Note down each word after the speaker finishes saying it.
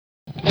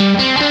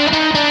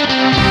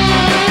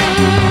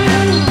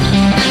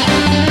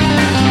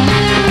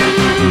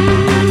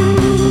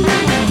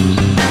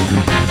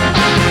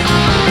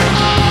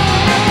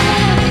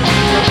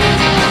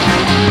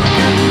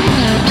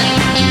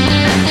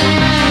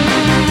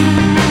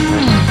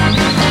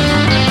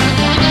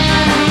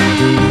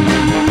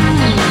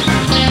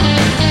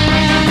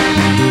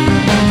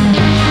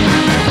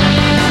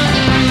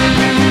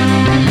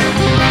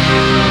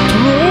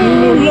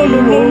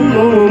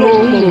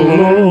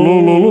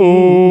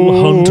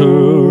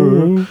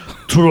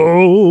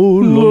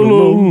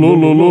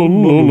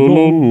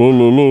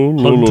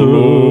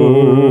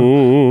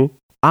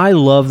I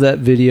love that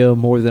video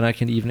more than I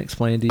can even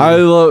explain to you.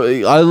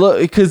 I love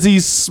because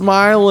he's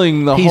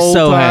smiling the He's whole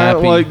so time,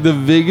 happy. like the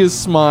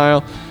biggest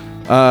smile.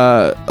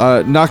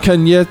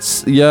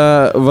 Nakoniec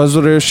я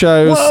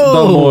возвращаюсь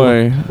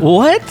домой.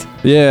 What?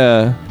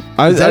 Yeah.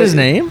 Is that his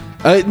name?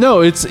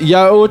 No, it's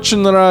я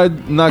очень рад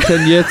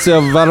наконец я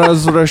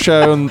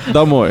возвращаюсь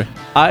домой.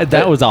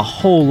 That was a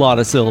whole lot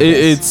of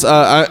syllables.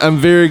 I'm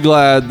very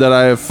glad that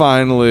I have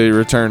finally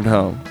returned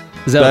home.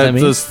 Is that what that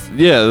means?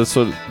 That's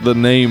what the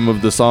name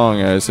of the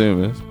song, I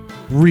assume, is.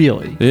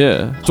 Really?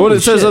 Yeah. That's what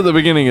it says at the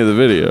beginning of the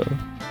video.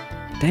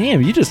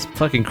 Damn, you just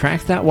fucking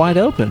cracked that wide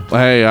open.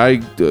 Hey, I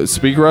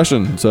speak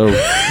Russian, so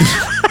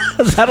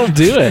That'll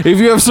do it. if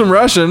you have some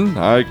Russian,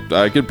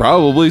 I could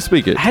probably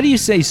speak it. How do you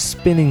say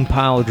spinning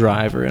pile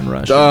driver in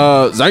Russian?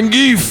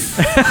 Zangief!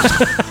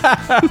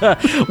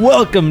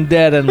 Welcome,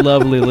 Dead and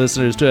Lovely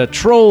listeners, to a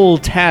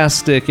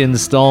troll-tastic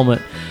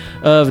installment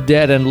of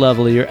Dead and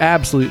Lovely, your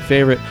absolute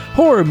favorite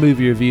horror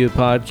movie review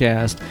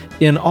podcast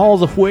in all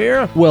the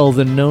where? Well,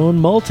 the known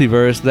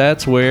multiverse.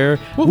 That's where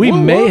we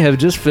may have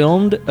just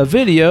filmed a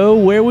video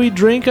where we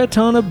drink a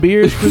ton of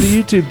beers for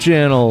the YouTube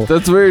channel.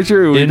 That's very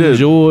true. We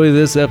Enjoy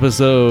this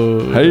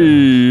episode.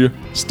 did.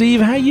 Hey.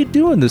 Steve, how you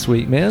doing this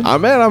week, man?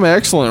 I'm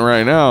excellent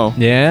right now.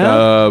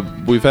 Yeah?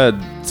 We've had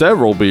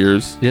several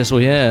beers. Yes,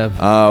 we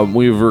have.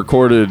 We've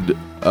recorded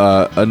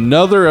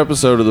another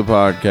episode of the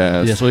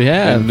podcast. Yes, we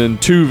have. And then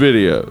 2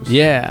 videos.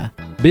 Yeah.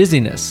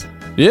 Busyness.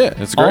 Yeah,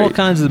 it's great. All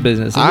kinds of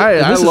business. I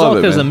This is love all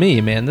it, because man. of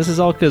me, man. This is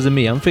all because of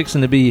me. I'm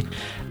fixing to be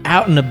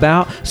out and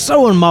about,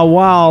 sowing my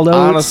wild oats.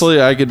 Honestly,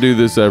 I could do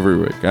this every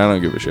week. I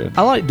don't give a shit.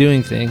 I like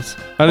doing things.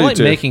 I do like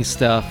too. making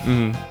stuff.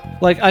 Mhm.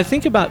 Like, I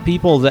think about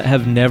people that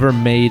have never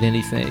made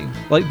anything.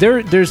 Like,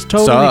 there's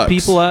totally Sucks.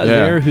 people out Yeah.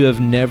 there who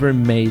have never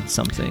made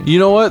something. You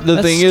know what? The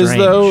That's thing is,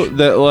 strange. though,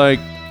 that, like,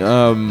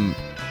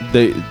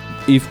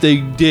 if they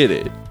did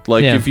it,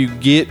 like, Yeah. if you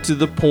get to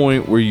the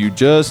point where you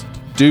just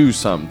do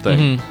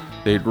something,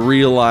 they'd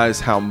realize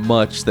how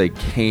much they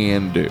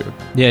can do.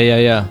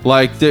 Yeah.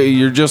 Like,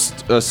 you're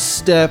just a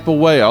step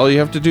away. All you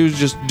have to do is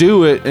just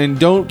do it and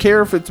don't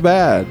care if it's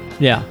bad.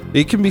 Yeah.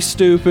 It can be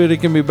stupid, it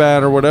can be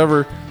bad or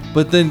whatever,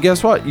 but then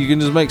guess what? You can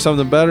just make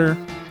something better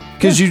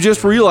because you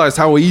just realize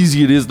how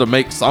easy it is to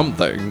make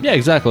something. Yeah,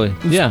 exactly.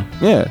 Yeah.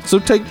 Yeah, so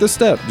take the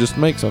step. Just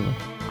make something.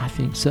 I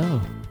think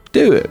so.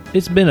 Do it.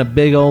 It's been a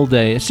big old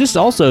day. It's just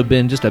also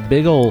been just a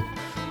big old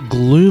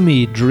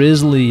gloomy,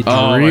 drizzly,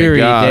 dreary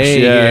day.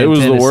 Yeah, here it in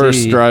was the worst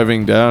Tennessee.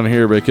 driving down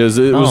here because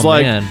it was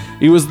like man.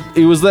 it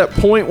was that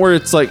point where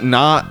it's like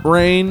not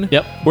rain.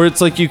 Yep. Where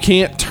it's like you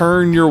can't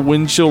turn your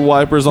windshield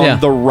wipers on Yeah.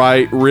 the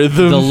right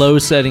rhythm. The low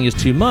setting is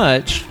too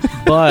much,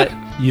 but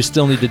you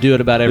still need to do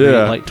it about every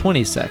Yeah. like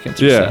 20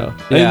 seconds or Yeah. so.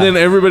 And then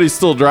everybody's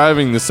still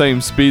driving the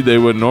same speed they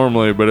would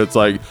normally, but it's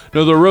like,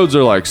 no, the roads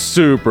are like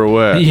super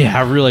wet.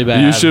 yeah, really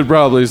bad. You should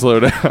probably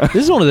slow down.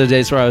 This is one of the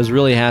days where I was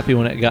really happy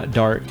when it got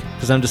dark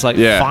because I'm just like,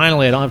 Yeah.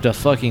 finally, I don't have to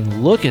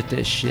fucking look at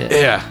this shit.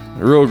 Yeah.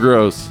 Real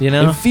gross. You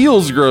know? It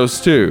feels gross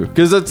too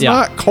because it's Yeah.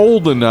 not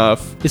cold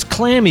enough. It's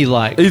clammy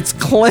like, It's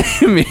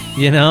clammy.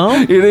 you know?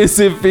 It is.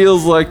 It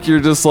feels like you're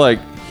just like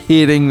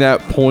hitting that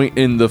point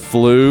in the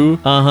flu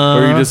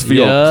where you just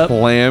feel Where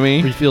clammy.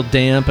 you feel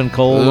damp and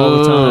cold all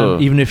the time,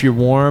 Ugh. even if you're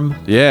warm.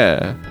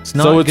 Yeah. It's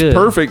not so it's good.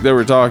 perfect that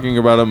we're talking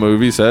about a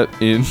movie set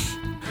in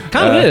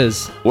Kind of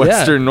is.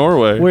 Western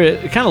Norway. Where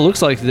it kind of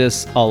looks like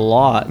this a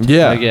lot.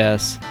 Yeah. I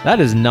guess that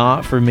is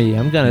not for me.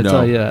 I'm gonna No.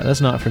 tell you that.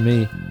 That's not for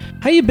me.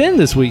 How you been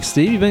this week,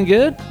 Steve? You been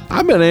good?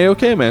 I've been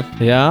A-okay, man.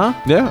 Yeah.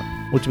 Yeah.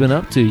 What you been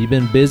up to? You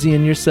been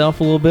busying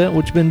yourself a little bit?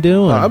 What you been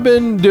doing? I've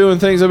been doing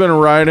things. I've been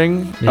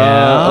writing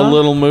Yeah? a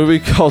little movie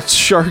called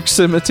Shark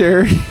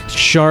Cemetery.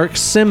 Shark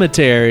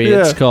Cemetery.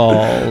 Yeah. It's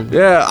called.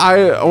 Yeah,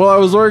 I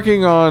was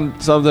working on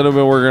something I've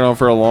been working on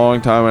for a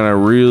long time, and I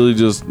really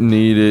just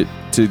need it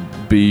to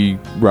be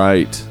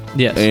right.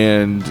 Yes.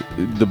 And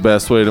the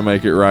best way to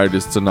make it right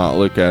is to not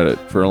look at it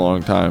for a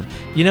long time.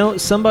 You know,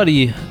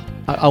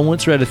 I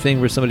once read a thing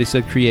where somebody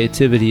said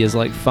creativity is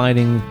like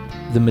finding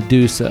the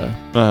Medusa.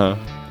 Uh huh.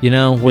 You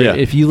know, where Yeah.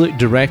 if you look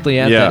directly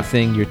at Yeah. that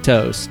thing, you're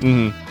toast.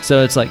 Mm-hmm.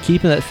 So it's like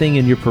keeping that thing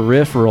in your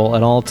peripheral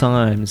at all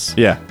times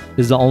Yeah.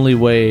 is the only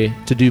way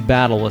to do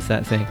battle with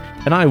that thing.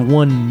 And I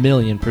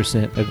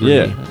 1,000,000% agree.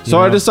 Yeah. you So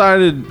I know?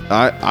 decided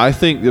I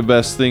think the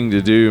best thing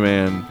to do,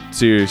 man,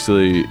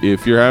 seriously,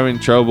 if you're having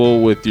trouble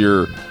with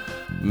your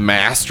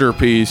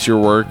masterpiece you're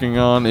working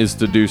on, is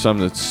to do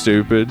something that's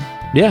stupid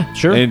Yeah,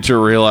 sure. and to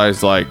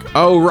realize like,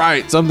 oh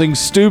right, something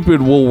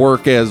stupid will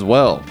work as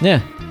well. yeah.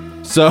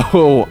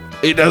 So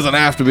it doesn't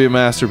have to be a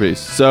masterpiece.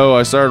 So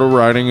I started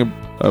writing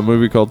a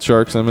movie called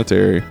Shark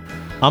Cemetery.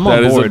 I'm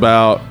on That is board.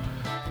 about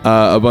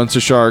a bunch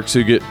of sharks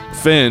who get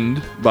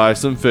finned by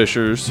some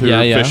fishers who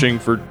are fishing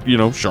for,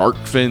 shark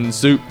fin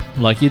soup.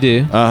 Like you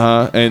do.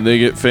 And they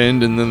get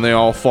finned, and then they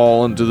all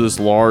fall into this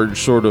large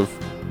sort of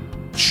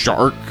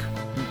shark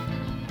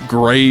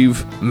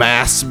grave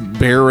mass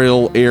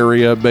burial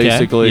area,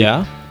 basically.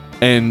 Yeah.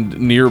 And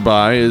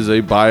nearby is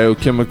a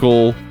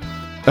biochemical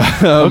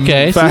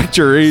Okay,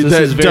 factory so this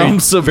that is very,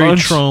 dumps a very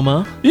bunch.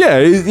 trauma. Yeah,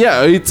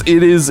 it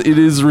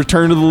is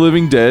Return of the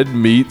Living Dead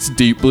meets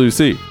Deep Blue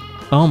Sea.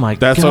 Oh my god.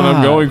 That's what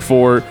I'm going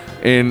for,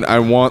 and I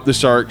want the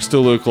sharks to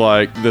look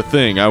like the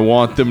Thing. I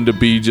want them to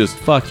be just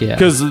Fuck yeah.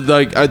 because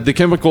like the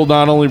chemical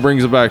not only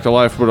brings it back to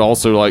life, but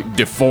also like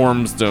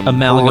deforms them,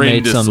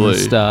 Amalgamates them and horrendously.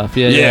 stuff.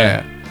 Yeah.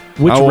 Yeah.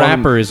 Which I want 'em-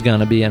 rapper is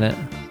gonna be in it?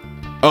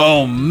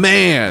 Oh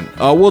man.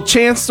 Well,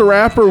 Chance the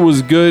Rapper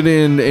was good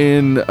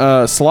in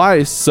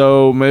Slice,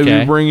 so maybe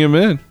Okay. bring him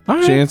in. All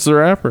right. Chance the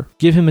Rapper.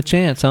 Give him a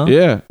chance, huh?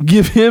 Yeah,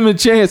 give him a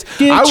chance.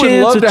 Give I would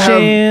Chance love a to have.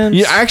 chance.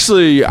 Yeah,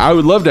 actually, I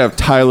would love to have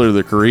Tyler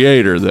the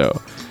Creator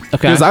though,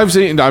 Okay. because I've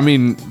seen. I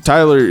mean,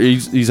 Tyler.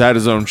 He's had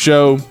his own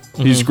show.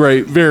 He's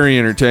great, very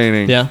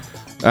entertaining. Yeah.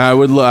 I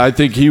would. I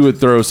think he would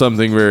throw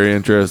something very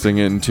interesting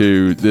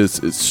into this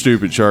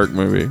stupid shark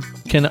movie.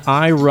 Can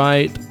I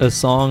write a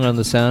song on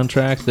the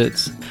soundtrack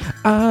that's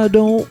I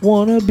don't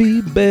wanna be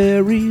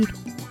buried in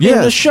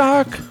a Yes.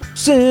 shark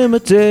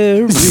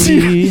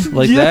cemetery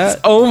like Yes. that?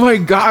 Oh my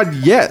God!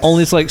 Yes.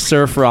 Only it's like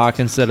surf rock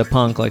instead of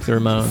punk like the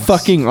Ramones.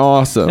 fucking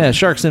awesome. Yeah,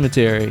 Shark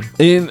Cemetery.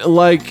 And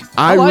like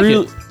I like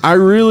it. I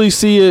really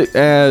see it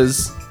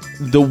as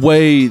the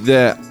way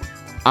that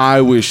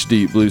I wish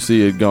Deep Blue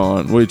Sea had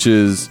gone, which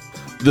is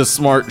the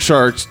smart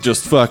sharks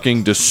just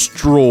fucking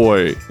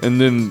destroy and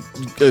then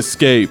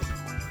escape.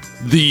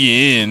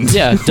 The end.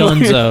 Yeah,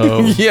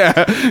 Dunzo. Yeah,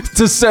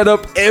 to set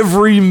up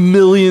every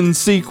million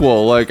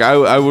sequel. Like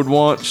I would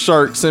want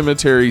Shark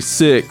Cemetery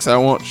 6. I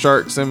want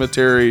Shark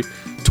Cemetery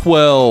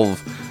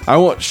 12. I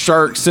want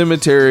Shark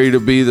Cemetery to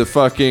be the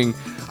fucking.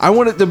 I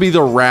want it to be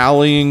the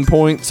rallying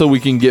point so we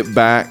can get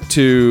back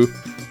to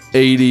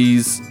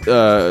 80s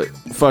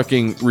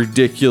fucking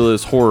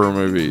ridiculous horror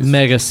movies.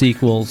 Mega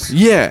sequels.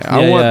 Yeah,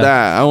 I Yeah, want yeah.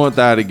 that. I want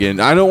that again.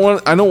 I don't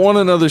want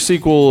another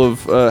sequel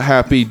of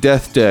Happy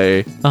Death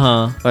Day.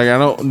 Uh-huh. Like I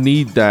don't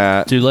need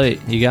that. Too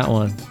late. You got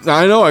one.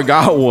 I know I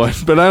got one,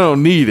 but I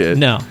don't need it.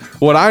 No.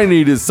 What I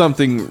need is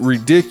something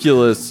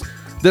ridiculous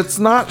that's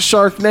not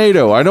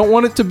Sharknado. I don't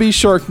want it to be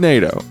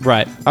Sharknado.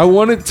 Right. I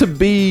want it to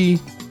be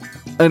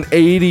an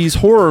 80s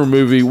horror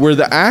movie where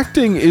the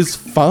acting is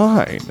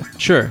fine.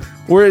 Sure.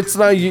 Where it's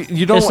not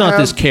you don't It's not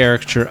have, this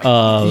caricature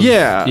of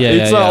Yeah, yeah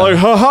it's yeah, not yeah. like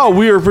haha,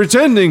 we are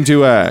pretending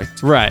to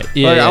act. Right.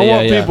 Yeah. Like, yeah, I yeah,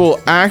 want yeah. people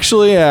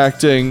actually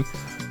acting.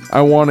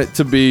 I want it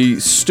to be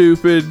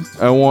stupid.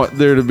 I want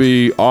there to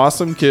be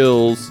awesome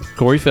kills.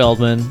 Corey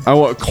Feldman, I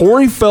want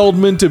Corey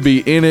Feldman to be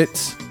in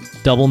it.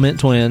 Double Mint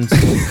Twins.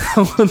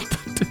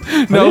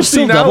 No, they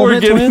see still now we're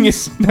Doublemint getting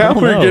twins? I now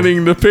don't we're know.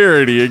 getting the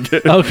parody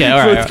again. Okay, all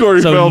right. With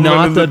Corey So Feldman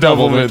not and the the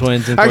Doublemint Doublemint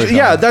twins and Corey Actually,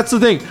 yeah, Feldman. that's the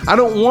thing. I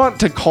don't want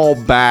to call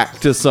back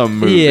to some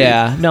movie.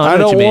 Yeah, no, I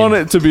know what don't you want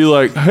mean. it to be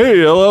like,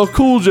 hey, LL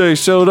Cool J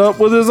showed up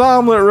with his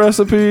omelet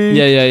recipe.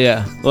 Yeah, yeah,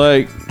 yeah.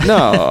 Like, no,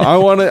 I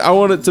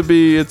want it to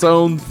be its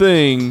own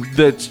thing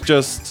that's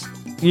just,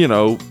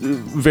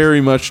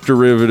 very much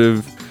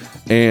derivative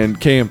and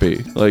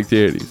campy, like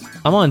the 80s.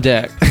 I'm on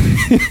deck.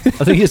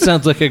 I think it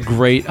sounds like a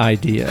great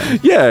idea.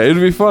 Yeah,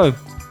 it'd be fun.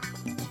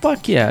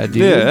 Fuck yeah, dude.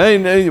 Yeah,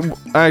 and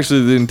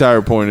actually, the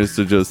entire point is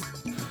to just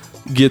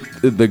get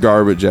the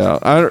garbage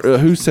out.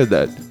 Who said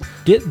that?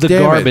 Get the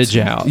Damn it. garbage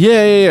out.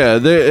 Yeah.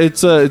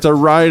 It's a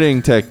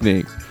writing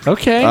technique.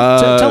 Okay.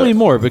 Tell me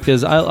more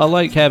because I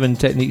like having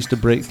techniques to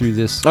break through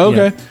this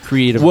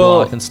creative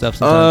block and stuff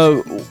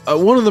sometimes.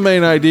 One of the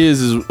main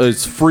ideas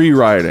is free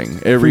writing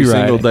every Free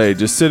single writing. day.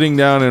 Just sitting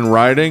down and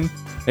writing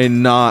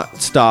and not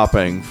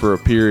stopping for a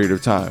period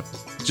of time.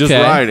 Just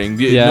Okay. writing,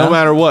 Yeah. no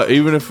matter what.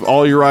 Even if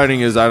all you're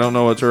writing is, I don't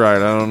know what to write.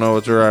 I don't know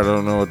what to write. I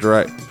don't know what to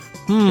write.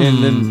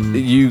 And then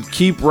you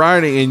keep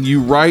writing and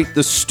you write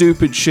the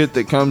stupid shit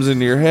that comes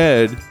into your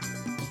head.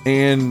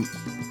 And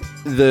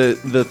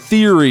the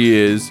theory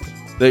is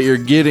that you're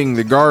getting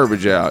the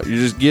garbage out. You're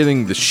just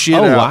getting the shit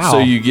Oh, out wow. so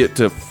you get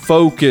to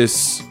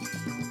focus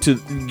to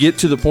get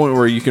to the point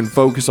where you can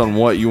focus on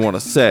what you want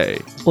to say.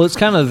 Well, it's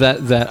kind of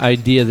that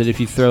idea that if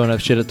you throw enough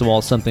shit at the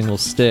wall, something will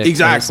stick.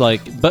 Exactly. And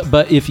it's like,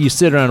 but if you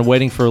sit around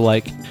waiting for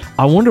like,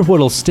 I wonder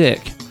what'll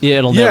stick. Yeah,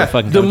 it'll never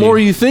fucking. the come, more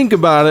dude. you think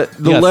about it,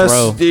 the gotta less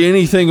throw.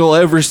 anything will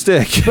ever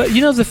stick. But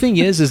the thing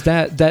is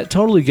that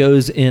totally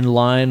goes in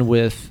line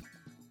with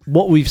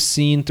what we've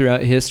seen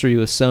throughout history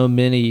with so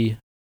many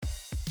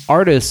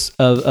artists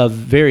of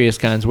various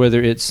kinds,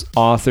 whether it's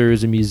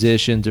authors and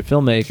musicians or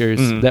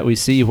filmmakers that we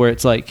see, where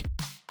it's like,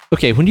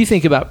 okay, when you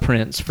think about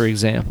Prince, for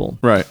example,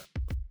 Right.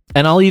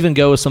 and I'll even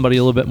go with somebody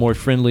a little bit more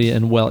friendly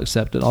and well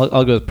accepted.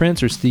 I'll go with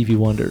Prince or Stevie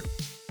Wonder,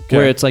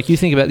 where it's like you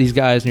think about these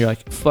guys and you're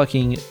like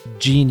fucking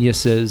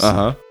geniuses.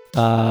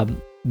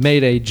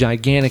 Made a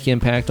gigantic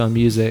impact on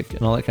music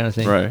and all that kind of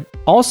thing. Right.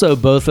 Also,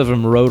 both of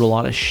them wrote a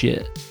lot of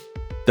shit.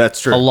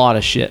 That's true. A lot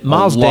of shit.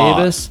 Miles lot.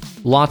 Davis,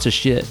 lots of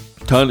shit.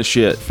 Ton of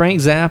shit.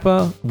 Frank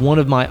Zappa, one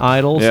of my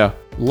idols. Yeah.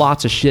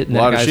 Lots of shit in that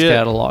Lot of guy's shit.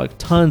 catalog.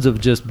 Tons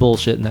of just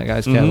bullshit in that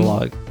guy's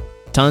catalog.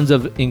 Tons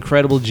of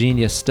incredible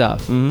genius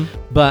stuff.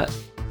 But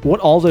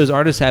what all those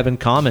artists have in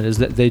common is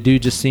that they do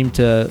just seem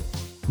to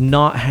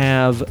not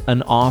have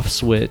an off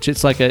switch.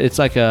 It's like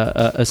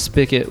a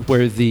spigot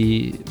where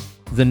the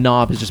the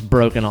knob is just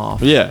broken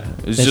off. Yeah,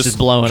 it's just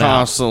blowing out.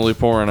 constantly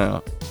pouring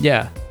out.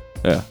 Yeah.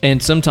 Yeah.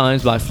 And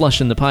sometimes by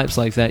flushing the pipes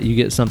like that, you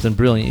get something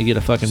brilliant. You get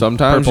a fucking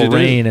Sometimes Purple you do.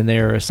 Rain in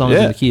there, or Songs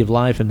in the Key of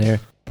Life in there.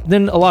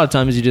 Then a lot of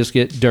times you just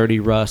get dirty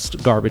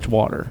rust, garbage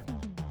water.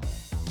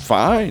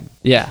 Fine.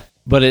 Yeah.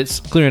 But it's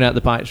clearing out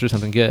the pipes for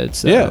something good.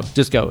 So Yeah.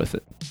 just go with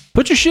it.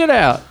 Put your shit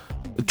out.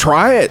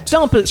 Try it.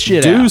 Dump it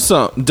shit Do out.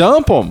 something.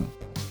 Dump them.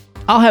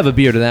 I'll have a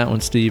beer to that one,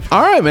 Steve.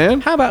 All right,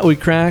 man. How about we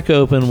crack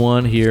open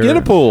one here? Get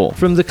a pull.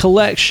 From the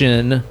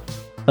collection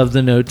of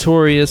the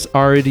notorious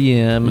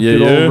RDM. Yeah,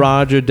 Good yeah. old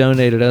Roger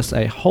donated us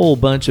a whole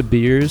bunch of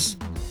beers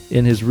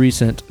in his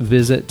recent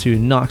visit to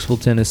Knoxville,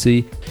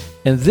 Tennessee.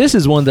 And this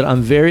is one that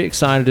I'm very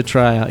excited to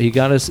try out. He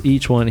got us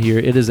each one here.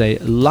 It is a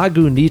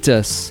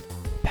Lagunitas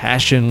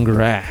Passion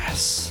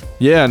Grass.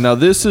 Yeah, now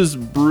this is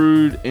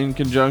brewed in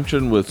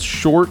conjunction with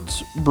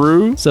Shorts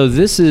Brew. So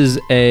this is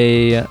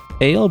a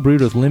ale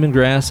brewed with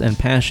lemongrass and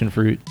passion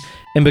fruit.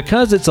 And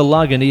because it's a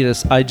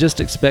Lagunitas, I just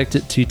expect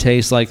it to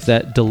taste like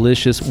that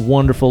delicious,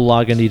 wonderful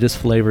Lagunitas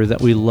flavor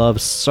that we love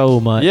so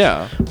much.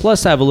 Yeah.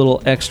 Plus have a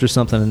little extra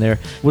something in there.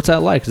 What's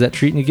that like? Is that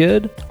treating you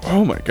good?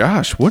 Oh my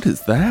gosh, what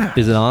is that?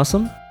 Is it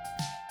awesome?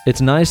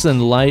 It's nice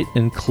and light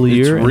and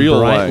clear It's real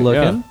and bright light,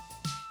 looking. yeah.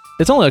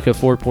 It's only like a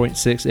 4.6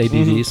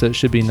 ABV, so it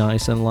should be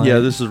nice and light. Yeah,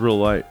 this is real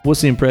light.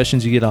 What's the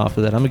impressions you get off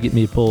of that? I'm going to get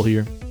me a pull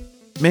here.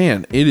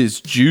 Man, it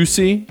is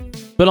juicy.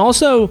 But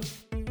also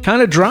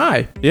kind of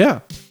dry.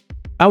 Yeah.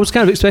 I was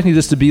kind of expecting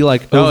this to be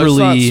like No, it's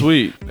overly not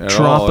sweet at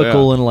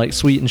tropical all, and like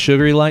sweet and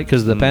sugary like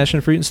because of the passion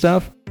fruit and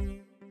stuff.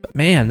 But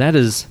man, that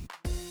is...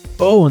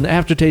 Oh, and the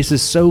aftertaste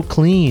is so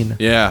clean.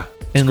 Yeah.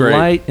 It's And great.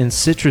 light and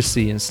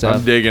citrusy and stuff.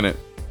 I'm digging it.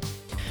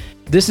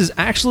 This is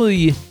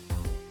actually,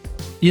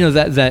 you know,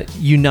 that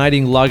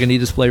uniting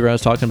Lagunitas flavor I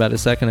was talking about a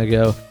second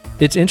ago.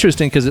 It's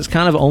interesting because it's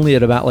kind of only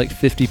at about like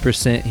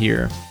 50%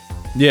 here.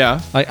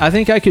 Yeah. I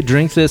think I could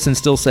drink this and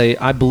still say,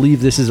 I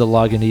believe this is a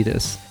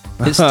Lagunitas.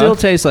 It still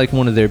tastes like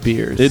one of their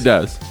beers. It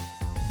does.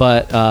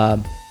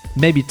 But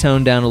maybe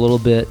toned down a little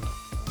bit.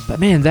 But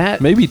man,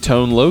 that... Maybe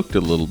tone loked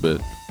a little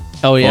bit.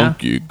 Oh, yeah?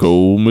 Funky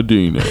Gold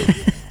Medina.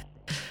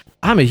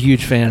 I'm a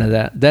huge fan of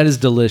that. That is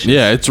delicious.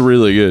 Yeah, it's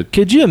really good.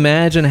 Could you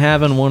imagine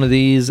having one of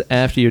these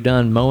after you're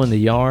done mowing the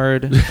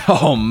yard?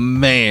 Oh,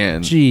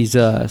 man.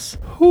 Jesus.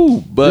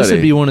 Ooh, buddy. This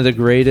would be one of the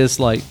greatest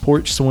like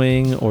porch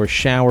swing or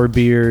shower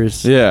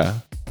beers Yeah.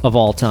 of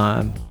all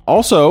time.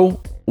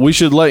 Also, we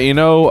should let you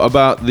know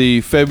about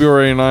the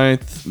February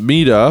 9th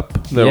meetup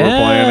that we're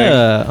planning.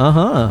 Yeah,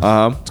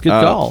 uh-huh. It's a good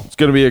call. It's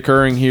going to be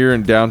occurring here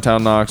in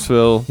downtown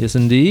Knoxville. Yes,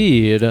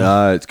 indeed.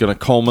 It's going to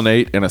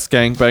culminate in a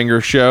Skank Banger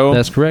show.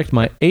 That's correct.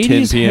 My 10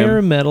 80s p.m.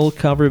 hair metal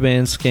cover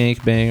band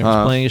Skank Banger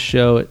is playing a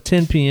show at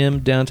 10 p.m.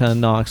 downtown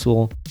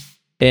Knoxville.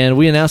 And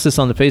we announced this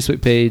on the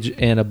Facebook page,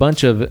 and a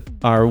bunch of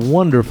our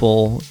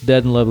wonderful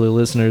Dead and Lovely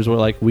listeners were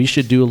like, we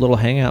should do a little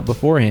hangout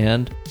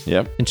beforehand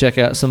Yep. and check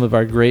out some of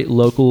our great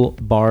local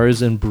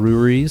bars and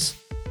breweries,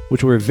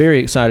 which we're very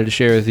excited to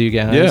share with you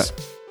guys.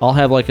 Yeah. I'll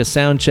have like a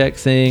sound check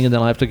thing, and then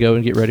I'll have to go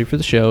and get ready for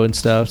the show and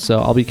stuff, so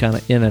I'll be kind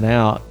of in and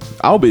out.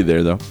 I'll be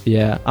there, though.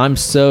 Yeah, I'm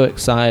so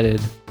excited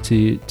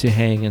to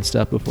hang and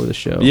stuff before the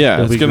show. Yeah,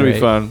 It'll it's going to be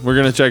great. fun. We're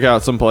going to check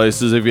out some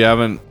places. If you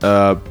haven't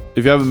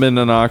been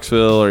to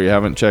Knoxville or you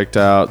haven't checked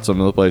out some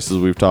of the places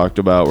we've talked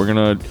about, we're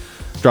going to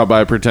drop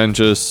by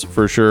Pretentious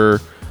for sure.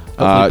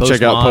 Hopefully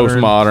Check out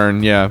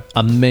Postmodern. Yeah.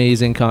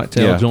 Amazing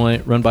cocktail Yeah.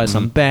 joint run by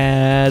some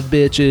bad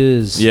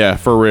bitches. Yeah,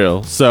 for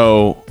real.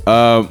 So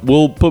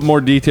we'll put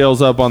more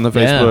details up on the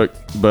Yeah. Facebook,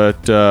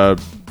 but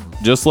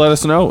just let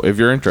us know if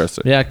you're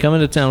interested. Yeah, coming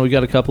to town. We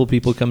got a couple of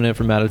people coming in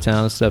from out of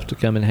town and stuff to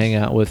come and hang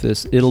out with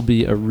us. It'll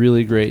be a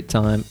really great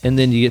time. And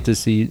then you get to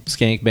see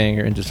Skank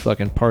Banger and just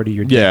fucking party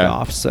your dick Yeah,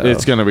 off. So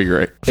it's going to be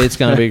great. It's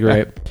going to be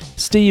great.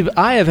 Steve,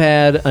 I have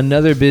had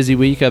another busy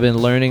week. I've been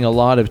learning a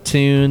lot of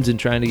tunes and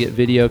trying to get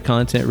video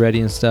content ready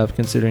and stuff,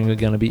 considering we're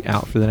going to be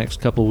out for the next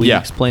couple of weeks,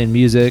 Yeah. playing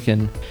music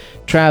and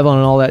traveling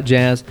and all that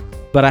jazz.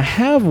 But I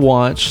have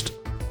watched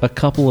a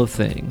couple of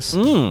things.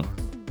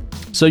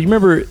 So you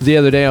remember the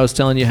other day I was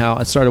telling you how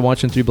I started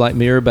watching through Black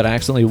Mirror, but I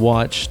accidentally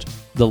watched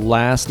the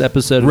last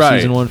episode of Right.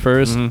 season 1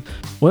 first.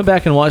 Went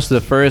back and watched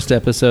the first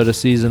episode of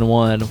season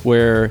 1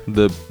 where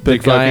The the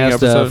big guy fucking has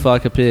episode. to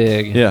fuck a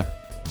pig. Yeah.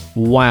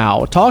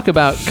 Wow. Talk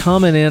about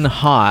coming in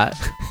hot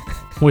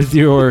with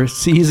your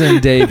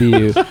season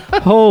debut.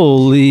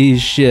 Holy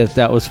shit,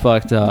 that was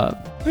fucked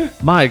up.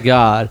 My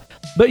God.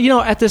 But, you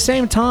know, at the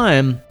same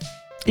time,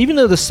 even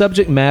though the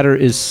subject matter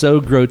is so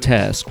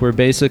grotesque, where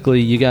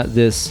basically you got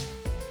this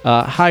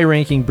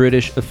high-ranking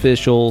British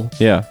official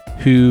Yeah.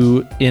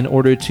 who, in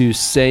order to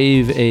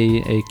save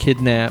a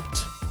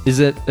kidnapped... Is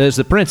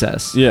a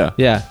princess? Yeah.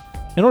 Yeah.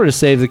 In order to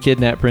save the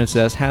kidnapped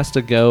princess, has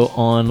to go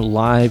on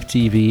live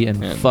TV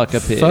and fuck a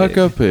pig. Fuck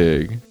a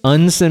pig.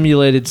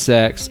 Unsimulated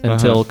sex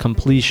until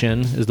completion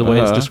is the way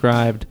it's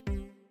described.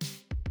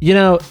 You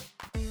know,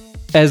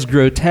 as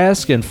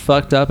grotesque and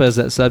fucked up as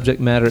that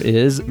subject matter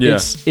is, Yeah.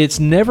 it's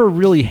never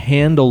really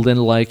handled in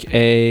like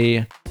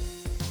a...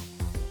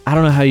 I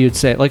don't know how you'd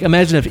say it. Like,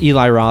 imagine if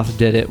Eli Roth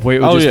did it, where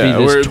it would just be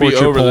where this it'd be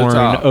torture over the porn,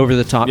 top. over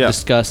the top, Yeah.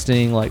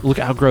 disgusting. Like, look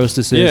how gross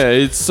this is. Yeah,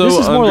 it's so This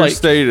is more like-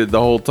 understated the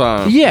whole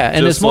time. Yeah,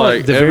 and Just it's more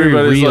like the very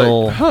everybody's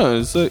real-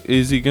 Like,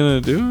 is he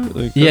gonna do it?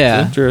 Like, that's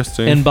Yeah.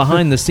 interesting. And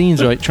behind the scenes,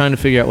 they're like trying to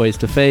figure out ways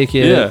to fake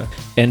it, Yeah.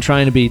 and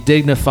trying to be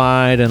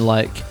dignified and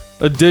like,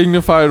 a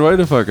dignified way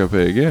to fuck a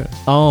pig. Yeah,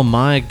 oh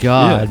my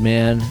god, Yeah.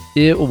 man,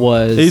 it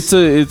was.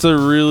 it's a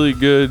really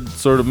good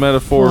sort of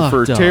metaphor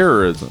for Fucked up.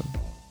 terrorism.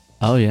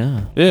 Oh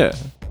yeah, Yeah,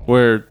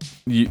 where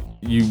you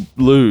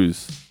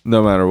lose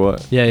no matter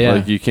what. Yeah, yeah.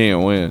 Like you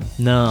can't win.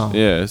 no,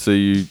 Yeah, so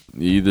you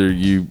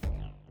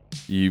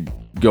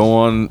go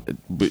on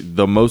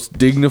the most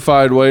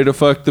dignified way to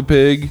fuck the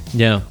pig,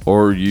 yeah,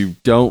 or you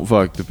don't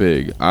fuck the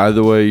pig.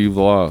 Either way, you've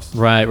lost.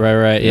 right,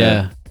 yeah.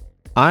 Yeah.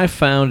 I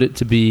found it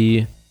to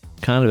be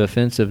kind of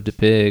offensive to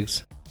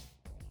pigs.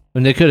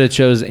 When they could have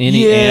chose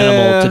any Yeah,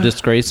 animal to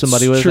disgrace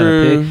somebody with than a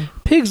true. pig.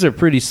 Pigs are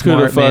pretty Could smart,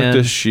 have fucked man.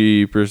 a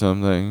sheep or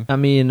something. I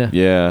mean,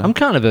 Yeah, I'm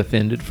kind of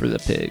offended for the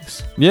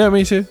pigs. yeah,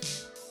 me too.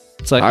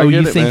 It's like, I oh,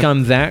 get you it, think man.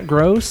 I'm that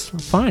gross?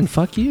 Fine,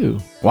 fuck you.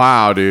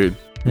 Wow, dude.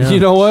 Yeah.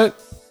 You know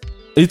what?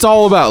 It's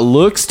all about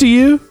looks to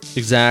you.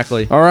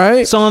 Exactly. All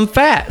right. So I'm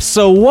fat.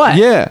 So what?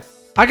 Yeah.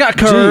 I got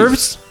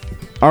curves.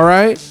 All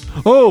right.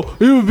 Oh,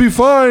 it would be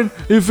fine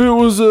if it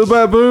was a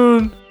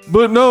baboon,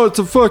 but no, it's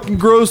a fucking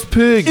gross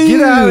pig. Get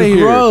Ew, out of here.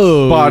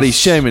 gross. Body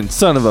shaming,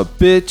 son of a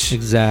bitch.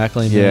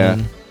 Exactly, Yeah.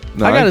 man.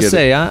 No, I gotta get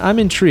say, I'm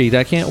intrigued.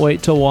 I can't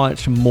wait to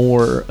watch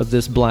more of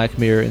this Black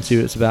Mirror and see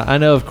what it's about. I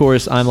know, of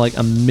course, I'm like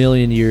a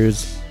million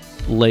years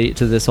late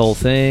to this whole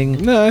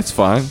thing. No, it's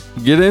fine.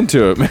 Get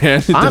into it, man.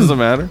 It doesn't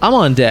matter. I'm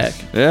on deck.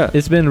 Yeah.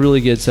 It's been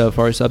really good so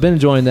far, so I've been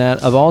enjoying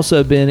that. I've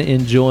also been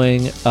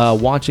enjoying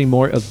watching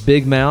more of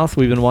Big Mouth.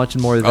 We've been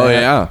watching more of that. Oh,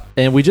 yeah.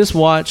 And we just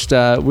watched,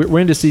 we're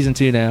into season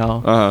 2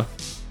 now, Uh-huh.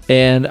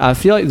 and I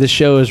feel like the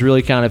show is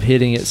really kind of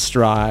hitting its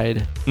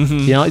stride.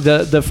 Mhm. You know,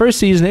 the first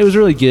season, it was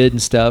really good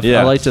and stuff. Yeah.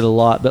 I liked it a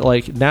lot, but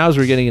like now as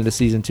we're getting into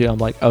season 2, I'm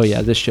like, oh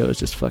yeah, this show is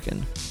just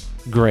fucking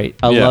great.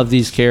 I Yeah. love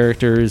these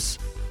characters.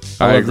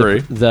 I love agree.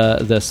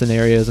 The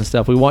scenarios and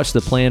stuff. We watched the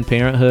Planned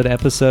Parenthood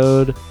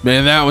episode.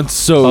 Man, that one's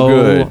so Oh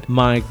good.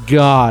 my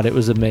god, it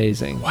was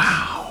amazing.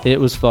 Wow. It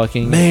was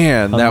fucking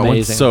Man, that one's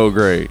amazing. so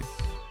great.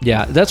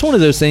 Yeah, that's one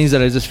of those things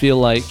that I just feel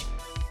like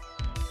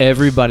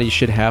everybody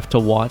should have to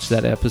watch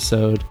that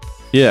episode.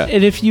 Yeah.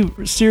 And if you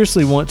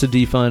seriously want to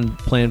defund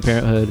Planned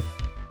Parenthood,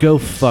 go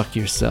fuck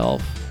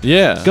yourself.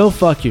 Yeah. Go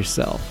fuck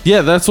yourself.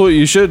 Yeah, that's what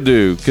you should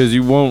do because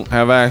you won't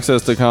have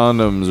access to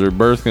condoms or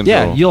birth control.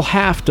 Yeah, you'll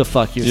have to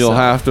fuck yourself. You'll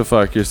have to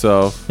fuck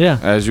yourself. Yeah.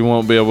 As you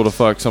won't be able to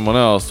fuck someone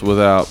else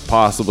without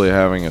possibly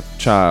having a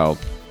child.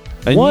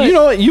 And What? you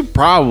know what? You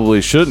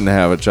probably shouldn't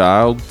have a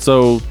child.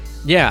 So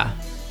Yeah.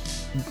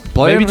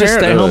 Planned Maybe just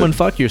stay Parenthood. home and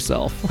fuck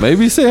yourself.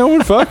 Maybe stay home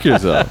and fuck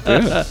yourself.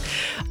 Yeah.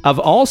 I've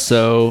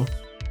also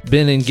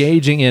been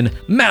engaging in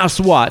Mouse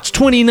Watch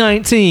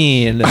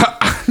 2019.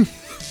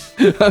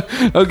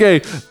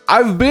 Okay,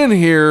 I've been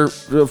here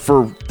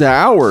for the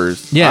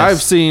hours. Yes.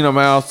 I've seen a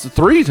mouse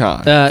 3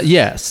 times.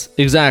 Yes,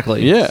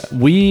 exactly. Yeah.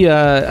 We,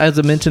 as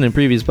I mentioned in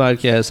previous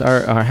podcasts,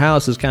 our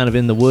house is kind of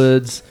in the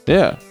woods,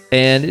 Yeah.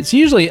 and it's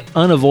usually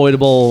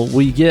unavoidable.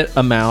 We get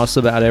a mouse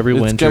about every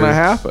It's winter. gonna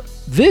happen.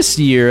 This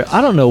year, I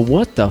don't know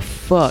what the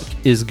fuck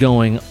is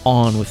going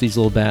on with these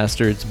little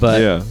bastards, but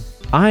Yeah.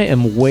 I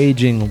am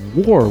waging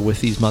war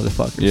with these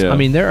motherfuckers. Yeah. I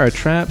mean, there are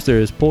traps.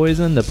 There is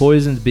poison. The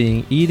poison's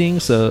being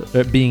eaten, so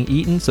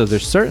they're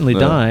certainly Yeah.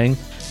 dying.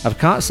 I've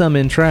caught some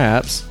in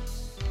traps,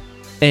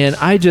 and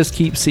I just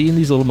keep seeing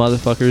these little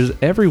motherfuckers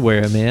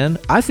everywhere, man.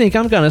 I think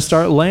I'm gonna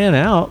start laying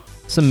out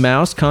some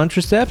mouse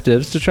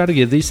contraceptives to try to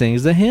give these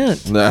things a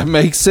hint. That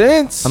makes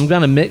sense. I'm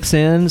gonna mix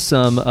in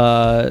some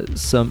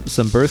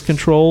birth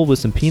control with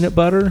some peanut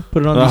butter.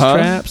 Put it on Uh-huh.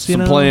 these traps. You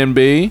Some know. Plan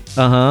B.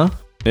 Uh-huh.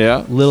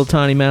 Yeah. Little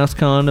tiny mouse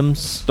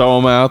condoms. Throw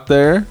them out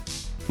there.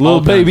 All Little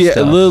kinds baby, of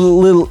stuff.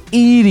 little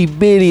itty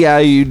bitty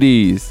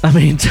IUDs. I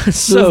mean, so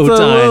Just a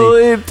tiny.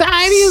 little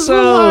tiny, as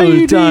little So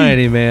IUD.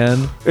 tiny,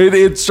 man.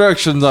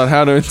 Instructions on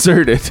how to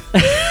insert it.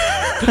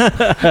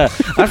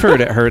 I've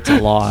heard it hurts a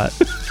lot.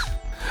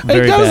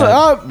 Very It does.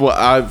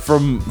 bad.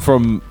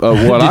 From what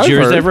Did I've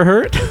yours heard, ever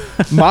hurt?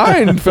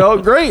 mine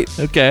felt great.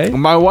 Okay.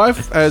 My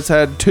wife has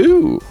had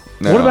 2.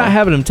 Now. What about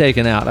having them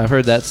taken out? I've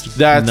heard that's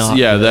not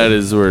yeah, good. that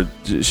is where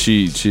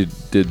she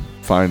did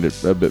find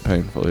it a bit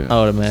painful. Yeah.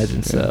 I would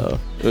imagine so.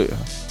 Yeah.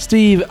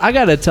 Steve, I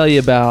got to tell you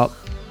about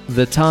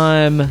the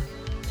time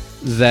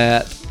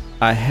that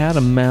I had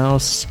a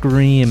mouse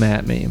scream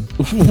at me.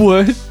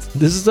 What?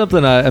 This is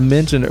something I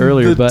mentioned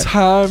earlier, The but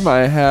time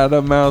I had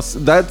a mouse.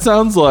 That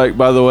sounds like,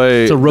 by the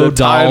way, It's a Roald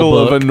the title Dahl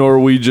of book. a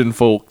Norwegian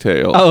folk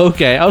tale. oh,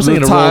 okay. I was The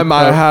thinking time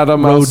I had a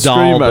mouse Roald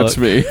Dahl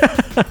scream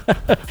book.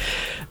 at me.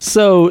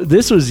 So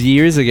this was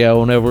years ago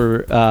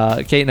whenever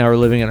Kate and I were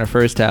living in our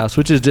first house,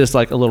 which is just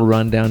like a little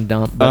rundown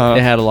dump, but Uh-huh.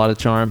 it had a lot of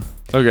charm.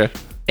 Okay.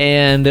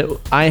 And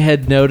I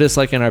had noticed,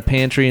 like, in our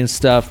pantry and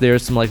stuff,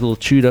 there's some, like, little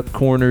chewed up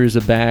corners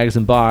of bags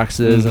and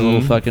boxes and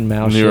little fucking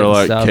mouse And shit you were and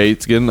like, stuff.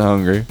 Kate's getting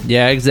hungry.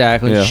 Yeah,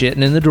 exactly. Yeah.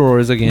 Shitting in the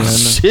drawers again.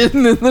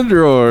 Shitting in the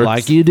drawers.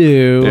 Like you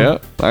do.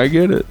 Yep, I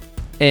get it.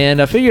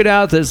 And I figured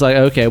out that it's like,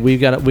 okay, we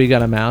got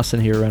a mouse in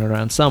here running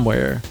around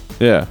somewhere.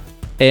 Yeah.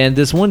 And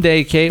this one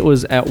day, Kate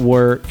was at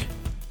work,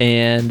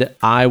 and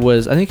I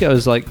think I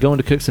was like going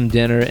to cook some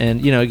dinner,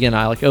 and again,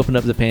 I like opened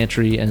up the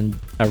pantry and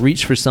I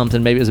reached for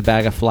something. Maybe it was a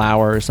bag of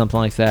flour or something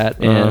like that,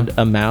 and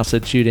a mouse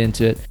had chewed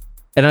into it,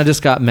 and I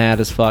just got mad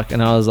as fuck,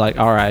 and I was like,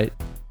 all right,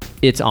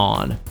 it's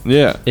on.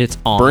 Yeah. It's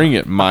on. Bring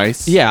it,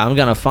 mice. Yeah, I'm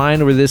gonna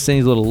find where this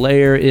thing's little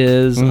lair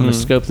is. I'm gonna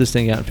scope this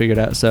thing out and figure it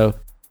out. So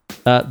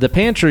the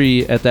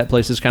pantry at that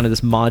place is kind of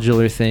this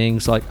modular thing.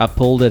 So like I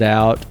pulled it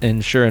out,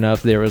 and sure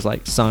enough, there was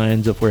like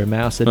signs of where a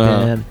mouse had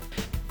been,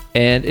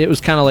 and it was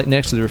kind of like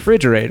next to the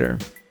refrigerator.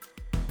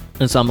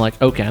 And so I'm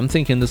like, okay, I'm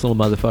thinking this little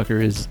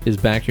motherfucker is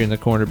back here in the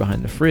corner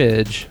behind the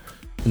fridge,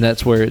 and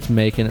that's where it's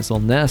making its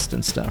little nest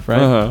and stuff,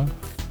 right?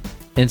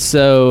 And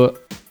so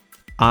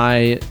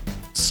I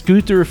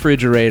scoot the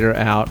refrigerator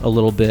out a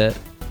little bit.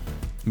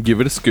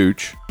 Give it a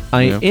scooch.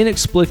 I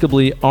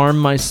inexplicably arm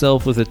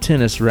myself with a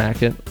tennis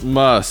racket.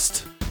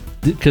 Must.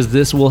 Because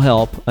this will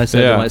help, I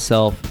said to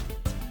myself.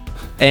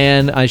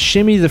 And I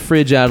shimmy the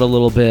fridge out a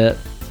little bit.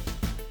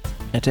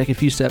 I take a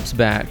few steps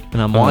back, and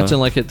I'm watching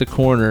like at the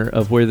corner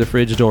of where the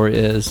fridge door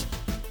is.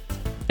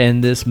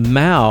 And this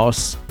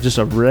mouse, just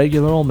a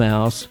regular old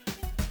mouse,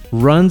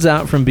 runs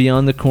out from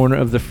beyond the corner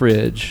of the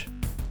fridge.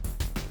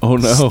 Oh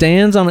no.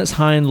 Stands on its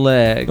hind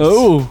legs.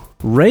 Oh.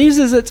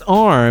 Raises its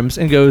arms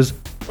and goes,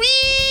 wee!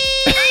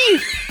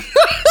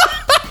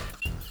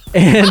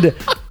 And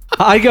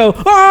I go,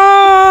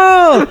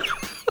 oh!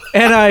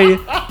 And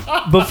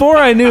before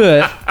I knew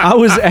it, I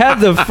was at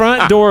the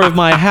front door of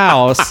my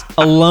house,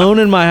 alone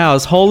in my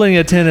house, holding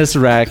a tennis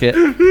racket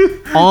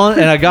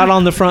and I got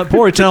on the front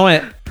porch and I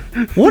went,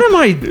 what am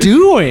I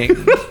doing?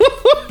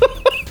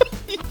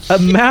 A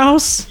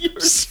mouse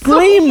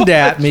screamed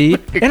at me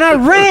and I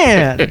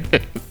ran.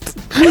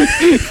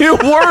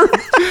 It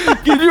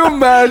worked. Can you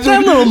imagine?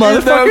 That little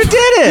motherfucker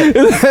did it.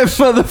 In that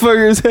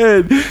motherfucker's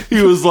head,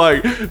 he was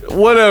like,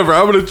 whatever,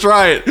 I'm going to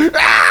try it.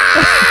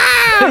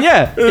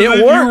 Yeah, And it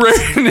then worked.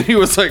 You ran and he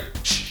was like,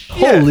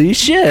 Holy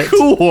shit.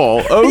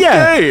 cool.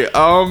 Okay.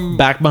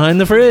 Back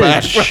behind the fridge.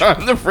 Back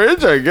behind the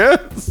fridge, I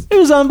guess. It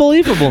was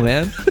unbelievable,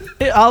 man.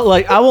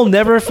 I will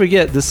never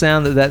forget the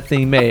sound that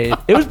thing made.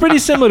 It was pretty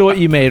similar to what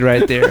you made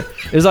right there.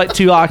 It was like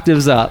 2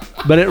 octaves up,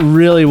 but it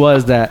really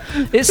was that.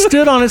 It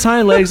stood on its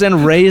hind legs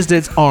and raised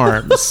its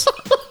arms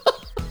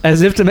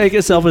as if to make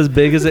itself as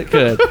big as it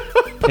could.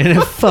 And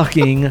it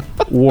fucking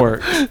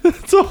worked.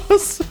 That's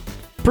awesome.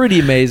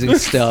 Pretty amazing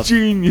stuff.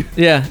 Genius.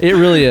 Yeah, it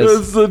really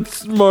is. That's the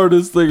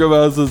smartest thing a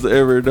mouse has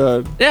ever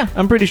done. Yeah,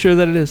 I'm pretty sure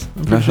that it is.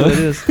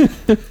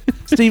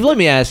 Steve, let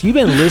me ask, you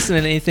been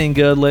listening to anything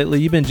good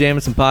lately? You've been jamming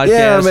some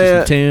podcasts or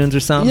some tunes or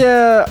something?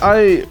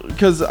 Yeah,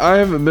 because I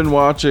haven't been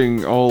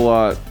watching a whole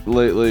lot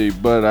lately,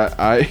 but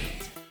I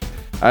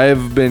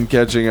have been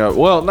catching up.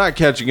 Well, not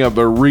catching up,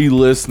 but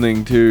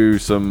re-listening to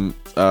some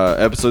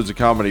episodes of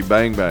Comedy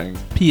Bang Bang.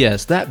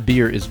 P.S. That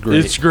beer is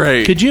great. It's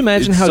great. Could you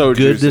imagine It's how so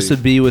good juicy. this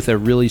would be with a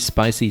really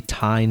spicy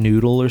Thai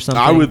noodle or something?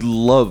 I would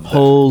love that.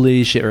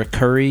 Holy shit, or a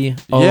curry.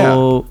 Yeah.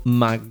 Oh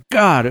my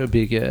God, it would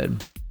be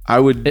good. I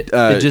would.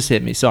 It just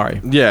hit me.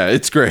 Sorry. Yeah,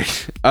 it's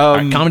great. All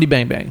right, Comedy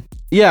Bang Bang.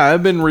 Yeah,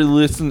 I've been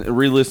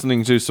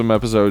re-listening to some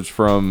episodes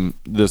from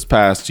this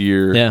past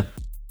year. Yeah.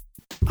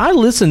 I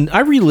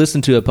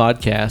re-listen to a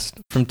podcast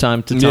from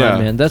time to time, Yeah.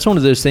 man. That's one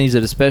of those things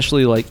that,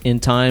 especially like in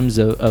times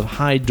of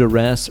high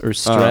duress or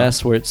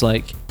stress, where it's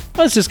like,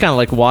 well, it's just kind of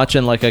like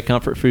watching like a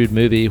comfort food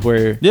movie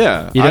where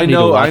Yeah, you don't I need to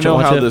know. watch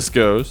how it. this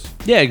goes.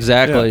 Yeah,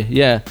 exactly.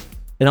 Yeah.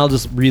 And I'll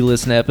just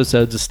re-listen to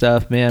episodes of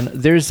stuff, man.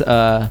 There's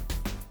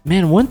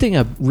one thing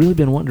I've really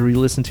been wanting to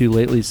re-listen to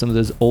lately is some of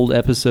those old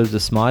episodes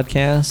of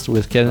Smodcast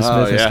with Kevin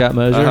Smith and yeah. Scott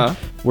Moser,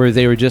 where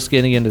they were just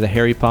getting into the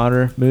Harry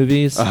Potter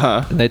movies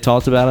and they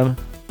talked about them.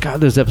 God,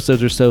 those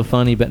episodes are so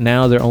funny, but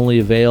now they're only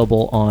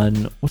available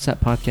on, what's that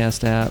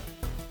podcast app?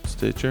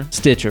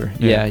 Stitcher.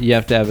 Yeah, you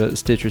have to have a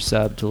Stitcher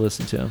sub to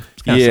listen to them.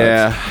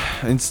 Yeah,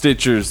 and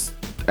Stitcher's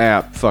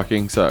app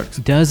fucking sucks.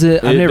 Does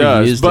it? I've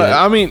never used but it.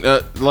 I mean,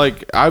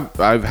 like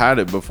I've had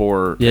it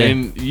before, Yeah.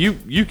 and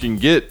you can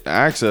get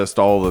access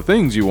to all the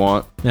things you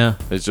want. Yeah.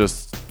 It's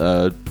just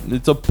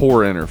it's a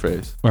poor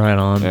interface. Right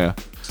on. Yeah.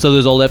 So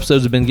those old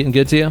episodes have been getting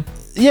good to you?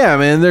 Yeah,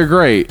 man, they're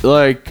great.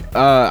 Like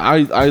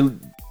I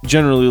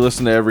generally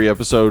listen to every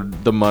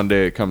episode the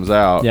Monday it comes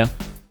out. Yeah.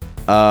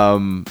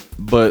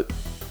 But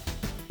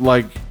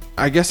like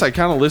I guess I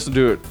kind of listen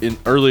to it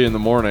early in the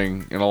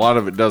morning, and a lot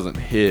of it doesn't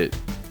hit.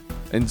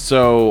 And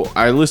so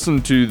I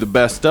listened to the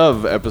best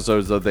of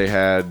episodes that they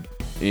had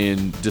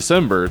in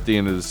December, at the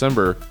end of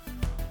December,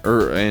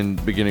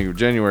 and beginning of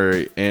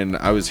January, and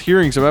I was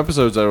hearing some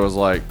episodes that I was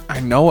like, I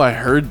know I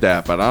heard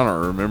that, but I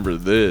don't remember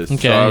this.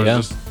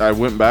 Okay, so I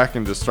went back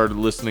and just started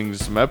listening to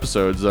some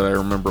episodes that I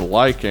remember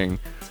liking.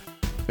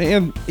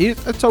 Man,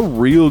 it's a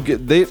real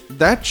good.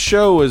 That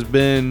show has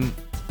been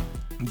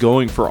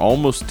going for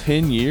almost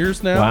 10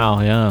 years now.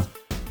 Wow, yeah.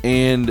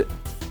 And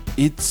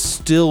it's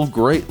still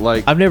great.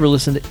 Like, I've never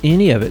listened to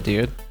any of it,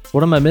 dude.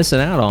 What am I missing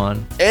out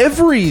on?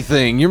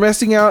 everything. You're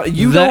missing out.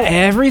 You don't.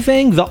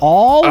 Everything? The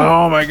all?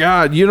 Oh my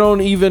God. You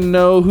don't even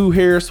know who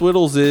Harris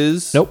Whittles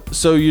is. Nope.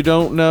 So you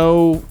don't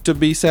know to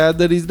be sad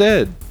that he's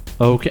dead.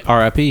 Okay,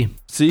 R.I.P.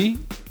 See?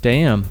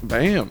 Damn.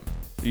 Bam.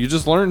 You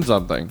just learned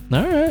something.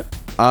 All right.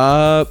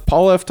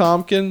 Paul F.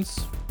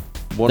 Tompkins.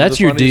 That's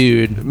your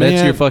dude.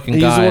 That's your fucking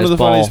guy. He's one of the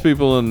Paul. funniest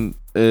people in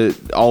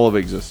all of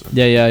existence.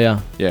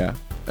 Yeah. Yeah.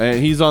 And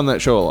he's on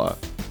that show a lot.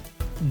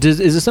 Is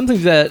it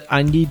something that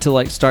I need to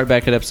like start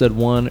back at episode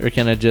 1, or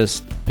can I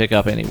just pick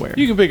up anywhere?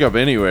 You can pick up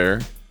anywhere.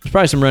 There's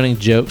probably some running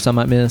jokes I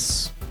might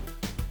miss.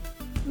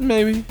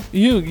 Maybe.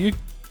 You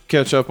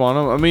catch up on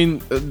them. I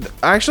mean,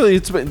 actually,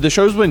 the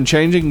show's been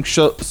changing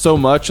so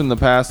much in the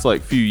past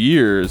like few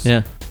years.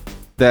 Yeah.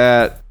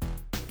 That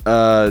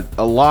a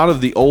lot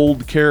of the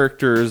old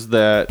characters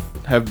that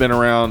have been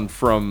around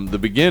from the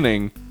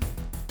beginning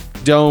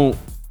don't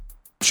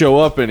show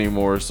up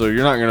anymore, so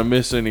you're not gonna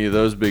miss any of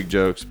those big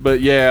jokes. But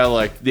yeah,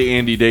 like the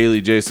Andy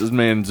Daly, Jason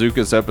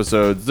Mantzoukas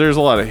episodes, there's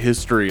a lot of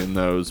history in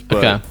those,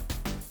 but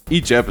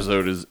each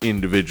episode is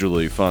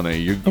individually funny.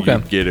 You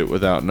get it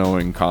without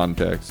knowing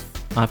context.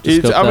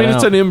 It's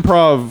an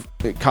improv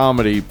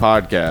comedy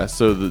podcast,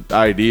 so the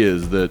idea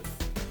is that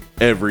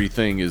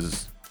everything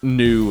is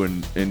new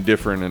and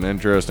different and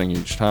interesting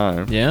each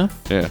time. Yeah.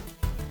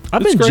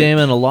 I've It's been great.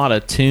 jamming a lot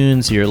of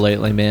tunes here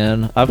lately,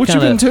 man. What you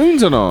been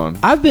tunesing on?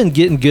 I've been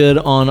getting good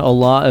on a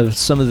lot of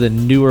some of the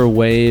newer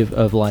wave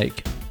of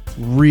like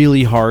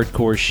really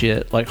hardcore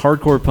shit, like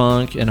hardcore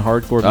punk and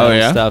hardcore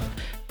metal stuff.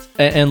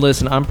 And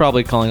listen, I'm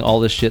probably calling all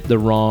this shit the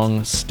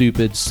wrong,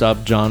 stupid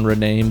subgenre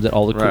name that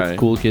all the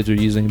cool kids are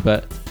using.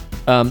 But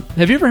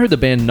have you ever heard the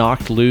band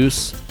Knocked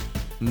Loose?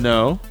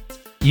 No.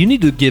 You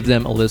need to give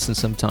them a listen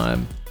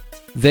sometime.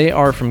 They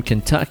are from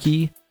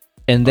Kentucky.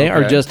 And they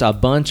are just a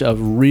bunch of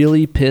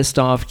really pissed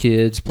off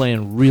kids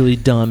playing really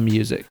dumb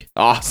music.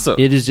 Awesome.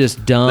 It is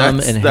just dumb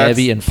and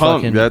heavy and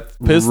punk. fucking That's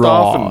pissed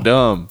raw. off and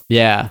dumb.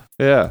 Yeah.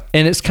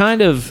 And it's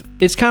kind of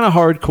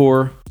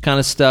hardcore kind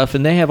of stuff.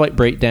 And they have like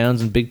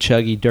breakdowns and big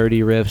chuggy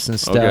dirty riffs and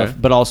stuff,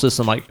 but also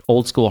some like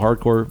old school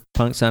hardcore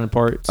punk sounding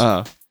parts.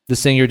 The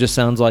singer just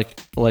sounds like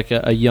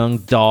a young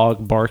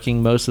dog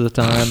barking most of the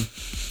time.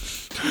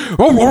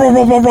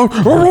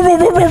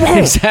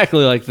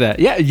 Exactly like that.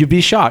 Yeah, you'd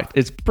be shocked.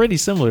 It's pretty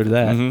similar to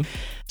that. Mm-hmm.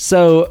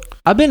 So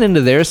I've been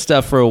into their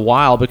stuff for a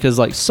while because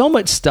like so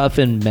much stuff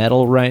in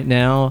metal right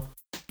now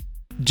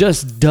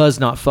just does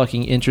not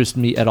fucking interest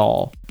me at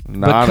all.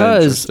 Not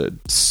because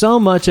interested. So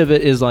much of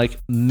it is like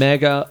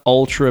mega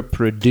ultra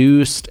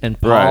produced and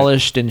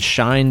polished and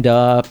shined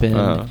up,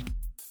 and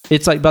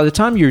it's like by the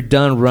time you're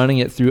done running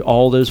it through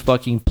all those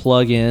fucking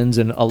plugins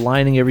and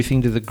aligning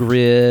everything to the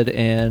grid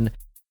and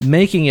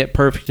making it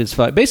perfect as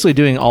fuck, basically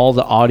doing all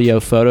the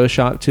audio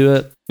Photoshop to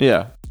it.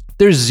 Yeah.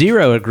 There's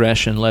zero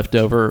aggression left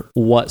over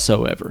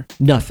whatsoever.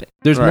 Nothing.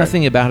 There's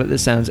nothing about it that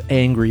sounds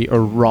angry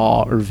or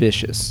raw or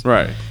vicious.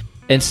 Right.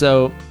 And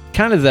so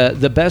kind of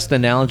the best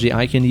analogy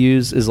I can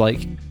use is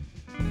like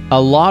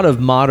a lot of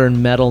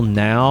modern metal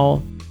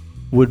now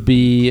would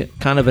be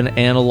kind of an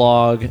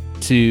analog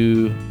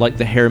to like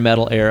the hair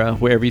metal era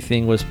where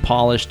everything was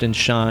polished and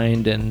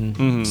shined and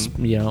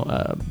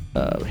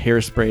hair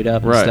sprayed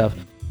up and stuff.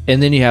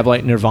 And then you have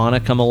like Nirvana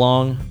come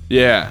along.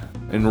 Yeah.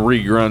 And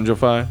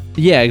re-grungify.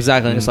 Yeah,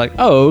 exactly. And it's like,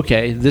 oh,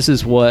 okay, this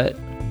is what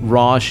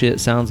raw shit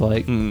sounds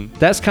like.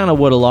 That's kind of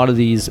what a lot of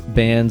these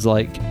bands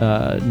like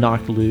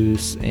Knocked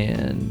Loose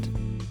and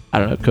I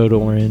don't know, Code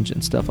Orange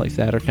and stuff like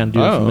that are kind of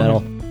doing for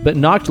metal. But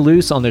Knocked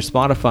Loose on their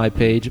Spotify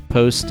page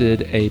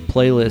posted a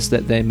playlist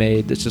that they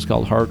made that's just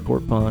called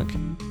Hardcore Punk.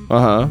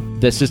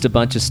 That's just a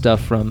bunch of stuff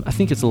from, I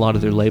think it's a lot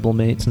of their label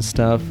mates and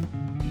stuff.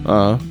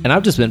 And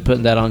I've just been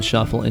putting that on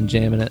shuffle and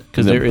jamming it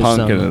because there is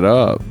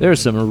there's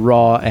some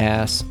raw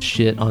ass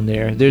shit on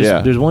there.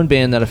 There's one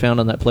band that I found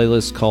on that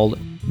playlist called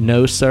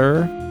No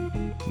Sir.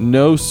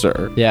 No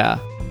Sir. Yeah,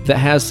 that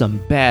has some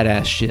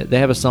badass shit. They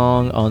have a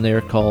song on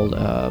there called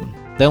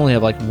they only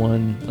have like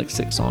one like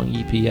 6-song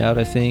EP out,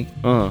 I think.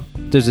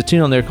 There's a tune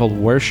on there called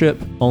Worship,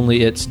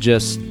 only it's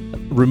just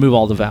remove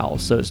all the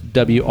vowels, so it's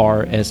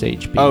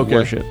WRSHP.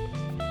 Worship.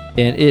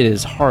 And it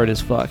is hard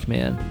as fuck,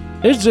 man.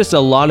 There's just a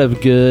lot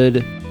of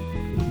good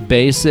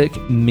basic,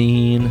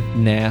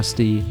 mean,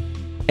 nasty,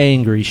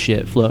 angry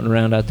shit floating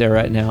around out there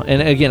right now.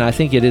 And again, I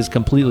think it is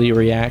completely a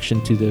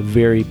reaction to the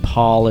very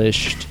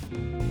polished,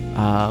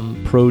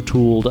 Pro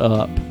Tooled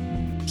up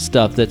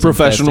stuff that's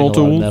professional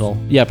tools. Metal.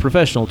 Yeah,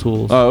 professional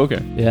tools. Oh,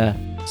 okay. Yeah.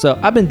 So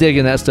I've been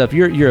digging that stuff.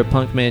 You're a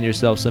punk man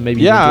yourself, so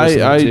maybe you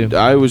enjoy it too.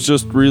 I was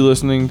just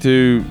re-listening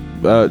to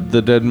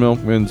the Dead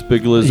Milkmen's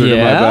Big Lizard in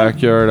My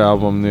Backyard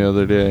album the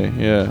other day.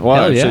 Yeah. Well,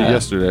 actually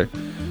yesterday.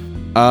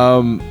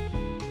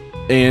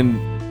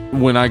 And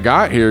when I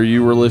got here,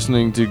 you were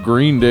listening to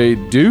Green Day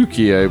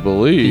Dookie, I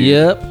believe.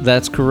 Yep,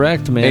 that's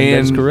correct, man.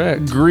 And that's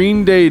correct.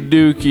 Green Day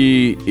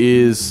Dookie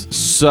is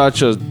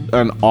such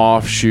an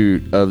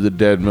offshoot of the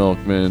Dead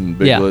Milkmen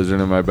Big Lizard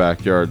in My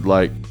Backyard.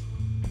 Like,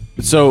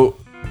 so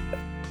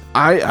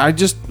I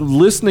just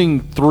listening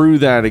through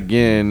that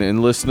again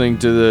and listening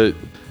to the,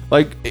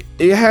 like,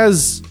 it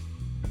has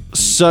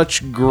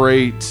such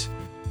great,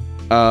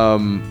 I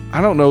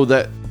don't know,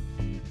 that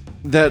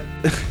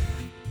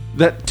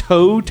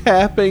toe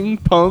tapping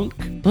punk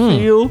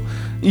feel.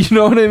 You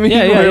know what I mean?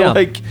 Yeah.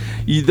 Like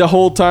the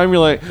whole time you're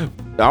like,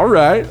 all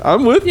right,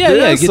 I'm with Yeah,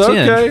 this. it gets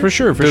Okay. in. For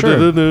sure.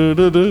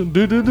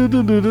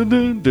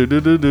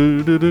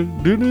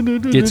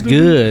 Gets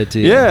good, too.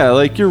 Yeah,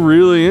 like you're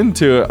really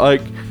into it.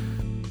 Like,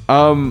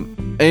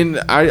 and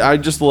I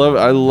just love it.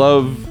 I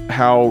love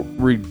how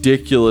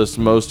ridiculous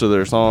most of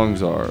their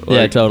songs are. Like,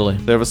 Yeah, totally.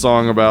 They have a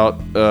song about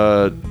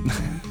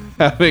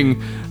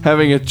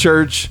having a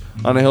church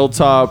on a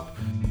hilltop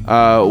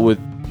with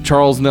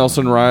Charles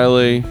Nelson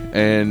Riley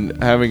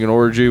and having an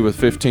orgy with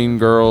 15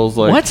 girls.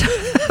 Like, What?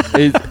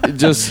 it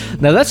just...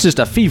 Now, that's just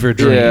a fever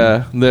dream.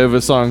 Yeah, they have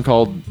a song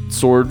called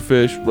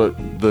Swordfish, but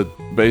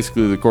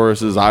basically the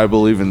chorus is, I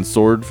believe in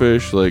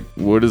swordfish. Like,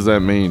 what does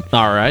that mean?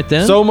 All right,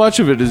 then. So much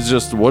of it is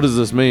just, what does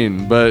this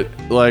mean? But,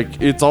 like,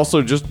 it's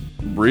also just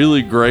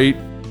really great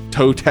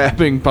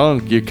toe-tapping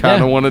punk you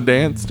kind of want to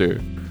dance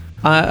to.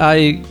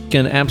 I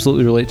can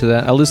absolutely relate to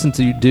that. I listened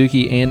to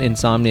Dookie and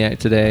Insomniac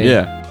today.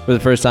 Yeah. For the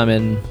first time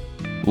in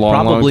long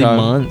probably time.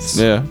 months.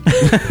 Yeah.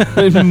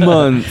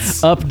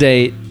 Months.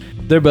 Update.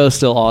 They're both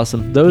still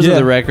awesome. Those Yeah. are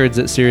the records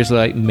that seriously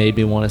like made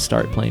me want to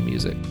start playing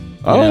music. You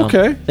Oh, know?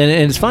 okay. And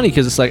it's funny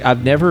because it's like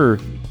I've never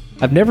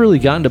really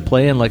gotten to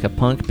play in like a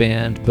punk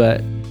band,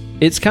 but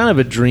it's kind of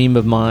a dream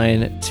of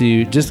mine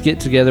to just get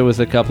together with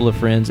a couple of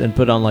friends and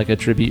put on like a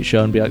tribute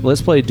show and be like,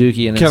 let's play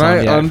Dookie and Can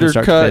I Insomniac from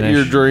start to undercut finish.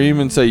 your dream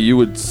and say you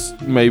would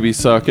maybe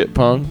suck at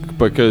punk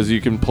because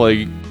you can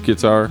play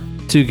guitar?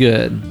 Too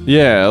good.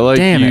 Yeah, like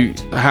Damn you. it.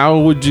 How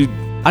would you?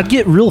 I'd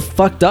get real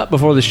fucked up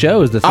before the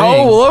show is the thing.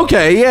 Oh, well,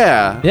 okay,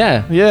 yeah,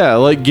 Yeah. yeah.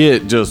 Like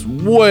get just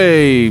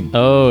way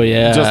Oh,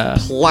 yeah.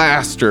 just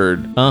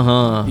plastered.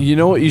 Uh-huh. You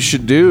know what you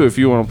should do if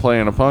you want to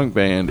play in a punk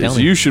band Tell is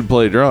me. you should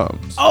play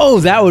drums. Oh,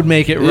 that would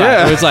make it right.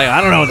 Yeah. It's like,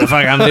 I don't know what the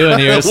fuck I'm doing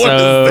here, What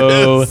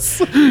so... is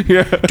this?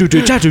 Yeah.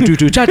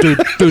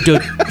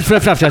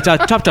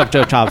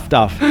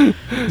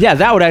 Yeah,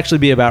 that would actually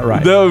be about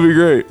right. That would be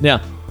great. Yeah.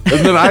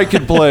 And then I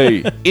could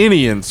play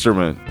any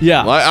instrument.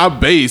 Yeah. Like a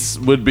bass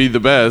would be the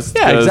best.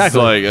 Yeah, 'cause,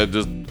 exactly. Like I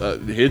just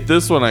hit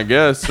this one, I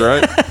guess,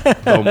 right?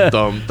 Dum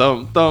dum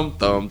dum dum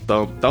dum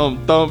dum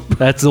dum dum.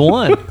 That's the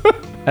one.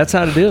 That's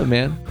how to do it,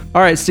 man.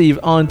 All right, Steve,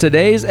 on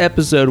today's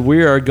episode,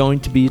 we are going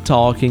to be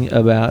talking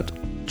about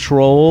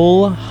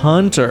Troll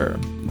Hunter,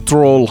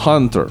 Troll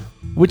Hunter.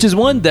 which is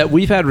one that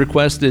we've had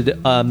requested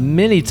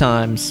many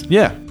times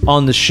Yeah.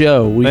 on the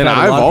show. We've And had a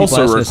I've lot of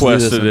people also asking us to do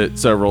this requested one. it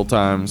several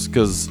times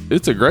because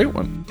it's a great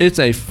one. It's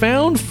a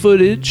found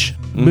footage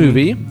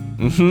movie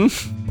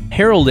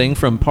heralding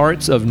from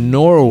parts of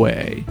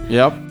Norway.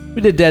 Yep. We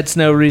did Dead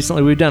Snow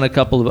recently. We've done a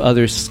couple of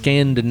other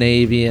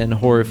Scandinavian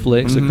horror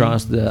flicks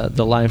across the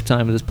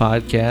lifetime of this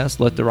podcast.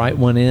 Let the Right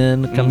One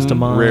In comes to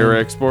mind. Rare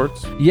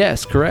exports.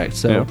 Yes, correct.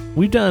 So Yeah.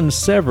 we've done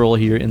several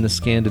here in the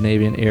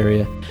Scandinavian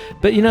area.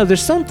 But you know,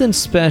 there's something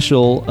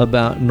special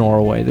about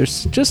Norway.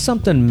 There's just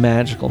something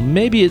magical.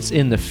 Maybe it's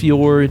in the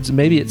fjords,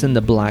 maybe it's in the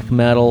black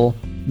metal,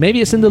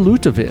 maybe it's in the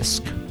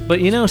Lutefisk.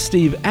 But you know,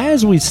 Steve,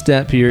 as we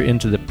step here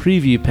into the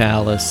Preview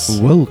Palace,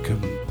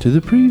 Welcome to the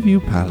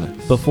Preview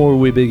Palace. before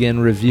we begin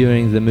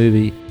reviewing the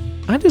movie,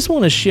 I just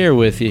want to share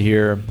with you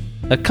here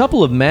a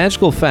couple of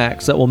magical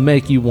facts that will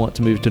make you want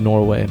to move to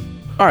Norway.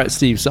 All right,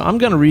 Steve, so I'm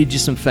going to read you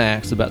some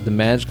facts about the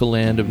magical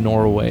land of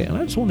Norway, and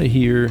I just want to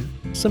hear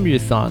some of your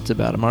thoughts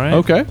about them, all right?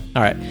 Okay.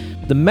 All right.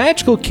 The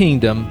magical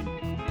kingdom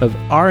of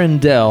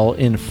Arendelle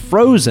in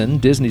Frozen,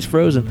 Disney's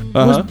Frozen,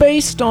 was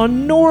based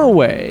on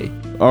Norway.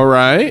 All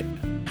right.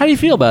 How do you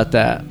feel about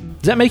that?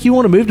 Does that make you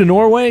want to move to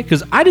Norway?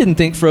 Because I didn't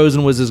think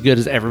Frozen was as good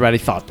as everybody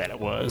thought that it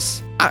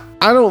was.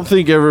 I don't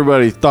think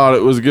everybody thought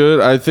it was good.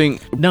 I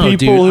think No,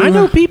 people dude. who I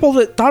know people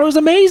that thought it was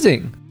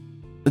amazing.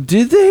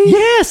 Did they?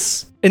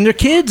 Yes. And their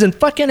kids and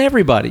fucking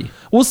everybody.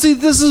 Well, see,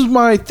 this is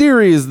my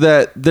theory is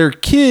that their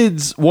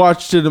kids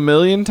watched it a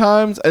million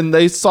times and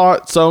they saw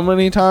it so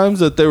many times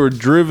that they were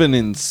driven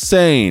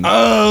insane.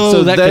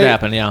 Oh, that could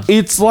happen, yeah.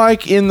 It's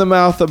like In the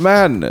Mouth of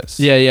Madness.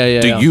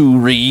 Yeah. Do you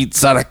read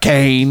Sutter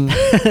Kane?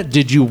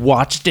 Did you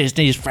watch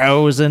Disney's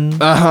Frozen?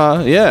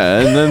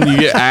 Yeah. And then you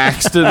get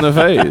axed in the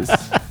face.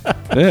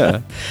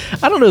 Yeah.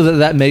 I don't know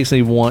that makes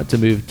me want to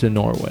move to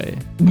Norway.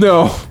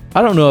 No.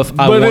 I don't know if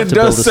I But want it to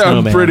build does a sound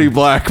snowman. pretty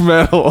black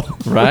metal.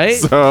 Right?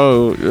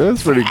 So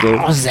that's pretty cool.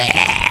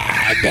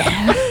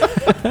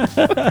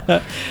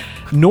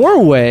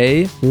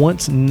 Norway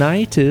once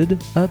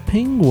knighted a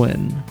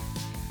penguin.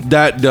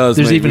 That does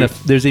There's make even me-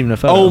 there's even a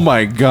photo. Oh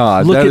my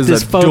God. Look that at is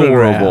this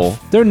adorable.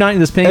 photograph. They're knighting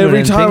this penguin. Every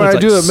and the time I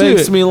penguin's do like, it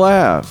makes "Suit." me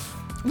laugh.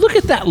 Look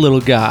at that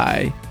little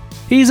guy.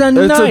 He's a It's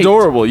knight.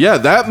 adorable. Yeah,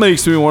 that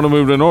makes me want to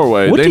move to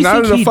Norway. What do They you think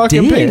knighted a he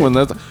fucking did? penguin.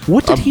 That's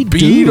What did he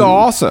beat do?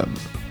 awesome.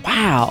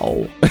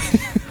 Wow.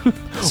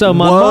 So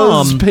my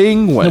Was mom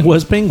penguin.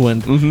 was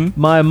penguin.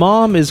 My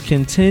mom is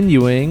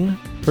continuing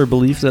her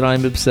belief that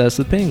I'm obsessed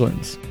with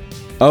penguins.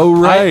 Oh,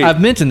 right.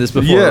 I've mentioned this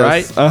before, yes.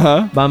 right?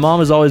 Uh-huh. My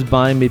mom is always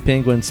buying me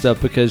penguin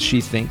stuff because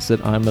she thinks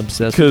that I'm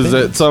obsessed with Because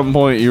penguins. at some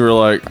point you were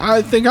like,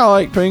 I think I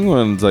like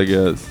penguins, I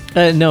guess.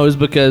 No, it was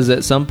because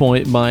at some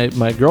point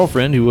my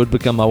girlfriend, who would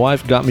become my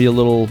wife, got me a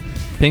little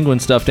penguin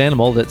stuffed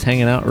animal that's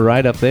hanging out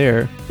right up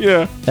there.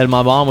 Yeah. And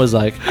my mom was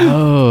like,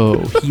 oh,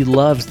 he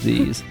loves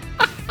these.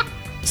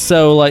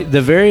 So, like,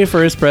 the very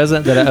first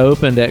present that I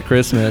opened at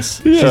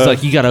Christmas, she's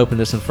like, you got to open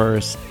this one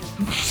first.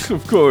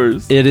 Of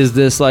course. It is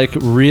this, like,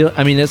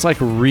 it's, like,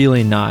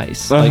 really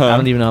nice. Like, I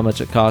don't even know how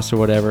much it costs or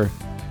whatever.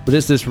 But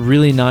it's this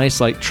really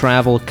nice, like,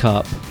 travel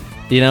cup.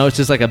 You know, it's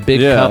just like a big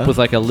cup with,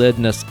 like, a lid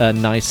and a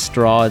nice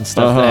straw and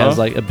stuff that has,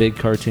 like, a big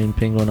cartoon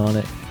penguin on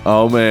it.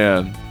 Oh,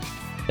 man.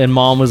 And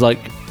Mom was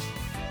like,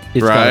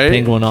 it's got a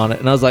penguin on it.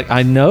 And I was like,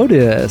 I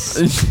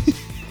noticed.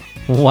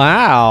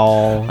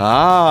 Wow.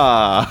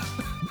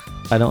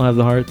 I don't have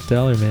the heart to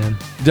tell her, man.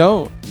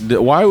 Don't.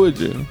 Why would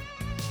you?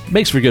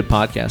 Makes for good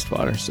podcast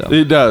fodder, so.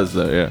 It does,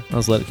 though, yeah. I'll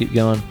just let it keep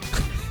going.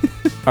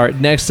 All right,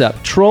 next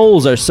up.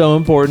 Trolls are so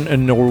important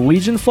in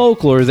Norwegian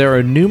folklore, there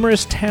are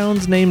numerous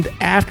towns named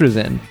after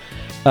them.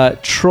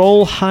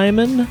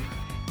 Trollheimen.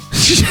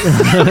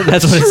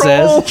 That's what it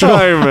says.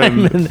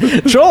 Trollheimen.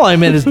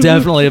 Trollheimen is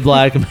definitely a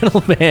black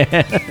metal band.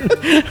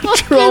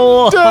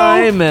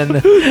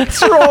 Trollheimen.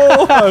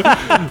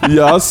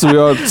 Yes, we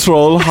are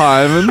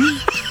Trollheimen.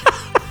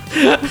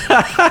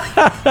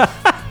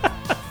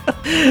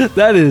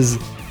 That is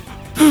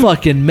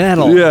fucking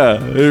metal.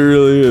 Yeah, it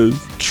really is.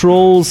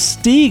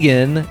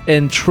 Trollstigen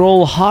and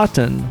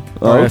Trollhättan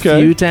are a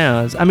few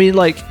towns. I mean,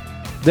 like,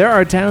 there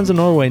are towns in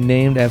Norway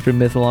named after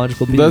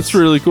mythological beasts. That's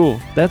really cool.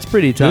 That's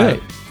pretty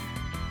tight. Yeah.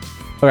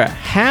 All right,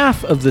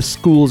 half of the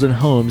schools and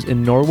homes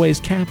in Norway's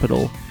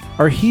capital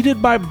are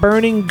heated by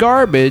burning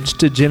garbage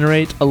to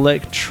generate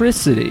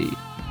electricity.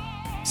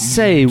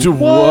 Say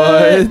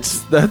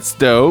what? That's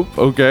dope.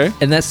 Okay.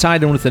 And that's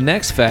tied in with the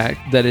next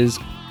fact, that is,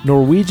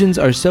 Norwegians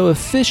are so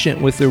efficient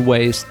with their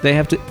waste, they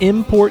have to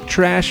import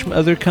trash from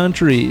other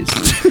countries.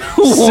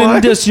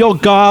 Send us your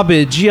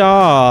garbage,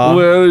 yeah.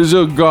 Where is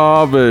your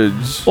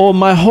garbage? Oh,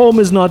 my home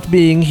is not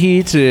being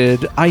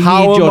heated. I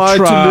need your trash.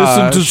 How am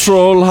I to listen to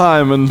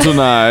Trollheimen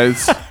tonight?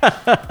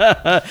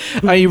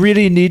 I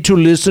really need to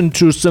listen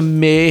to some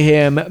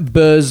Mayhem,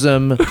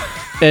 Burzum,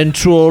 and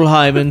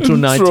Trollheimen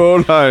tonight.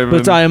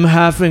 But I am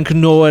having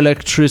no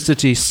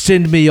electricity.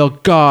 Send me your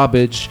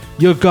garbage.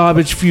 Your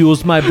garbage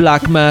fuels my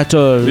black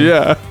metal.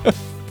 Yeah.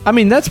 I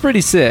mean, that's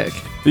pretty sick.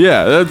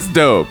 Yeah, that's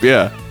dope.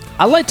 Yeah.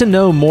 I'd like to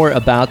know more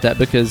about that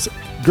because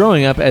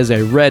growing up as a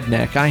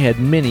redneck, I had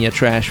many a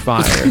trash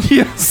fire.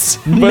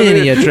 Yes.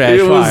 Many a trash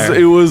fire.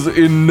 It was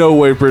in no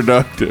way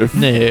productive.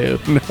 No.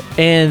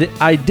 And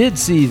I did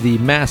see the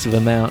massive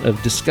amount of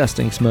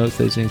disgusting smoke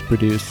those things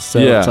produced. So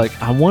it's like,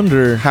 I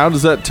wonder... How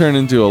does that turn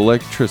into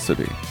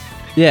electricity?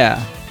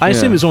 Yeah. I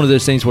assume it's one of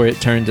those things where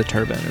it turns a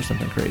turbine or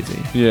something crazy.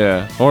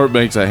 Yeah. Or it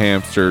makes a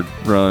hamster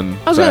run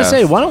I was going to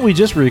say, why don't we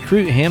just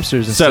recruit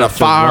hamsters and set a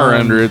fire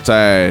under its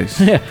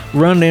ass? Yeah.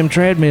 Run them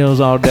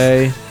treadmills all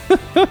day.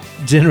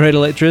 Generate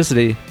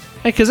electricity.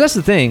 Hey, because that's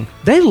the thing.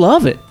 They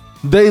love it.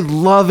 They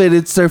love it.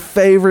 It's their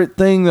favorite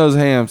thing, those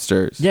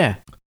hamsters. Yeah.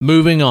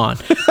 Moving on.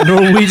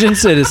 Norwegian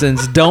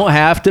citizens don't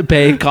have to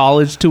pay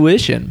college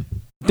tuition.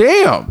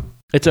 Damn.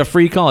 It's a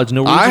free college.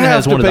 Norwegian I have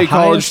has one to of the pay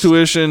college highest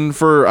tuition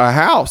for a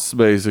house,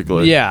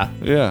 basically. Yeah.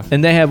 Yeah.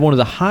 And they have one of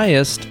the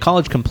highest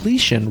college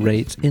completion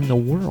rates in the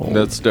world.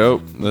 That's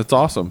dope. That's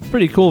awesome.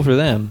 Pretty cool for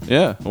them.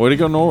 Yeah. Way to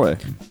go, Norway.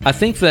 I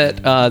think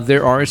that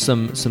there are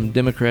some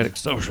democratic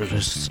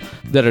socialists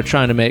that are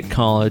trying to make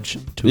college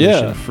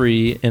tuition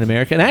free in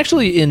America. And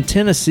actually in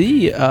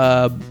Tennessee...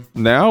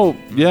 now,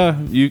 yeah,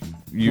 you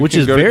which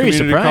is very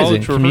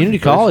surprising. Community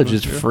college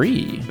is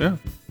free. Yeah.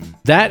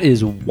 That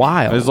is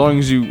wild. As long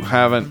as you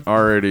haven't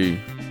already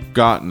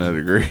gotten a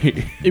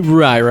degree.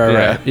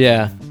 Right.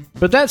 Yeah.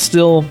 But that's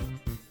still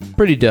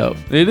pretty dope.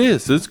 It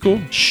is. It's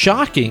cool.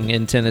 Shocking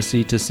in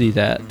Tennessee to see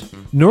that.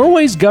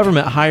 Norway's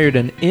government hired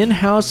an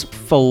in-house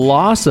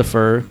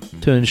philosopher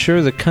to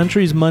ensure the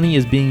country's money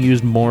is being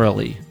used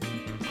morally.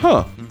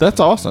 Huh. That's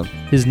awesome.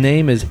 His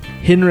name is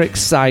Henrik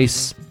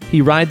Seiss.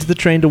 He rides the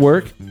train to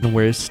work and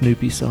wears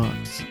Snoopy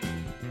socks.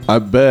 I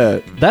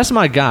bet. That's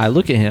my guy.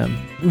 Look at him.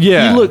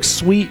 Yeah. He looks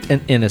sweet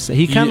and innocent.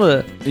 He kind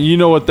of... You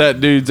know what that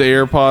dude's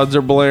AirPods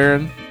are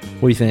blaring?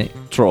 What do you think?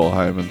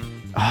 Trollheimen.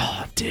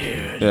 Oh,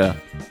 dude. Yeah.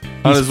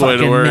 On his way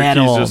to work,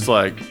 metal. he's just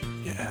like,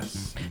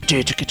 yes.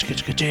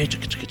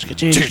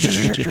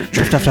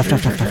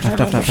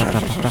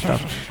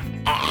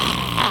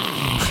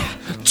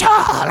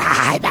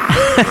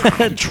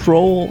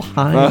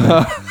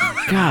 Trollheimen.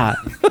 God.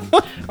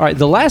 All right,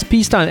 the last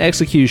peacetime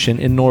execution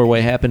in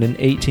Norway happened in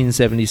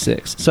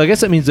 1876. So I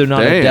guess that means they're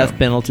not a death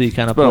penalty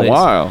kind of place. It's been a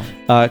while.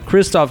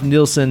 Kristoff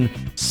Nilsen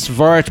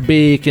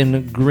Svartbeek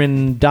in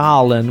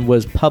Grindalen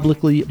was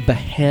publicly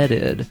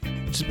beheaded,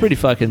 which is pretty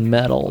fucking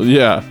metal.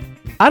 Yeah.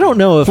 I don't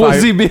know if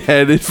Was he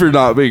beheaded for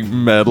not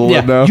being metal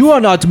enough? You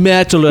are not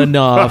metal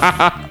enough.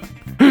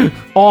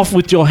 Off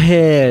with your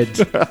head.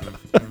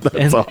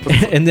 And, awesome.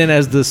 and then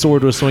as the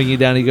sword was swinging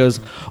down, he goes,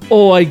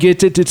 "Oh, I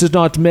get it. It's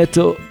not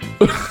metal."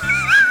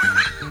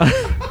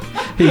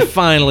 He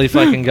finally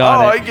fucking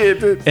got I it.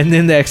 get it. And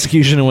then the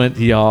executioner went,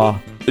 "Ja,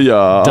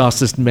 Yeah.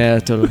 das ist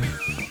metal."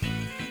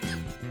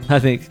 I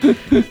think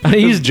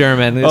he's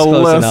German. It's A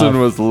close lesson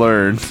enough. was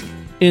learned.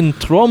 In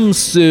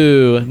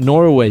Tromsø,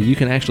 Norway, you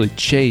can actually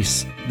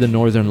chase the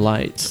Northern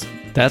Lights.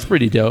 That's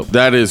pretty dope.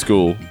 That is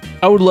cool.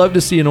 I would love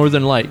to see a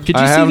Northern Light. Could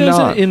you I see have those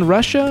not. in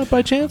Russia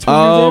by chance?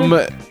 when you were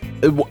there?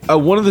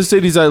 One of the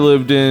cities I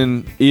lived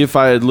in, if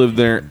I had lived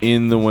there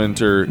in the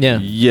winter, Yeah.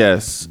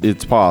 yes,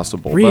 it's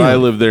possible. Really? But I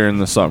lived there in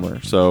the summer,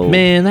 so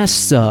Man, that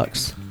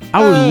sucks.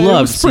 I would love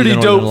It was to see pretty the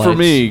Northern dope for Lights.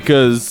 me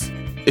because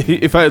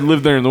if I had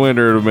lived there in the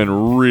winter, it would have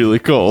been really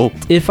cold.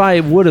 If I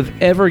would have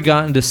ever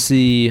gotten to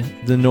see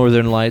the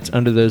Northern Lights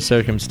under those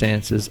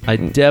circumstances, I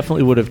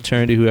definitely would have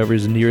turned to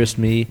whoever's nearest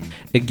me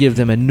and give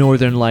them a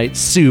Northern Light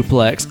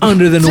suplex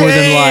under the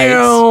Northern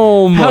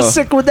Lights. How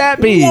sick would that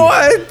be?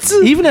 What?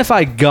 Even if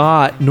I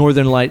got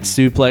Northern Lights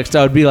suplexed,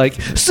 I would be like,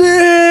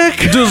 sick!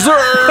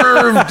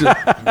 Deserved.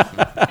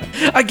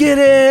 I get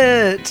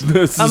it!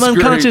 This I'm is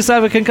unconscious, I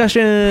have a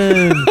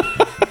concussion.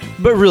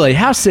 But really,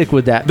 how sick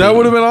would that be? That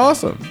would have been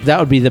awesome. That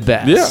would be the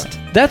best.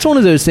 Yeah. That's one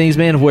of those things,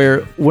 man,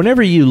 where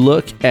whenever you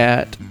look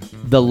at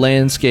the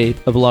landscape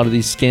of a lot of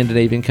these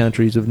Scandinavian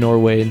countries of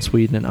Norway and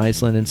Sweden and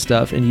Iceland and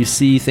stuff, and you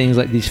see things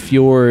like these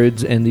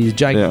fjords and these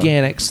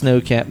gigantic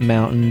snow-capped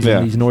mountains Yeah.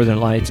 and these northern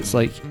lights, it's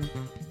like,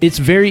 it's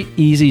very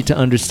easy to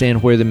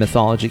understand where the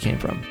mythology came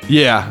from.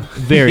 Yeah.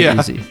 Very Yeah.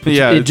 easy.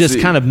 Yeah. It it's just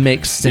kind of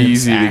makes sense.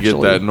 easy to get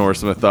actually. that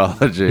Norse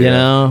mythology. You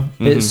know,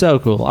 it's Mhm. so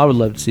cool. I would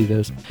love to see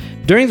those.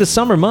 During the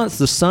summer months,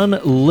 the sun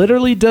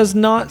literally does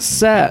not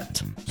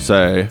set.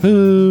 Say.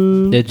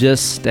 It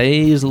just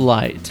stays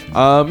light.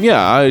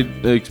 Yeah, I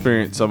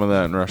experienced some of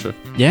that in Russia.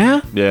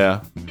 Yeah? Yeah.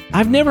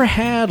 I've never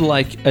had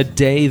like a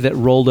day that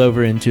rolled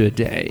over into a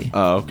day.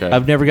 Oh, okay.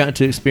 I've never gotten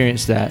to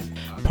experience that.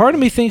 Part of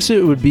me thinks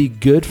it would be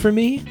good for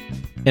me,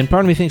 and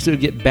part of me thinks it would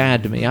get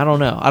bad to me. I don't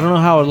know. I don't know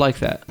how I would like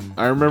that.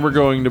 I remember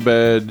going to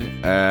bed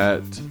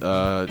at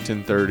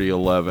 10:30,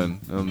 11,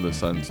 and the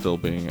sun still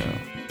being out.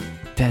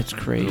 That's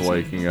And crazy.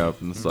 waking up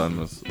and the sun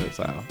was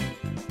out.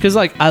 Because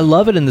like I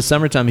love it in the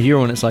summertime here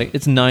when it's like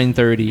it's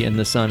 9:30 and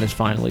the sun is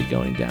finally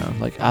going down.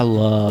 Like I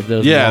love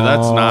those Yeah,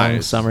 that's long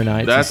nice. summer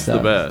nights. That's and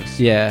the stuff. best.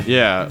 Yeah.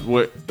 Yeah,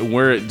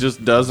 where it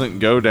just doesn't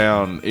go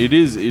down. It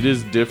is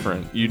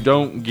different. You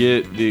don't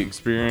get the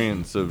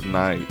experience of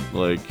night.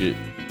 Like it,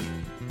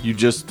 you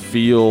just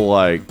feel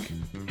like,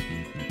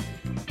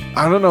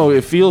 I don't know.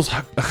 It feels,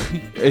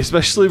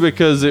 especially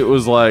because it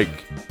was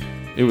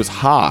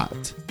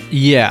hot.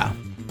 Yeah.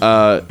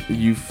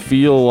 You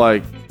feel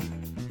like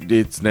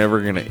it's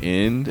never gonna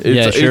end.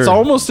 Yeah, sure. It's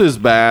almost as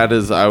bad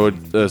as I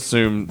would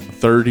assume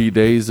 30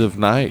 Days of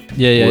Night would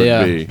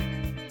be.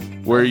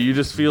 Where you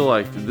just feel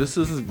like this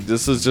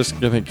is just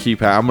gonna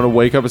keep. I'm gonna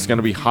wake up. It's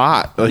gonna be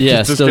hot. Like, Yeah,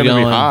 it's just still gonna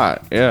be going.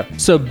 hot. Yeah.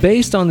 So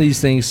based on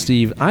these things,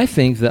 Steve, I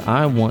think that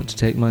I want to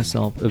take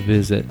myself a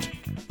visit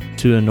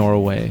to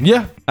Norway.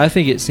 Yeah. I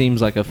think it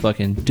seems like a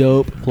fucking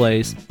dope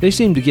place. They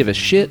seem to give a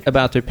shit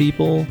about their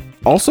people.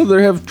 Also,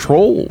 they have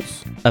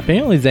trolls.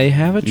 Apparently, they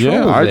have a troll.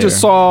 Yeah, I there.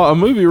 just saw a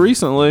movie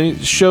recently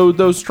showed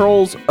those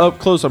trolls up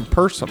close and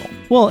personal.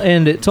 Well,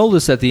 and it told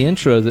us at the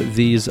intro that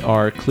these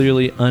are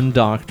clearly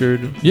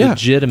undoctored, Yeah.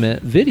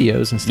 legitimate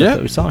videos and stuff Yeah.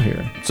 that we saw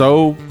here.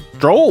 So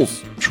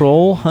trolls.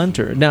 Troll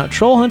Hunter. Now,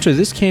 Troll Hunter,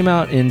 this came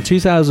out in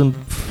 2000.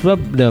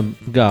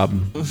 Gob.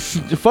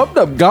 Fucked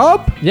up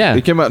gob. Yeah.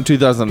 It came out in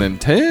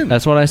 2010.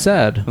 That's what I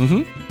said.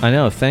 Mm-hmm. I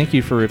know. Thank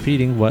you for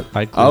repeating what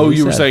I clearly Oh,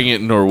 you were said. saying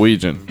it in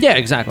Norwegian. Yeah,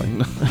 exactly.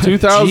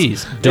 2000.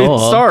 Jeez, It duh.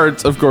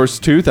 starts, of course,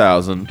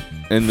 2000,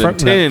 and the Fuck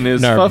 10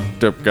 is no.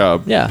 fucked up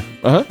gob. Yeah.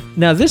 Uh huh.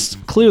 Now, this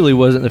clearly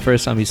wasn't the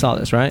first time you saw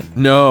this, right?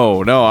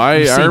 No. I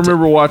You've seen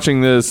remember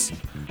watching this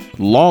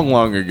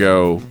long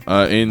ago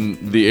in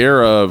the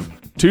era of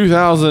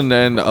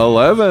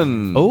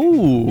 2011.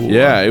 Oh.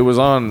 Yeah, it was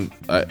on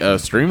a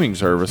streaming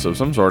service of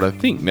some sort. I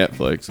think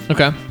Netflix.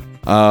 Okay.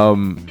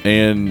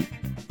 And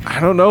I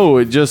don't know.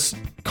 It just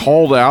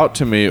called out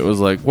to me. It was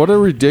like, what a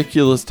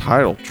ridiculous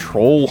title,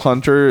 Troll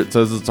Hunter. It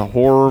says it's a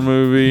horror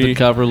movie. The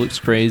cover looks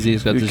crazy.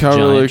 It's got The this cover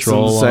giant looks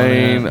troll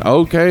insane. on it.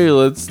 Okay,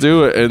 let's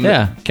do it. And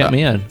Yeah, kept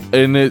me in.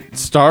 and it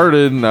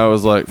started, and I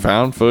was like,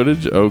 found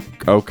footage.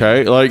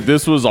 Okay, like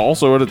this was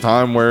also at a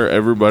time where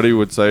everybody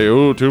would say,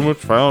 "Oh, too much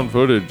found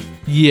footage."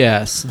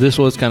 Yes, this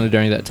was kind of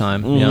during that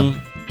time. Yeah. Mhm.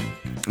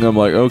 And I'm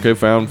like, okay,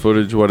 found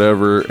footage,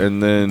 whatever.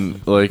 And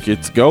then like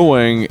it's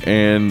going,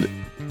 and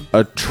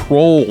a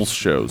troll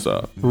shows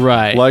up,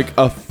 Right. like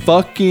a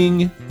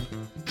fucking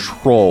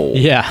troll.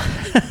 Yeah.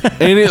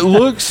 And it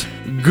looks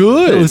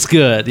good. It was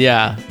good.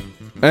 Yeah.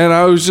 And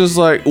I was just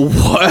like,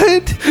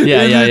 what?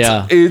 Yeah, And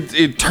yeah.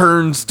 It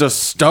turns to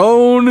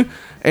stone,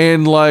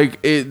 and like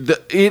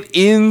it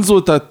ends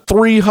with a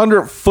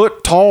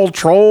 300-foot tall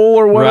troll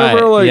or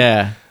whatever. Right. Like,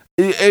 yeah.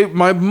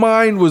 my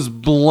mind was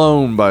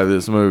blown by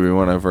this movie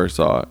when I first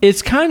saw it.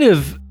 It's kind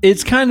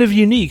of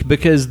unique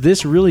because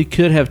this really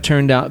could have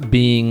turned out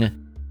being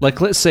like,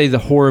 let's say the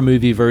horror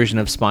movie version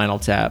of Spinal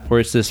Tap,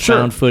 where it's this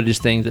found footage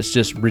thing that's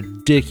just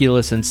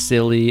ridiculous and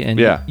silly. And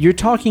you're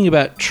talking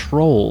about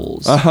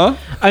trolls. Uh-huh.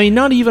 I mean,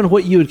 not even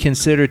what you would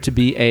consider to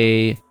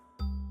be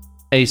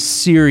a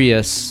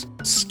serious,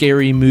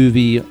 scary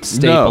movie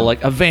staple,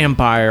 like a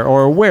vampire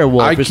or a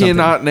werewolf. I or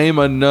cannot name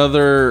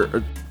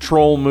another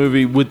troll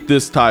movie with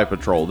this type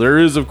of troll. There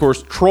is, of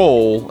course,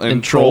 Troll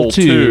and Troll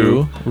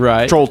 2.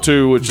 Right. Troll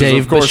 2, which Dave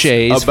is, of course,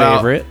 Boucher's about...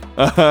 favorite.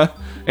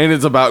 And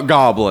it's about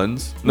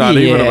goblins, not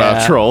even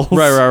about trolls.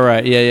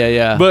 Right.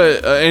 Yeah.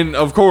 But, and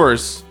of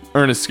course,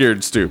 Ernest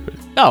Scared Stupid.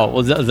 Oh,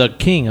 well, the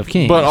king of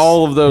kings. But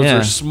all of those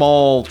are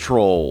small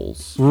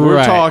trolls. Right.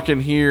 We're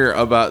talking here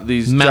about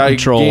these mountain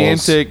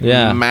gigantic,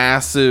 trolls.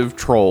 massive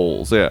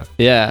trolls. Yeah.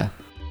 Yeah.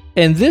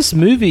 And this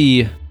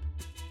movie,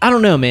 I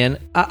don't know, man.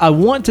 I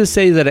want to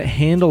say that it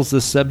handles the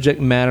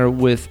subject matter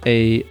with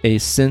a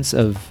sense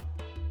of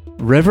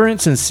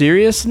reverence and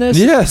seriousness.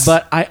 Yes.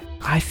 But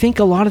I think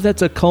a lot of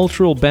that's a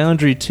cultural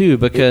boundary too,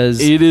 because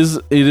it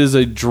is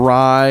a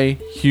dry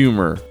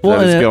humor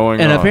that is going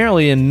on. And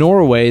apparently in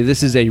Norway,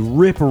 this is a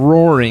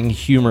rip-roaring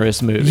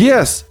humorous movie.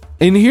 Yes.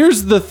 And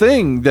here's the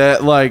thing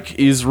that like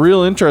is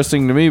real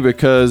interesting to me,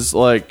 because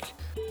like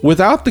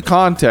without the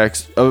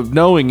context of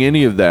knowing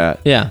any of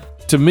that,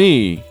 to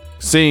me,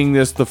 seeing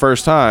this the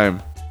first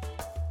time,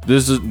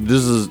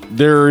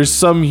 there is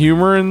some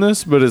humor in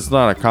this, but it's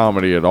not a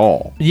comedy at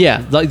all.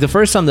 Yeah, like the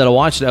first time that I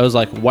watched it, I was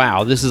like,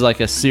 wow, this is like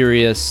a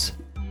serious...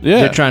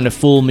 Yeah. They're trying to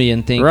fool me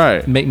and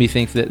make me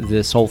think that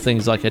this whole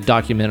thing's like a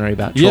documentary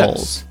about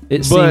trolls.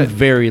 It seemed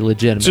very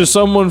legitimate. To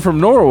someone from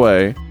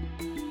Norway,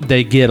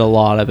 they get a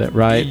lot of it,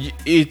 right?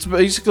 It's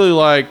basically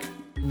like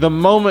the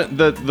moment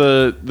that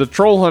the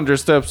troll hunter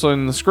steps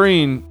on the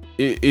screen,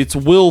 it's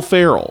Will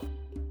Ferrell.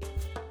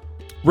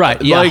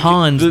 Right, yeah, like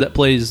Hans that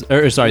plays...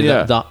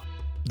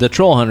 The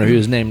troll hunter, who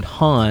is named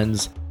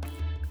Hans,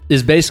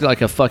 is basically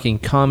like a fucking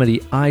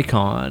comedy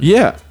icon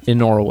in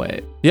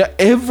Norway. Yeah,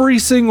 every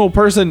single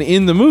person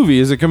in the movie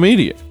is a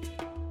comedian.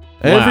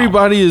 Wow.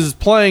 Everybody is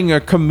playing a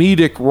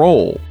comedic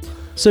role.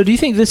 So do you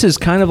think this is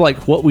kind of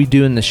like What We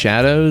Do in the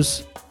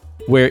Shadows?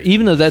 Where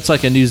even though that's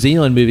like a New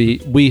Zealand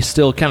movie, we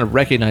still kind of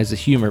recognize the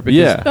humor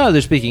because,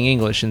 they're speaking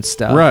English and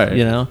stuff. Right.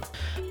 You know?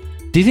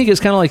 Do you think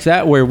it's kind of like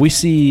that where we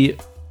see,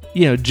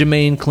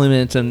 Jermaine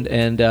Clement and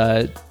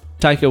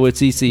Taika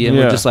Waititi, and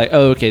we're just like,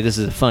 oh, okay, this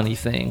is a funny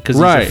thing because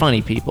these are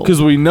funny people.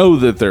 Because we know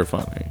that they're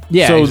funny.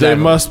 Yeah, so they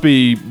must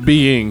be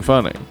being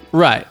funny.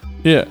 Right.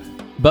 Yeah.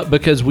 But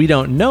because we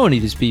don't know any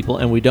of these people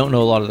and we don't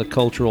know a lot of the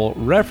cultural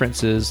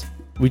references,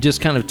 we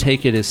just kind of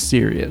take it as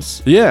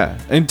serious. Yeah,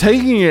 and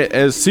taking it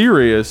as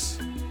serious,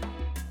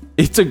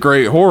 it's a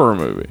great horror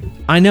movie.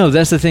 I know,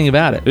 that's the thing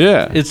about it.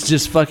 Yeah. It's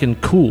just fucking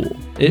cool.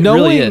 It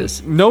really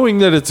is. Knowing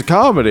that it's a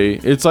comedy,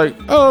 it's like,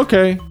 oh,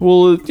 okay,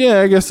 well,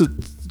 yeah, I guess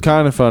it's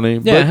kind of funny,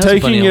 but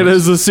taking it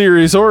as a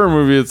serious horror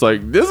movie, it's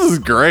like, this is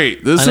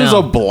great. This is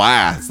a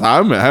blast.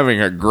 I'm having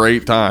a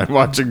great time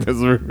watching this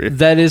movie.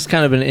 That is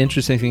kind of an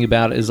interesting thing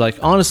about it, is like,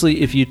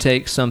 honestly, if you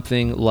take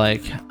something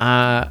like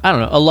I don't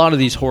know, a lot of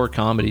these horror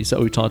comedies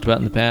that we talked about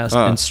in the past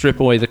and strip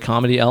away the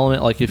comedy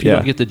element, like if you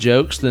don't get the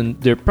jokes, then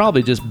they're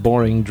probably just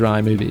boring, dry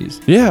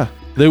movies. Yeah,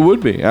 they would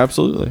be,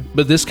 absolutely.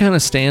 But this kind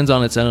of stands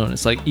on its own.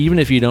 It's like, even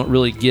if you don't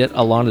really get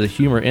a lot of the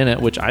humor in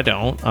it, which I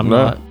don't, I'm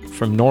not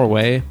from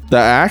Norway. The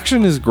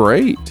action is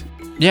great.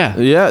 Yeah.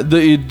 Yeah,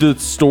 the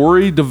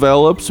story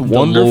develops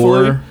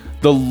wonderfully.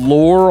 The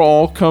lore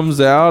all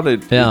comes out.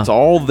 It's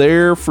all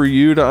there for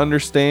you to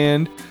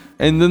understand.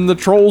 And then the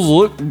trolls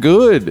look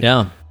good.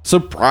 Yeah.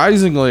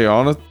 Surprisingly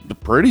on a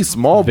pretty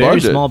small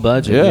budget. Very small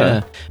budget,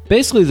 yeah.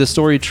 Basically, the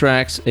story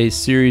tracks a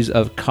series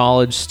of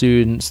college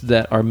students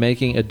that are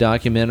making a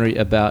documentary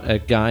about a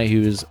guy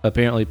who is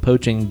apparently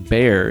poaching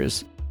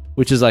bears,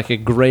 which is like a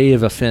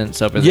grave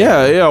offense over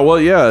there. Yeah. Well,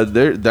 yeah,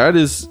 that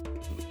is...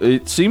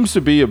 It seems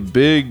to be a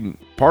big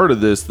part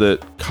of this,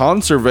 that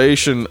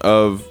conservation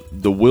of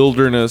the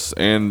wilderness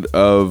and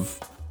of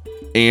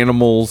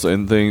animals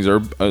and things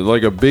are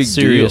like a big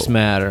serious deal.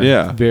 matter.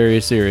 Yeah.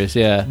 Very serious,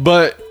 yeah.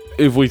 But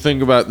if we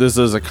think about this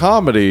as a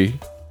comedy,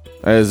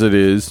 as it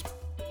is,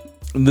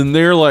 then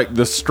they're like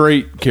the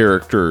straight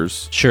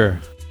characters. Sure.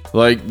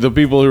 Like the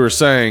people who are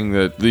saying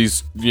that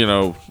these,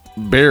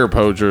 bear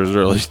poachers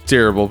are like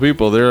terrible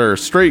people. They're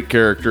straight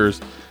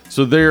characters.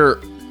 So they're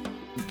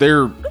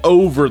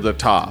over the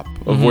top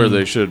of where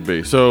they should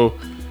be. So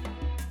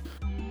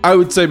I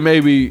would say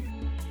maybe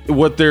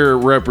what they're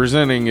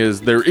representing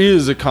is there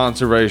is a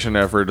conservation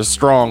effort, a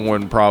strong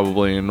one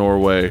probably in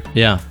Norway.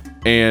 Yeah.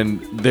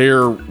 And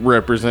they're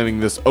representing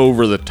this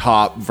over the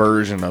top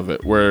version of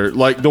it, where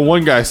like the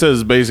one guy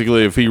says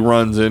basically if he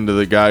runs into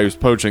the guy who's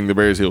poaching the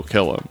bears, he'll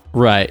kill him.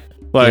 Right.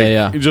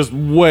 Like just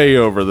way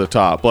over the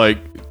top. Like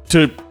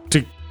to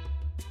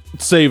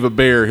save a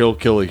bear, he'll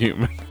kill a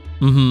human.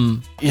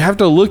 Mm-hmm. You have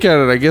to look at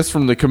it, I guess,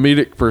 from the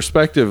comedic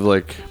perspective,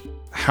 like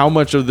how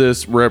much of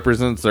this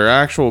represents their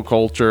actual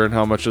culture and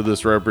how much of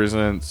this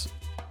represents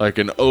like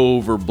an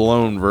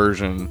overblown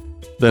version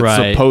that's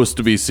supposed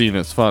to be seen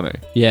as funny.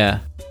 Yeah.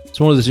 It's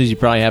one of those things you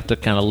probably have to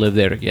kind of live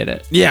there to get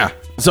it. Yeah.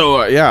 So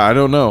I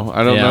don't know.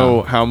 I don't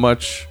know how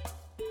much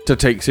to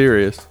take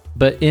serious.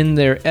 But in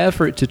their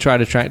effort to try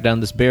to track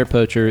down this bear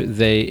poacher,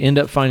 they end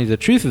up finding the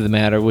truth of the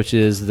matter, which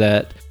is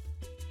that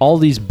all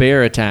these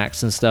bear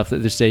attacks and stuff that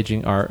they're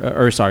staging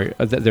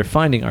that they're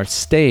finding are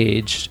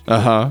staged.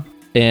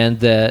 And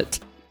that,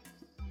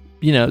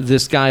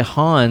 this guy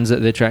Hans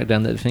that they track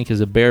down that they think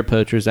is a bear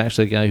poacher is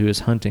actually a guy who is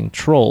hunting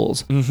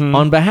trolls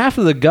on behalf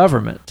of the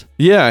government.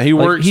 Yeah, he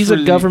works. He's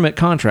a government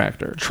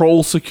contractor.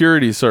 Troll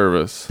Security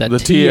Service, the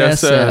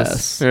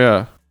TSS.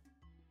 Yeah.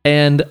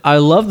 And I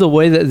love the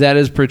way that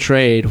is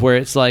portrayed, where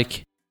it's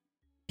like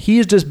he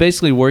is just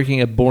basically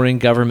working a boring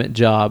government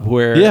job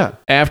where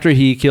after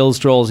he kills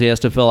trolls, he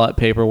has to fill out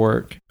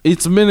paperwork.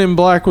 It's Men in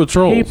Black with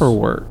trolls.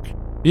 Paperwork.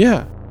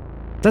 Yeah.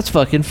 That's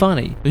fucking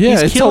funny.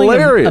 Yeah, he's killing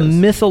hilarious. A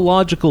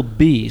mythological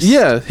beast.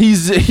 Yeah,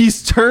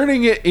 he's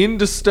turning it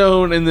into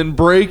stone and then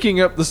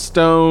breaking up the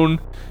stone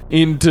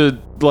into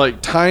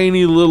like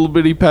tiny little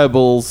bitty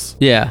pebbles.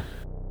 Yeah.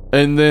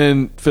 And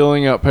then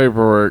filling out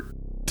paperwork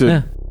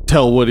to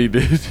tell what he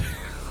did.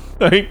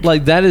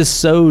 like that is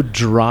so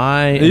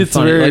dry and it's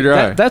funny. Very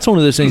dry. That's one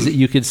of those things that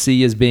you could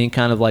see as being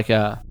kind of like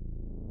a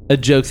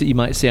joke that you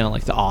might see on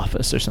like The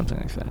Office or something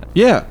like that.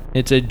 Yeah.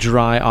 It's a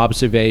dry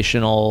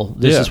observational,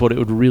 this is what it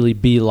would really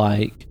be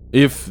like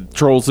if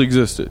trolls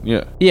existed.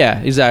 Yeah.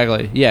 Yeah,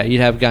 exactly. Yeah, you'd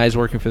have guys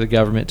working for the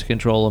government to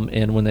control them,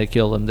 and when they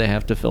kill them, they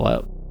have to fill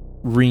out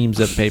reams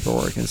of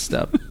paperwork and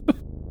stuff.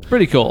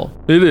 Pretty cool.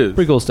 It is.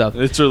 Pretty cool stuff.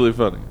 It's really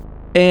funny.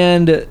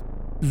 And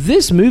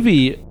this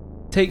movie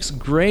takes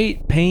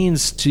great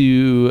pains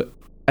to,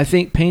 I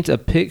think, paint a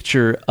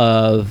picture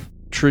of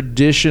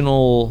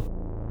traditional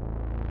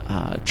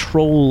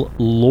troll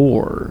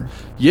lore.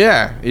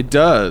 Yeah, it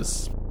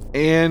does.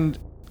 And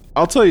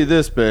I'll tell you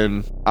this,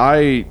 Ben.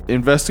 I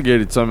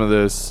investigated some of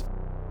this.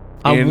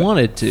 I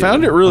wanted to.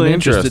 Found it really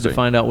interested to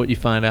find out what you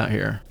find out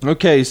here.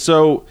 Okay,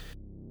 so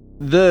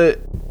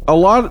a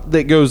lot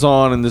that goes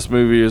on in this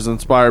movie is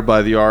inspired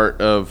by the art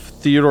of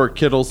Theodore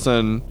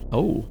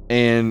Kittelsen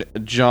and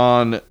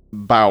John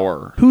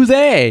Bauer. Who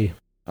they?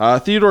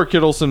 Theodore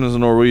Kittelsen is a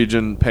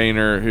Norwegian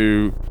painter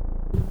who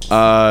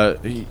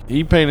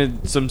he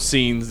painted some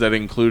scenes that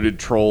included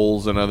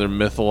trolls and other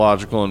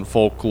mythological and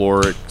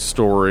folkloric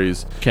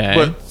stories. Okay.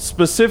 But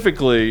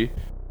specifically,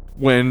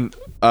 when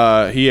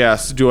he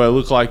asked, "Do I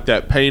look like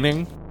that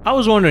painting?" I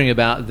was wondering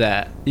about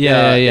that.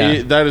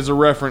 Yeah. That is a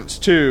reference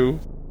to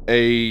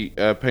a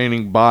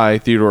painting by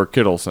Theodore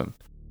Kittelsen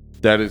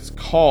that is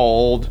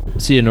called...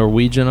 Is he a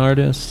Norwegian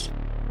artist?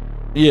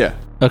 Yeah.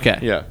 Okay.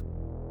 Yeah.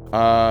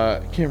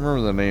 I can't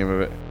remember the name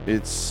of it.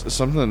 It's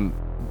something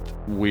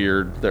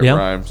weird that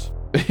rhymes.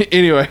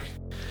 Anyway.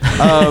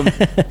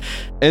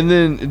 And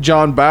then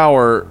John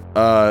Bauer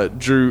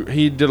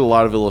he did a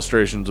lot of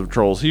illustrations of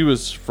trolls. He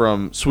was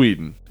from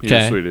Sweden. He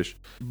was Swedish.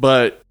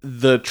 But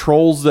the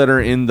trolls that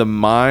are in the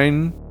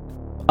mine...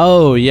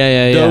 Oh,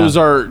 yeah. Those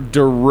are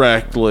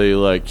directly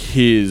like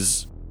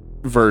his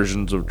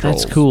versions of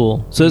trolls. That's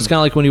cool. So it's kind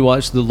of like when you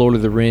watch The Lord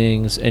of the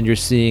Rings and you're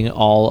seeing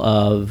all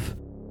of...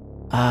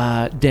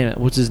 damn it,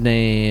 what's his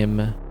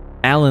name?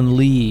 Alan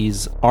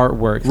Lee's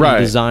artwork that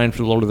he designed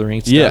for the Lord of the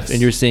Rings stuff, yes.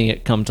 and you're seeing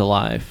it come to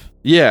life.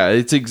 Yeah,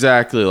 it's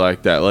exactly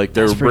like that. Like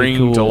they're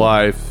bringing to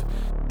life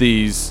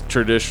these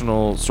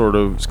traditional sort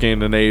of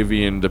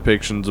Scandinavian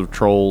depictions of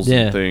trolls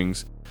and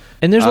things.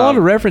 And there's a lot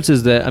of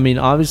references that, I mean,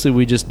 obviously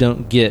we just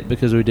don't get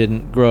because we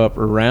didn't grow up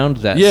around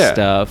that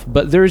stuff.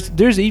 But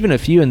there's even a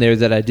few in there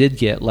that I did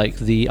get, like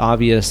the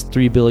obvious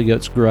Three Billy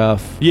Goats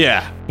Gruff.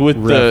 Yeah, with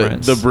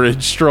the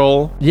bridge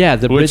troll. Yeah,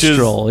 the bridge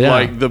troll. Yeah,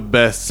 like the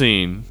best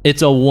scene.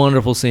 It's a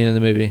wonderful scene in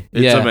the movie.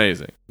 It's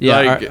amazing. Yeah,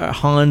 like,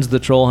 Hans the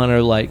troll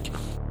hunter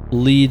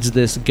leads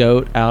this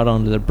goat out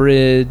onto the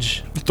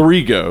bridge.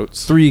 3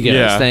 goats.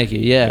 Yeah. Thank you.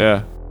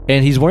 Yeah.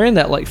 And he's wearing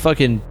that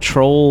fucking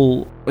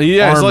troll.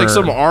 Yeah, it's like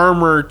some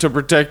armor to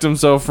protect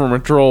himself from a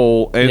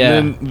troll. And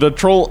then the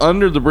troll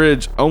under the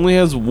bridge only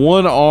has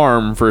 1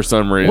 arm for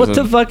some reason. What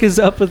the fuck is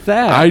up with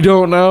that? I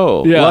don't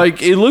know. Yeah.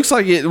 Like, it looks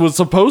like it was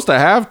supposed to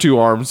have 2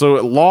 arms, so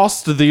it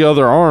lost the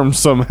other arm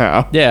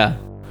somehow. Yeah.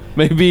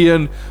 Maybe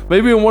in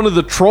one of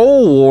the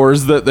troll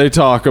wars that they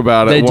talk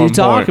about at one point. They do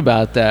talk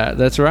about that.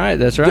 That's right.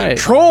 The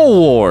troll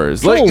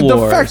wars.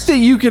 The fact that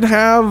you can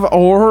have a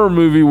horror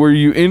movie where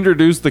you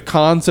introduce the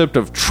concept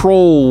of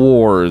troll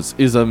wars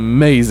is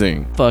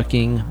amazing.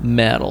 Fucking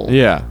metal.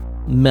 Yeah.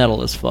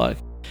 Metal as fuck.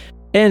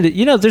 And,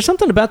 there's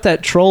something about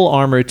that troll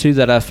armor, too,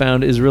 that I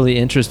found is really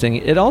interesting.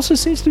 It also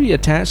seems to be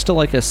attached to,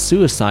 a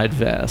suicide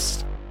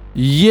vest.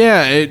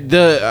 Yeah,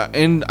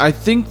 and I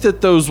think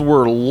that those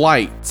were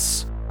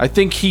lights. I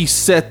think he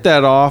set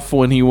that off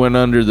when he went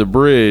under the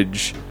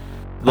bridge.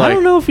 I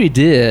don't know if he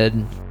did.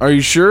 Are you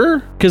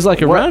sure? Because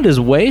around his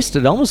waist,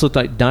 it almost looked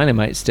like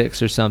dynamite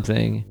sticks or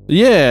something.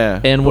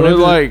 Yeah. And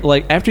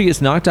whenever, after he gets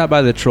knocked out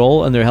by the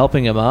troll and they're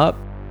helping him up,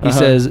 he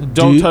says,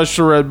 "Don't touch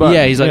the red button."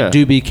 Yeah, he's like,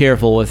 "Do be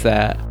careful with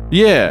that."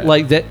 Yeah.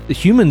 That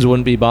humans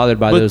wouldn't be bothered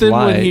by those lights. But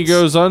then when he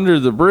goes under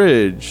the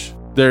bridge,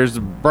 there's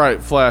a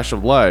bright flash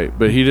of light,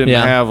 but he didn't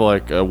have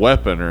a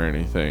weapon or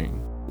anything.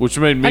 which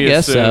made me I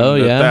guess assume so,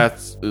 that yeah.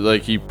 that's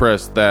like he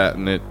pressed that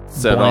and it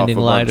set Blinding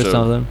off a light bunch or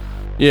something.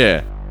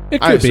 Yeah,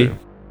 It I could be. assume.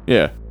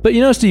 Yeah,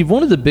 But Steve,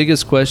 one of the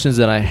biggest questions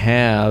that I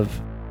have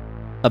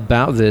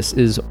about this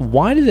is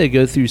why do they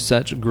go through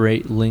such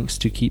great lengths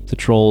to keep the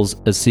trolls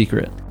a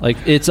secret? Like,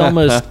 it's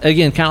almost,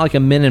 again, kind of like a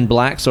Men in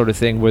Black sort of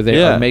thing where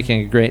they are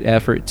making a great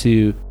effort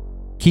to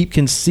keep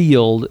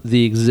concealed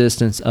the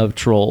existence of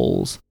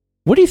trolls.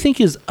 What do you think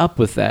is up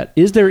with that?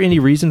 Is there any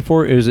reason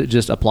for it, or is it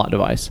just a plot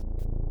device?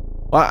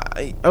 Well,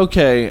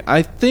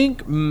 I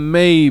think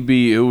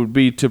maybe it would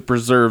be to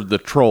preserve the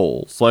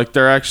trolls. Like,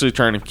 they're actually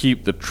trying to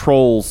keep the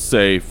trolls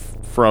safe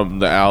from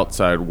the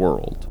outside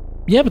world.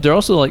 Yeah, but they're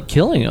also, like,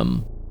 killing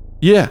them.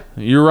 Yeah,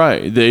 you're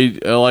right. They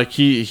like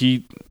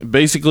he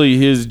basically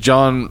his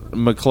John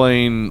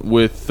McClane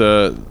with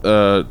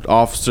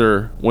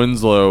Officer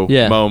Winslow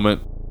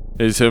moment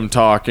is him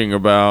talking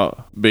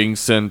about being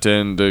sent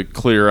in to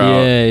clear out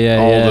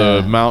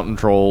all the mountain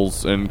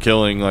trolls and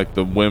killing like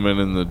the women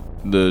and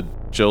the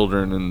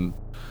children and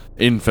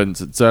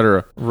infants,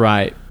 etc.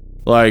 Right.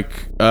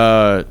 Like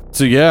so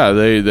yeah,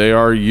 they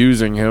are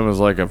using him as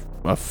like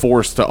a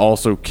force to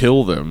also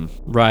kill them.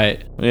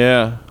 Right.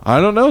 Yeah. I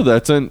don't know.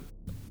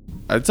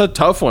 It's a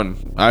tough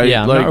one. I'm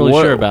not really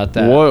sure about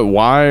that.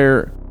 Why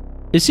are...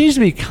 It seems to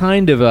be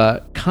kind of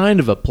a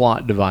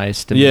plot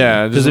device to me.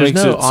 Yeah, it just there's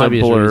makes no it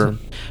obvious simpler. reason.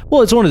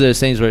 Well, it's one of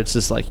those things where it's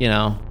just like,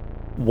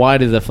 why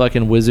do the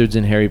fucking wizards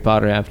in Harry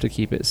Potter have to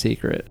keep it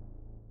secret?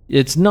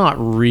 It's not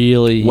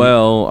really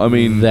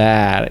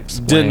that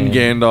explained. Didn't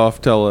Gandalf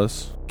tell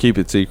us, keep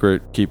it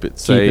secret, keep it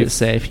safe? Keep it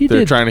safe.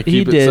 They're trying to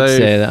keep it safe. He did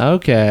say that.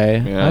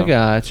 Okay. Yeah. I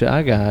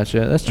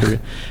gotcha. That's true.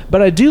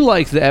 But I do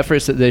like the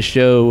efforts that they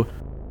show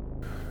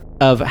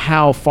of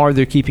how far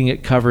they're keeping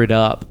it covered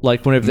up.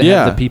 Like whenever they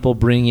have the people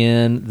bring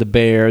in the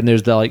bear and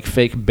there's the like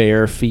fake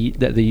bear feet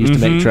that they use to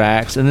make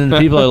tracks. And then the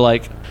people are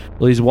like,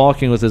 well, he's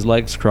walking with his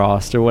legs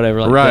crossed or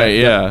whatever. Like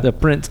right, the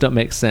prints don't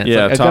make sense.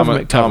 Yeah,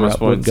 like Thomas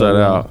points that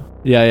out.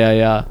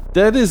 Yeah.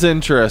 That is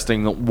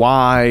interesting.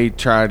 Why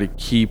try to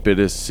keep it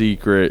a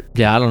secret?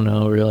 Yeah, I don't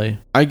know, really.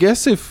 I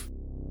guess if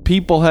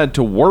people had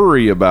to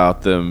worry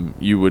about them,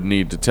 you would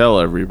need to tell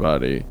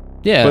everybody.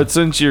 Yeah. But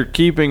since you're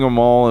keeping them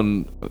all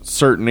in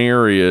certain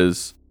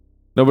areas,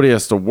 nobody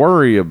has to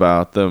worry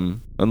about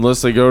them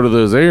unless they go to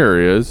those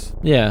areas.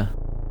 Yeah.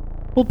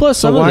 Well, plus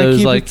so some of those,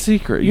 keep like, it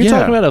secret? You're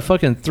talking about a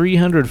fucking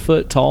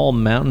 300-foot tall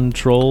mountain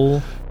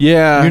troll.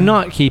 Yeah. You're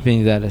not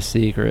keeping that a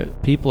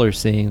secret. People are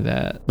seeing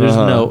that. There's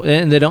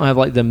and they don't have,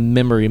 like, the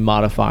memory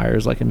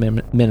modifiers like in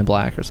Men in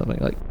Black or something.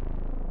 Like,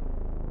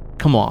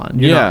 come on.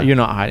 You're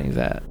not hiding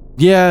that.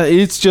 Yeah,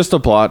 it's just a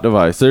plot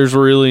device. There's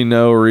really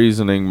no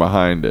reasoning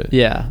behind it.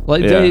 Yeah.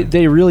 Like,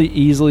 they really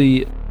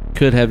easily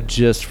could have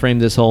just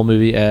framed this whole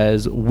movie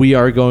as, we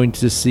are going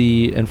to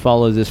see and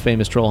follow this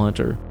famous troll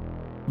hunter.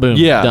 Boom.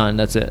 Yeah. Done.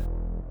 That's it.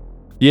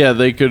 Yeah,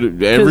 they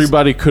could.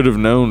 Everybody could have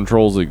known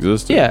trolls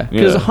existed. Yeah,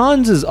 because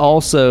Hans is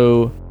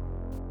also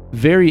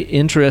very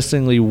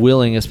interestingly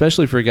willing,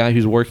 especially for a guy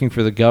who's working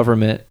for the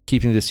government,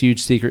 keeping this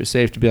huge secret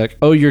safe, to be like,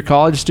 "Oh, your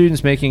college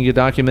students making a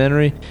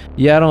documentary?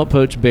 Yeah, I don't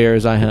poach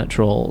bears. I hunt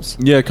trolls.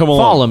 Yeah, come on,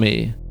 follow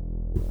me.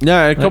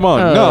 Yeah, come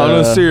on.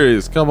 No,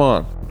 serious. Come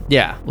on.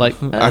 Yeah,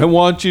 like I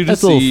want you to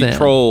see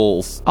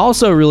trolls.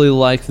 Also, really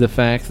like the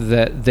fact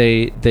that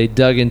they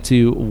dug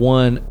into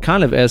one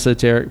kind of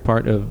esoteric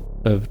part of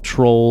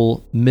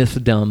troll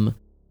mythdom,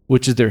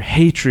 which is their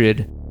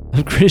hatred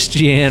of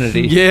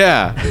Christianity.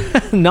 Yeah.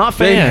 Not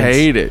fans.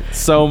 They hate it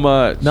so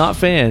much. Not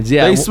fans,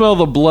 yeah. They smell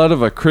the blood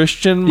of a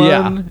Christian,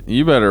 man. Yeah.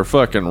 You better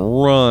fucking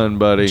run,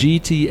 buddy.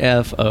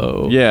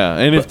 GTFO. Yeah,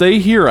 and if they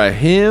hear a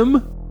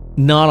hymn...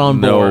 Not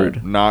on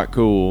board. Not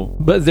cool.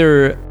 But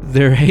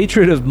their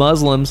hatred of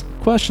Muslims,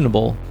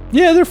 questionable.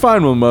 Yeah, they're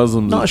fine with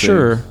Muslims. Not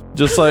sure.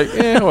 Just like,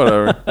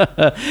 whatever.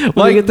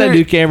 Like, get that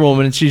new camera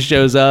woman and she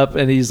shows up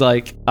and he's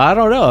like, I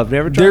don't know, I've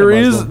never tried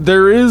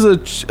There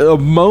is a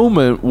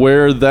moment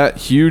where that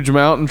huge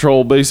mountain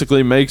troll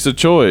basically makes a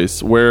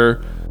choice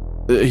where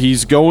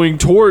he's going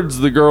towards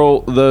the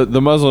girl,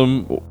 the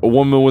Muslim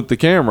woman with the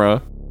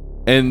camera,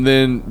 and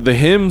then the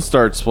hymn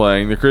starts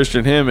playing, the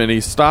Christian hymn, and he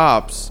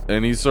stops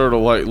and he sort of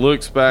like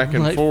looks back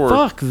and forth.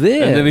 Fuck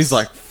this. And then he's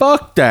like,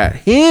 fuck that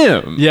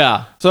hymn.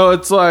 Yeah. So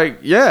it's like,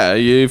 yeah,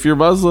 if you're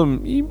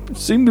Muslim, you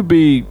seem to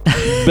be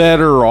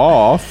better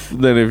off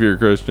than if you're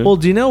Christian. Well,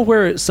 do you know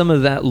where some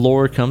of that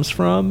lore comes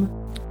from?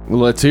 Well,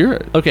 let's hear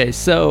it. Okay,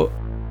 so,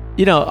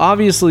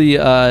 obviously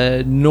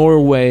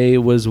Norway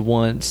was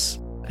once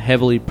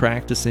heavily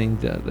practicing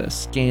the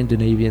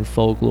Scandinavian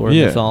folklore,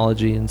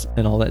 mythology,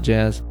 and all that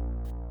jazz.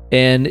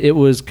 And it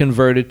was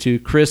converted to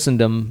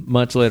Christendom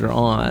much later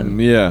on.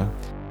 Yeah,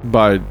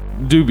 by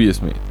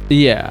dubious means.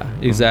 Yeah,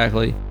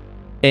 exactly.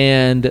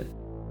 And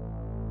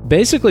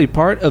basically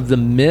part of the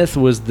myth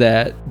was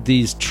that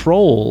these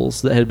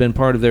trolls that had been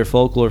part of their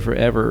folklore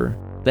forever,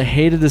 they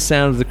hated the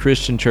sound of the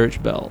Christian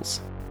church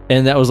bells.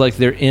 And that was like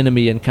their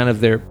enemy and kind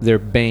of their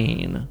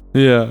bane.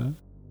 Yeah.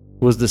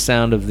 Was the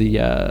sound of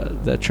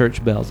the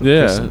church bells of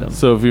Christendom.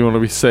 So if you want to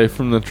be safe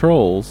from the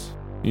trolls,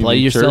 play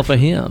yourself a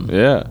hymn.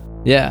 Yeah.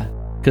 Yeah.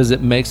 because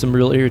it makes them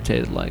real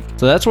irritated. Like,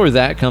 so that's where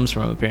that comes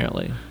from,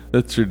 apparently.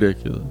 That's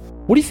ridiculous.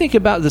 What do you think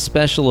about the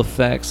special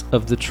effects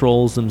of the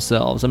trolls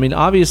themselves? I mean,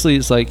 obviously,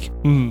 it's like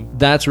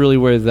that's really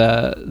where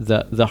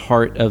the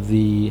heart of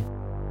the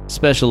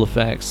special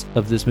effects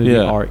of this movie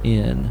are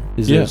in.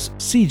 Is those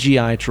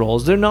CGI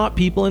trolls? They're not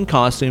people in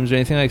costumes or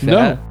anything like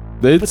that.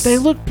 No, but they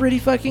look pretty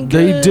fucking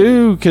good. They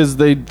do, because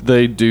they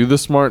do the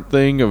smart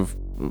thing of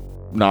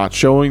not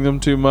showing them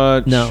too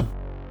much. No.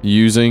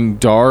 Using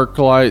dark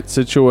light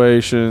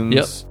situations.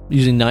 Yep.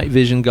 Using night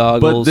vision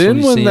goggles. But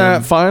then when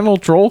that final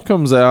troll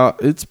comes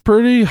out, it's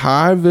pretty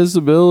high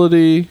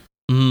visibility.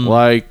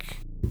 Like,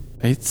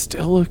 it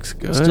still looks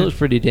good. It still looks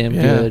pretty damn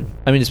good.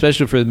 I mean,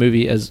 especially for the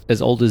movie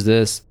as old as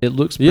this, it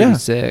looks pretty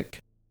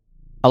sick.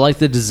 I like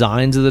the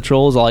designs of the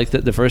trolls. I like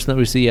that the first one that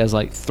we see has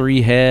like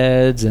 3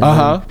 heads. And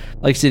like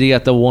I said, you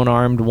got the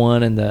one-armed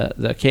one and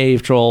the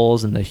cave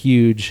trolls and the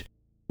huge,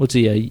 what's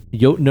he, a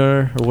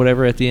Jotner or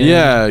whatever at the end?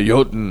 Yeah,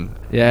 Jotun.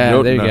 Yeah,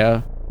 Jotner. there you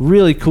go.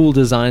 Really cool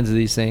designs of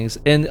these things.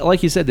 And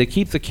like you said, they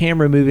keep the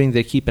camera moving.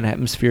 They keep an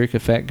atmospheric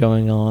effect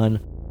going on.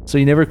 So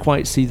you never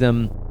quite see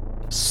them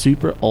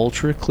super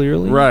ultra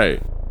clearly. Right.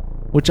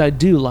 Which I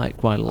do like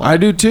quite a lot. I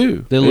do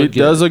too. It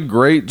does a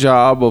great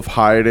job of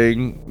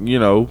hiding,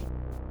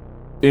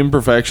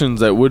 imperfections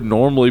that would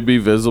normally be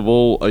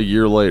visible a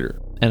year later.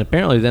 And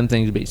apparently them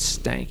things be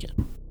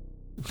stanking.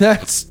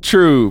 That's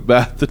true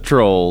about the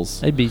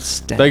trolls. They'd be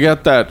stanking. They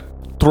got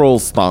that troll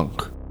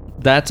stunk.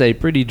 That's a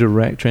pretty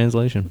direct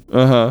translation.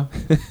 I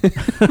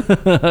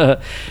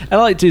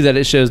like too that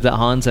it shows that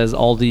Hans has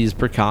all these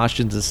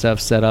precautions and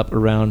stuff set up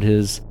around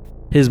his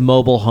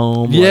mobile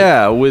home.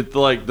 Yeah, with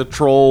like the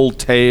troll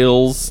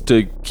tails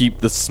to keep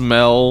the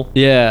smell.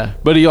 Yeah.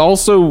 But he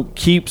also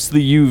keeps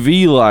the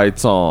UV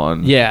lights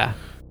on. Yeah.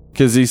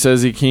 Because he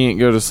says he can't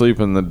go to sleep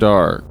in the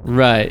dark.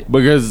 Right.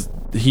 Because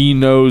he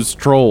knows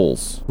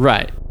trolls.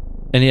 Right.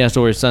 And he has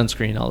to wear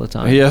sunscreen all the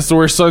time. He has to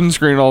wear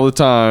sunscreen all the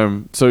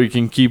time so he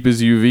can keep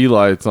his UV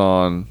lights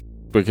on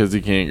because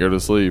he can't go to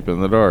sleep in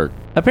the dark.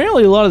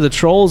 Apparently a lot of the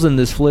trolls in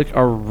this flick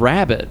are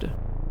rabid.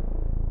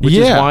 Which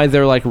is why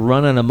they're like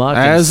running amok.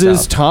 As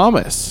is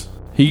Thomas.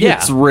 He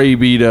gets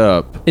rabied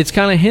up. It's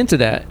kind of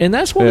hinted at. And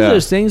that's one of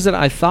those things that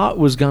I thought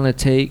was going to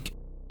take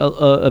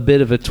a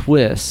bit of a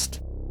twist.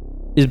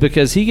 Is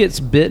because he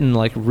gets bitten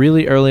like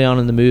really early on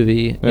in the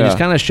movie. And it's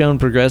kind of shown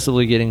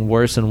progressively getting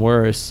worse and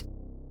worse.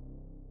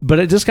 But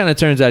it just kind of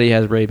turns out he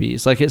has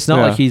rabies. Like, it's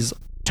not like he's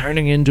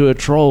turning into a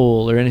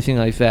troll or anything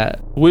like that.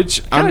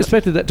 Which I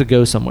expected that to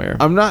go somewhere.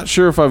 I'm not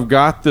sure if I've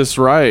got this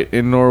right.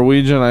 In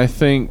Norwegian, I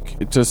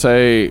think to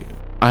say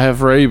I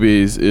have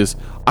rabies is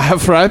I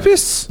have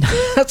rabies.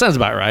 That sounds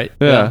about right.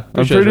 Yeah,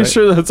 I'm pretty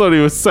sure that's what he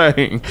was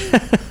saying.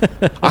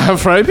 I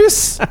have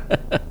rabies.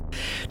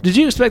 Did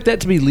you expect that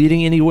to be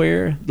leading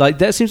anywhere? Like,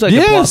 that seems like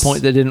a plot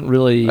point that didn't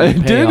really I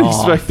pay did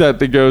off. expect that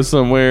to go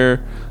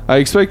somewhere. I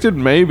expected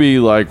maybe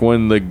like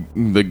when the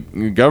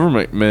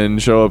government men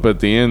show up at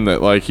the end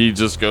that like he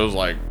just goes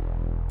like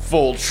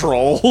full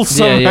troll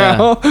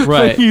somehow. Yeah.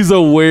 Right. Like he's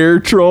a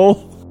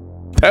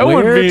were-troll. That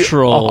would be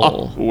troll.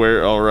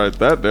 I'll write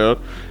that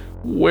down.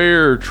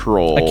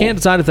 Were-troll. I can't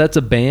decide if that's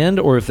a band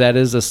or if that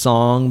is a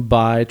song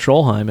by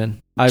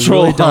Trollheimen. I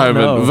really don't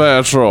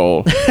know.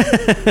 Troll.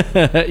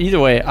 Either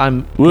way,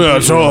 I'm... Yeah,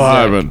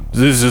 Trollheimen.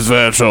 This is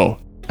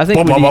Troll. I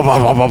think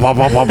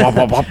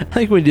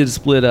we did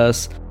split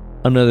us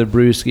another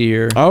brewski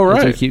here. All right.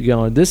 As we keep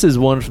going. This is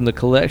one from the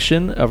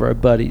collection of our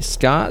buddy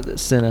Scott that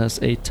sent us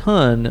a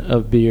ton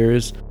of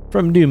beers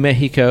from New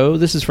Mexico.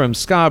 This is from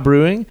Ska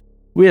Brewing.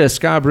 We had a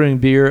Ska Brewing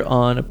beer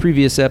on a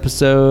previous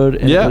episode,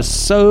 and it was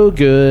so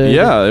good.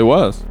 Yeah, it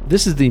was.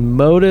 This is the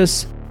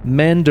Modus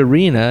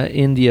Mandarina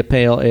India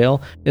Pale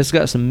Ale. It's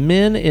got some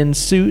men in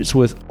suits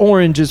with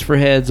oranges for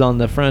heads on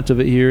the front of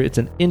it here. It's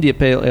an India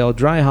Pale Ale,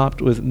 dry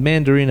hopped with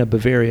Mandarina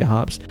Bavaria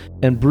hops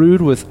and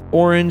brewed with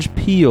orange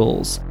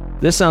peels.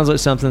 This sounds like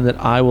something that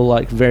I will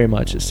like very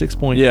much. It's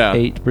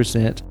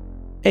 6.8%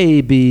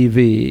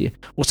 ABV.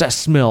 What's that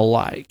smell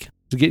like?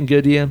 Is it getting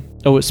good to you?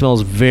 Oh, it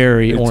smells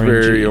very orangey.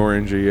 It's very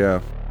orangey, yeah.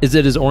 Is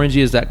it as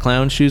orangey as that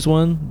Clown Shoes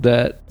one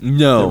that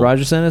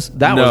Roger sent us?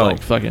 That was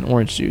like fucking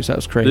orange juice. That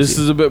was crazy. This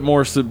is a bit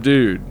more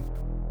subdued.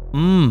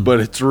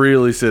 But it's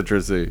really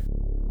citrusy.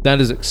 That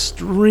is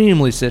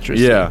extremely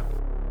citrusy. Yeah.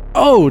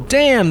 Oh,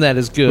 damn, that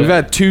is good. We've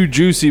had 2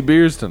 juicy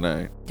beers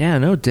tonight. Yeah,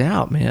 no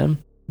doubt,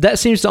 man. That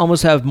seems to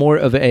almost have more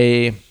of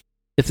a,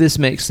 if this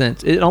makes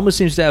sense, it almost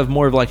seems to have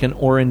more of like an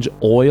orange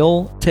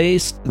oil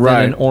taste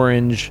than an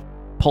orange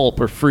pulp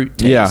or fruit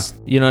taste.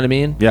 Yeah. You know what I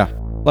mean? Yeah.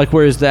 Like,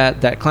 whereas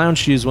that Clown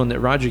Shoes one that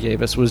Roger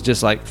gave us was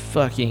just like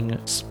fucking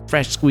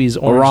fresh squeezed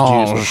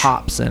orange juice with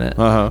hops in it.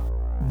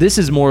 This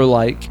is more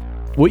like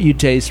what you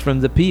taste from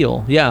the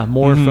peel. Yeah,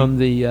 more from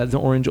the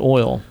orange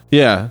oil.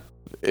 Yeah.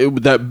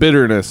 That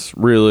bitterness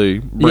really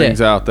brings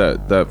out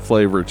that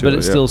flavor to it. But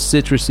it's still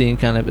citrusy and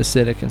kind of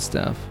acidic and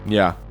stuff.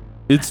 Yeah.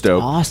 It's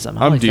dope. Awesome.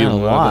 I like that a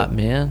lot,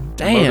 man.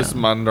 Damn. Modus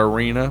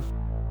Mandarina.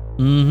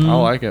 I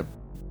like it.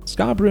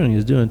 Ska Brewing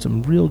is doing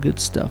some real good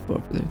stuff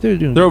over there.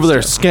 They're over there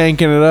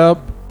skanking it up.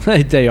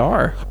 They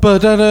are.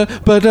 Ba-da-da,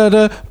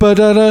 ba-da-da,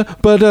 ba-da-da,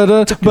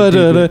 ba-da-da,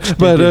 ba-da-da,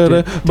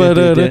 ba-da-da,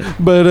 ba-da-da,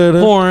 ba-da-da.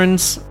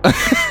 Horns.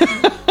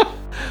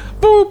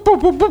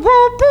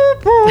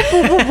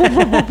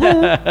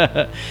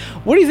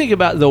 What do you think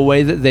about the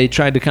way that they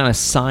tried to kind of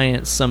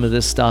science some of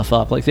this stuff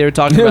up? Like they were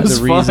talking about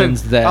the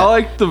reasons that... I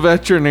like the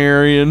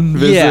veterinarian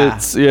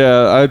visits.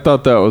 Yeah, I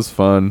thought that was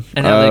fun.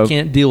 And how they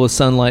can't deal with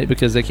sunlight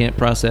because they can't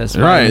process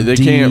Right, they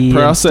can't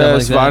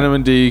process like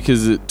vitamin D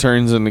because it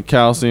turns into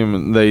calcium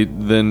and they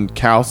then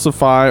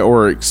calcify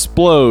or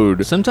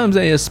explode. Sometimes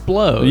they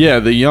explode. Yeah,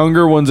 the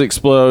younger ones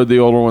explode, the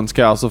older ones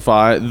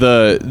calcify.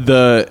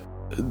 The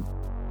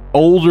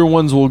older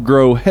ones will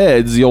grow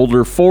heads. The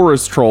older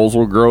forest trolls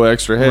will grow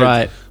extra heads.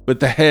 Right. But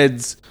the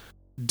heads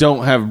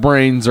don't have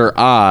brains or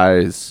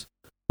eyes.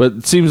 But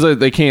it seems like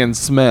they can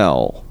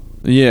smell.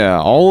 Yeah,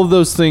 all of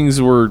those things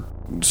were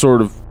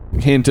sort of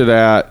hinted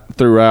at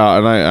throughout.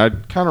 And I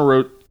kind of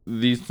wrote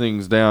these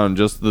things down,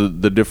 just the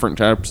different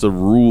types of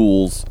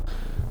rules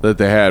that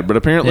they had. But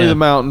apparently the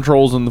mountain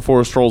trolls and the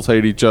forest trolls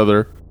hate each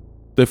other.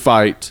 They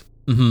fight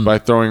by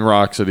throwing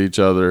rocks at each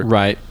other.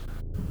 Right.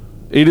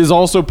 It is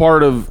also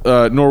part of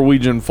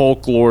Norwegian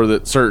folklore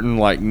that certain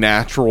like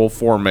natural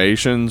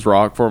formations,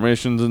 rock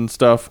formations and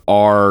stuff,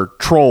 are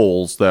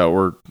trolls that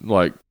were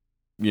like,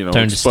 you know,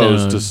 turned to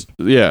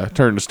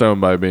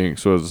stone by being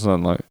exposed to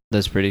sunlight.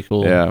 That's pretty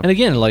cool. Yeah. And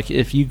again, like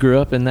if you grew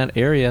up in that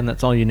area and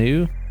that's all you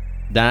knew,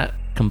 that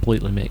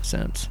completely makes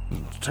sense.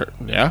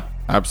 Yeah,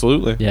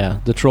 absolutely.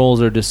 Yeah, the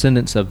trolls are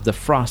descendants of the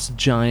frost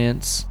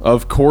giants.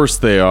 Of course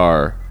they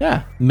are.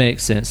 Yeah,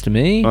 makes sense to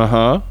me.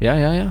 Uh-huh.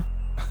 Yeah.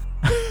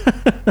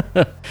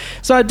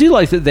 So I do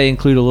like that they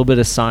include a little bit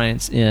of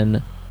science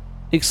in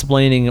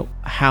explaining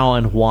how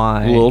and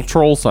why. A little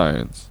troll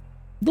science.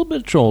 A little bit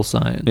of troll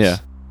science. Yeah.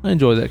 I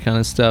enjoy that kind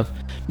of stuff.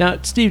 Now,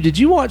 Steve, did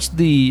you watch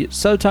the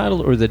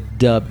subtitled or the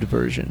dubbed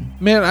version?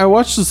 Man, I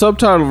watched the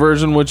subtitle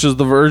version, which is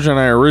the version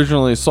I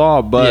originally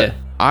saw, but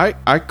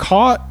I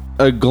caught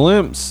a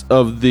glimpse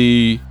of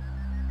the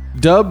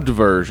dubbed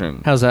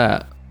version. How's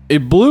that?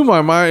 It blew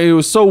my mind. It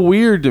was so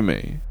weird to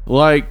me.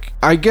 Like,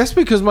 I guess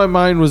because my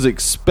mind was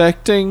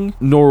expecting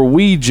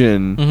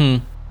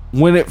Norwegian.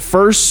 When it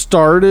first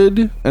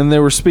started and they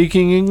were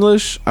speaking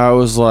English, I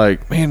was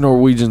like, man,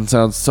 Norwegian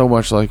sounds so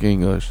much like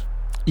English.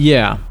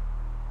 Yeah.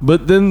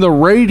 But then the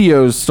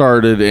radio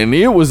started and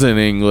it was in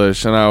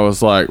English, and I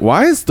was like,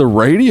 why is the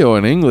radio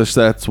in English?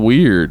 That's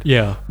weird.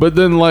 Yeah. But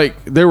then,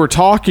 like, they were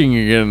talking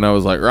again, and I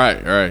was like,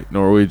 right,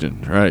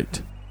 Norwegian,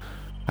 right.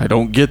 I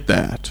don't get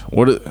that.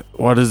 What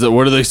is it?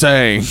 What are they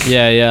saying?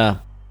 Yeah,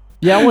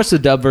 I watched the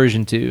dub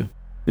version too.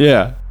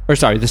 Yeah. Or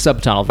sorry, the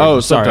subtitle version. Oh,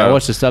 sorry, subtitle. I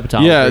watched the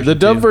subtitle Yeah, version the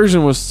dub too.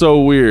 version was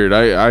so weird.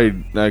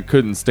 I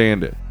couldn't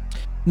stand it.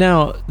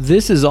 Now,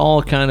 this is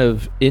all kind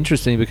of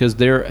interesting because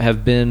there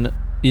have been,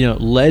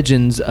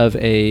 legends of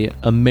a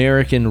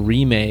American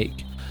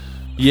remake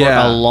for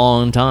a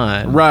long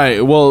time.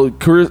 Right. Well,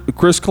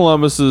 Chris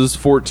Columbus's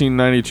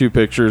 1492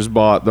 Pictures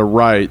bought the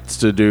rights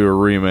to do a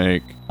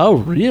remake. Oh,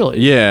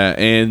 really? Yeah,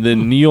 and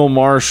then Neil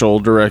Marshall,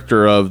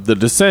 director of The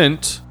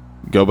Descent,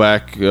 go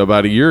back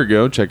about a year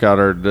ago, check out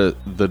our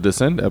The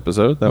Descent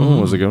episode. That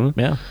one was a good one.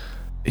 Yeah.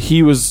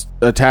 He was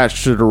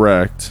attached to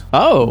direct.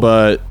 Oh.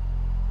 But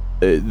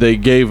they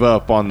gave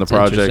up on the That's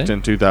project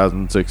in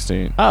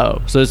 2016.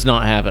 Oh, so it's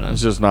not happening.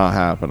 It's just not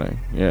happening.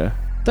 Yeah.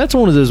 That's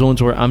one of those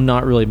ones where I'm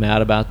not really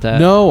mad about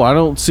that. No, I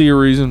don't see a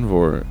reason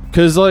for it.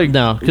 Because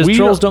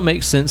trolls don't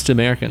make sense to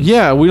Americans.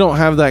 Yeah, we don't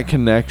have that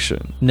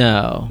connection.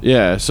 No.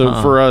 Yeah, so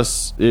for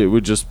us, it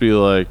would just be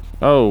like,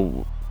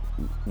 oh,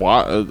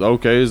 what?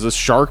 Okay, is this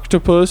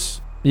Sharktopus?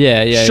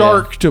 Yeah.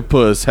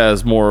 Sharktopus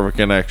has more of a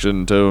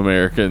connection to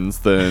Americans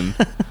than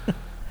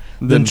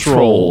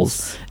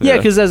trolls. Yeah,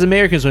 because as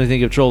Americans, when we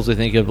think of trolls, we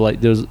think of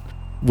like those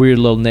weird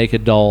little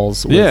naked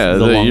dolls with the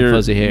long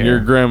fuzzy hair. Your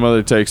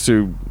grandmother takes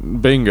to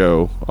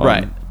bingo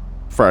on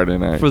Friday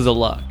night. For the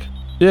luck.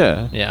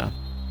 Yeah. Yeah.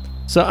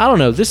 So, I don't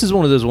know. This is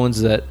one of those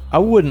ones that I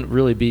wouldn't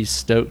really be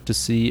stoked to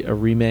see a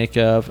remake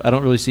of. I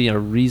don't really see a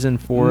reason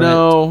for it.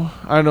 No,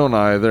 I don't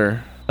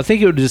either. I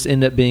think it would just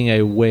end up being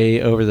a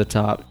way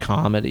over-the-top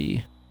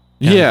comedy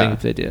kind of thing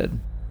if they did.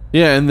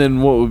 Yeah, and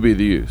then what would be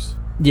the use?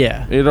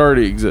 Yeah. It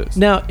already exists.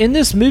 Now, in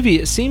this movie,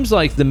 it seems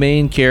like the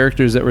main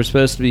characters that we're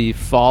supposed to be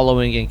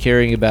following and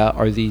caring about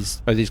are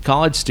these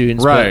college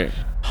students. Right.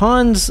 But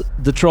Hans,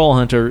 the troll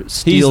hunter,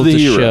 steals the the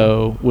hero.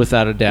 show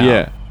without a doubt.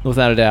 Yeah.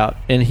 Without a doubt.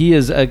 And he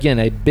is, again,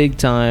 a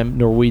big-time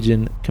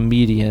Norwegian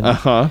comedian.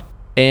 Uh-huh.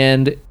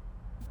 And,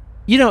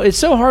 it's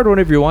so hard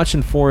whenever you're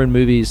watching foreign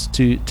movies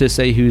to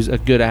say who's a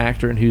good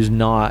actor and who's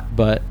not.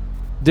 But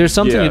there's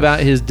something about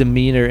his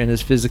demeanor and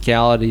his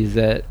physicality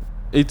that...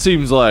 It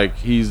seems like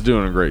he's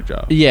doing a great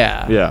job.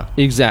 Yeah. Yeah.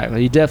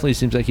 Exactly. He definitely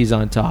seems like he's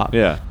on top.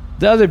 Yeah.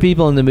 The other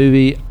people in the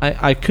movie,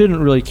 I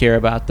couldn't really care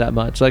about that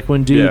much. Like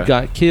when dude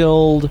got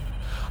killed.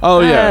 Oh,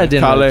 yeah. I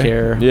didn't really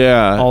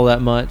care all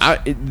that much.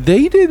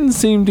 They didn't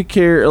seem to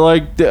care.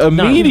 Like,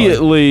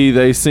 immediately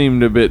they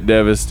seemed a bit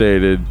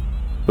devastated.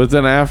 But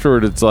then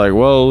afterward, it's like,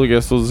 well, I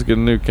guess we'll just get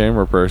a new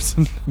camera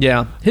person.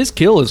 Yeah, his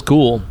kill is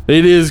cool.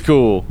 It is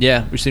cool.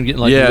 Yeah, we see him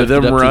getting like Yeah, lifted them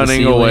up to the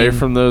running away ceiling.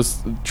 from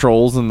those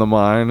trolls in the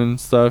mine and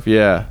stuff.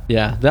 Yeah,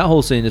 Yeah, that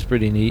whole scene is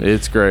pretty neat.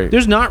 it's great.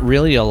 There's not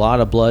really a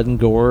lot of blood and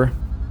gore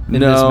in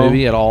this No.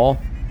 movie at all.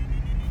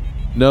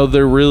 No,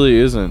 there really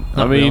isn't.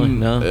 Not I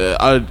mean, really,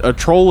 no. a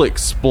troll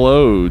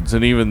explodes,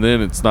 and even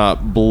then, it's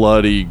not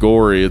bloody,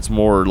 gory. It's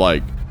more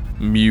like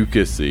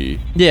mucusy.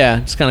 Yeah,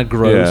 it's kind of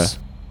gross.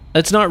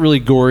 It's not really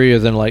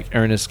gorier than like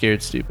Ernest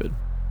Scared Stupid.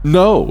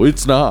 No,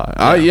 it's not.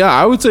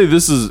 I would say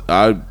this is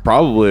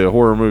probably a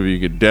horror movie you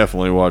could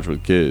definitely watch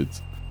with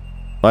kids.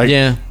 Like,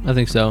 Yeah, I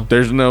think so.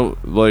 there's no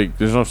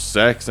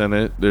sex in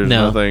it. There's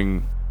No.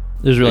 nothing.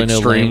 There's really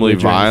extremely no language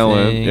or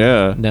violent, anything.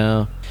 yeah.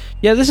 No.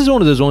 Yeah, this is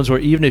one of those ones where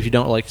even if you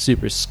don't like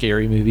super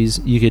scary movies,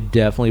 you could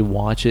definitely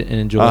watch it and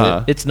enjoy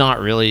Uh-huh. it. It's not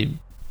really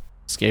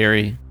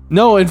scary.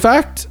 No, in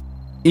fact,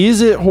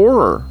 is it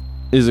horror?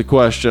 Is a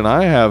question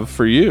I have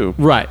for you.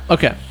 Right.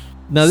 Okay.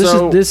 Now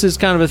So- this is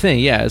kind of a thing.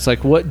 Yeah, it's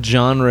like what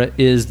genre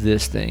is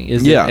this thing?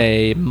 Is Yeah.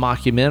 it a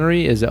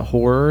mockumentary? Is it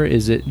horror?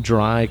 Is it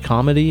dry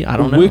comedy? I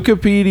don't know.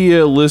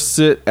 Wikipedia lists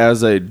it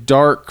as a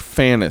dark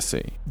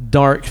fantasy.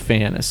 Dark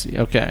fantasy.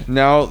 Okay.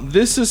 Now,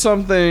 this is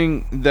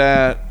something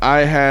that I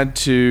had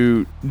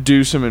to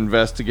do some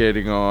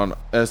investigating on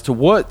as to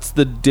what's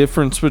the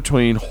difference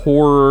between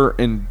horror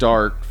and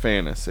dark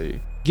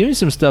fantasy. Give me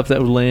some stuff that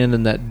would land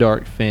in that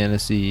dark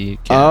fantasy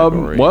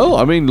category. Well,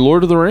 I mean,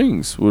 Lord of the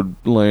Rings would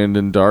land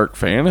in dark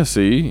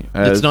fantasy.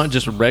 It's not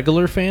just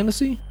regular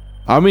fantasy?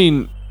 I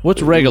mean,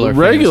 What's regular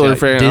Regular fantasy?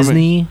 Like fan- I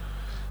mean-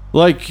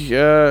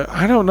 Disney?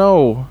 I don't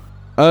know.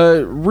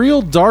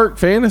 Real dark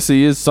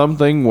fantasy is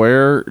something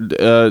where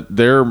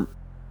there are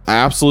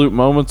absolute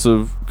moments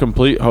of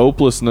complete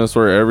hopelessness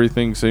where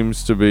everything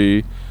seems to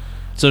be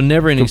So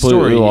Neverending completely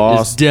Story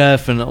lost. is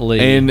definitely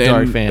and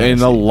dark fantasy.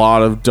 and a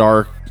lot of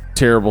dark,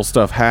 terrible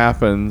stuff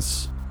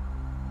happens.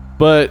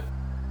 But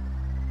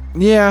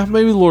yeah,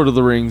 maybe Lord of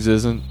the Rings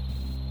isn't.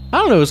 I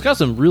don't know. It's got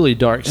some really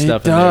dark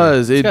stuff. It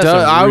does. In It there. It's got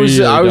does.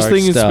 some I was really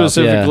thinking dark stuff,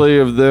 specifically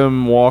of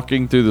them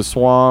walking through the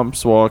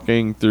swamps,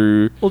 walking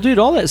through. Yeah. Well, dude,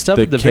 all that stuff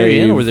the at the very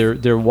end cave. where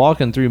they're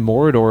walking through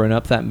Mordor and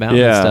up that mountain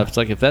and Yeah. stuff. It's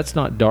like if that's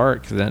not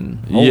dark, then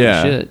holy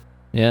Yeah. shit.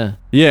 Yeah.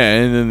 Yeah,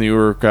 and then the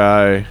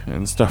Uruk-hai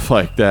and stuff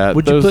like that.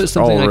 Would you Those put are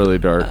something all like, really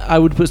dark? I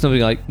would put something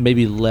like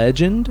maybe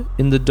Legend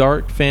in the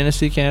dark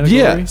fantasy category.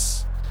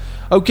 Yes.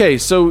 Okay,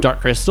 so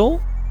Dark Crystal.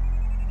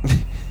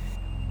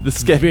 the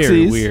Skeksis.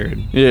 Very weird.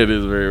 Yeah, it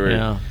is very weird.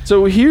 Yeah.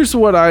 So here's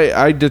what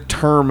I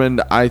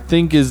determined I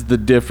think is the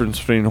difference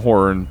between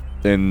horror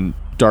and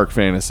dark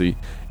fantasy.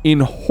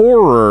 In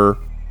horror,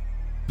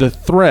 the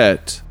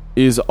threat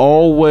is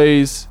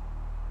always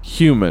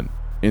human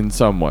in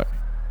some way.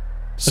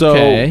 So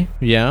Okay.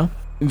 Yeah.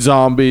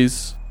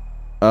 zombies,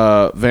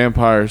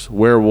 vampires,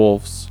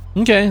 werewolves.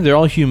 Okay. They're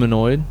all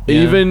humanoid. Yeah.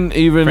 Even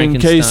in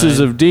cases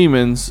Frankenstein. of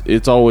demons,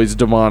 it's always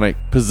demonic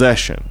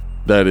possession.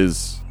 That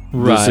is the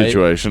Right.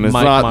 situation. It's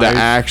Mike not the Myers,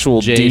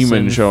 actual Jason,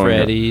 demon showing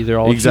Freddy, up. they're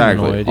all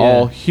exactly humanoid, yeah.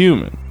 all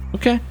human.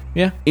 Okay.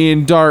 Yeah.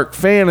 In dark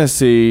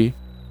fantasy,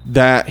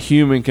 that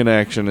human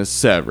connection is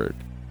severed.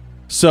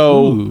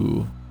 So,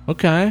 Ooh.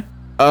 Okay.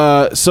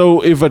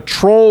 so if a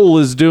troll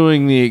is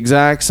doing the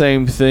exact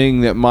same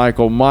thing that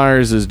Michael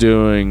Myers is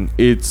doing,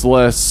 it's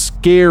less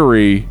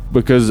scary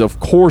because, of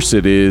course,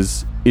 it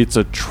is. It's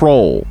a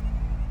troll.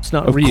 It's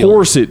not Of real.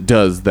 course, it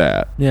does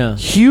that. Yeah.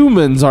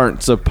 Humans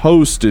aren't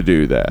supposed to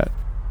do that.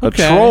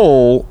 Okay. A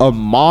troll, a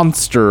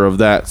monster of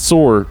that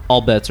sort,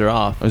 All bets are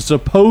off. is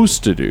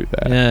supposed to do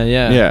that. Yeah.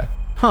 Yeah. Yeah.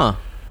 Huh.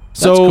 That's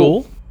So,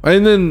 cool.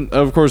 And then,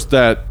 of course,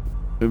 that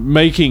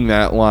making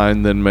that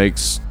line then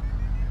makes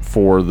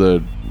for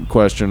the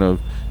question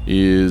of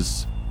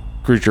is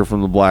Creature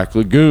from the Black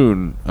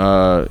Lagoon,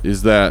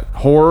 is that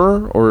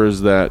horror or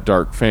is that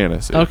dark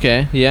fantasy?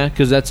 Okay. Yeah.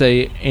 Because that's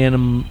a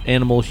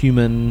animal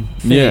human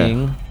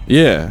thing.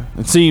 Yeah.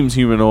 It seems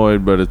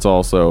humanoid, but it's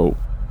also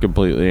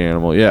completely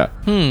animal. Yeah.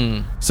 Hmm.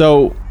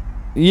 So,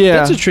 yeah.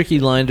 That's a tricky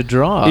line to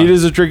draw. It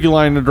is a tricky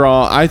line to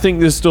draw. I think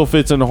this still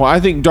fits into horror. I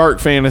think dark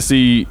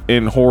fantasy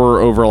and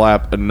horror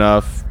overlap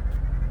enough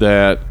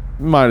that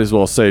might as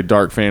well say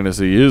dark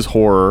fantasy is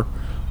horror.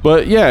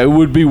 But yeah, it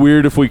would be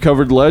weird if we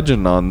covered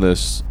Legend on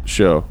this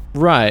show.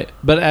 Right.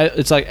 But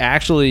it's like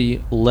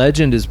actually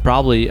Legend is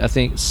probably, I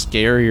think,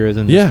 scarier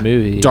than this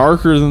movie.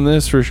 Darker than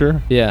this for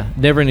sure. Yeah.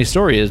 Neverending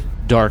Story is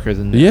darker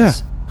than this. Yeah.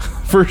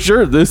 For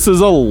sure. This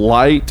is a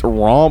light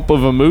romp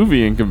of a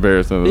movie in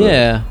comparison to this.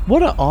 Yeah.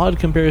 What an odd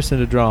comparison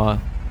to draw.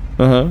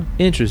 Uh-huh.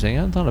 Interesting.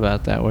 I hadn't thought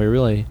about it that way,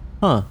 really.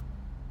 Huh.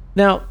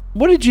 Now,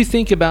 what did you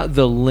think about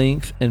the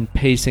length and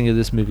pacing of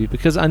this movie?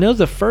 Because I know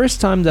the first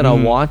time that I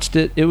watched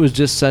it, it was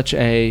just such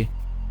a,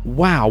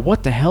 wow,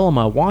 what the hell am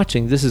I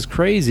watching? This is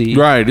crazy.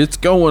 Right. It's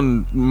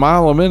going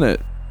mile a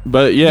minute.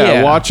 But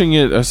yeah, watching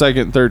it a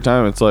second, third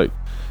time, it's like,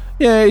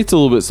 yeah, it's a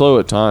little bit slow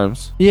at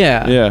times.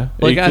 Yeah. Yeah.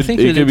 Like, I I think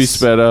it that could be it's-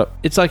 sped up.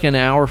 It's like an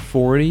hour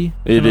 40,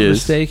 if It I'm not is.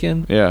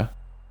 mistaken. Yeah.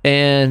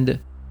 And,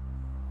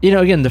 you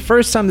know, again, the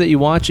first time that you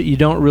watch it, you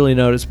don't really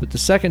notice. But the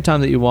second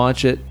time that you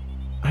watch it,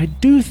 I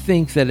do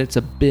think that it's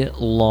a bit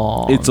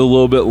long. It's a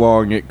little bit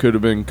long. It could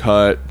have been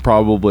cut.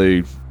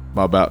 Probably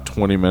about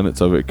 20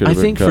 minutes of it could have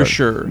been cut. I think for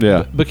sure.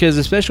 Yeah. Because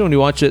especially when you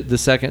watch it the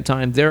second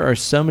time, there are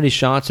so many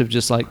shots of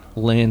just like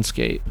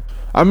landscape.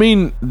 I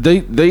mean, they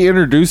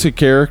introduce a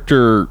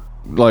character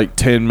like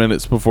 10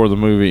 minutes before the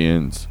movie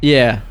ends.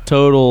 Yeah,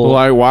 total.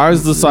 Like, why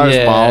does the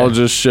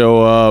seismologist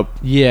show up?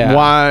 Yeah.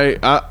 Why?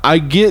 I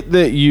get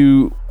that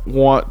you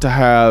want to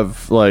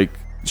have, like,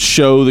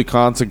 show the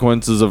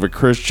consequences of a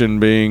Christian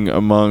being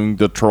among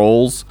the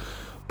trolls,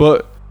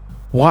 but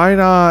why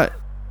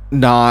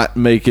not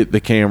make it the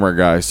camera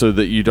guy so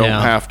that you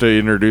don't have to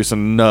introduce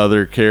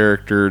another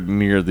character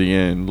near the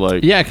end?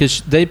 Like, yeah,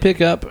 because they pick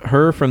up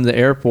her from the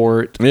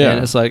airport,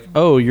 and it's like,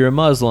 oh, you're a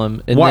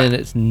Muslim, and then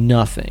it's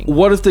nothing.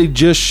 What if they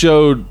just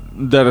showed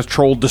that a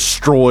troll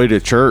destroyed a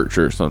church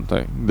or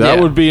something? That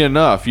would be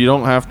enough. You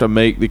don't have to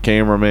make the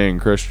cameraman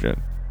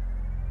Christian.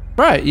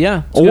 Right,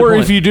 yeah. Or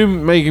if you do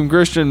make him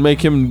Christian,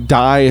 make him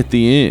die at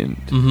the end.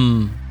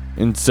 Mm-hmm.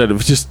 Instead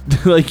of just,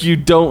 like, you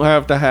don't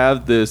have to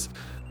have this,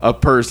 a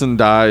person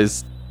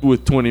dies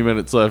with 20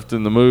 minutes left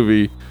in the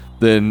movie,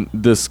 then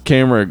this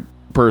camera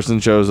person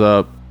shows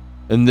up,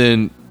 and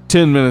then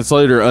 10 minutes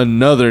later,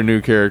 another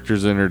new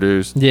character's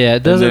introduced. Yeah,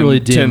 it doesn't really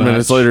do 10 much.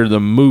 minutes later, the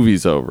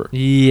movie's over.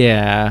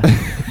 Yeah.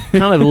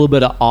 Kind of a little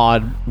bit of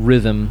odd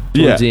rhythm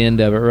towards the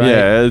end of it, right?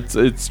 Yeah,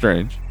 it's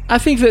strange. I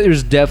think that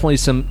there's definitely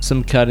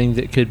some cutting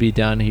that could be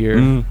done here.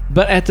 Mm-hmm.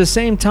 But at the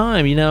same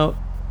time, you know,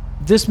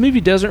 this movie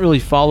doesn't really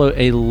follow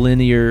a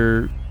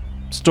linear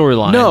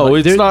storyline. No,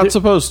 like, it's not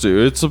supposed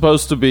to. It's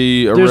supposed to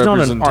be a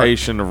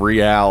representation of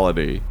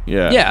reality.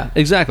 Yeah. Yeah,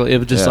 exactly. It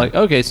was just like,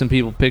 okay, some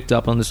people picked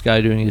up on this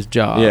guy doing his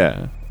job.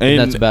 Yeah. And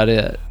that's about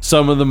it.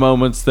 Some of the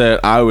moments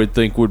that I would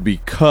think would be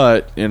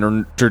cut in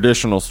a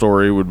traditional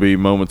story would be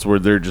moments where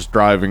they're just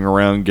driving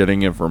around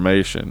getting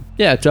information.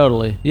 Yeah,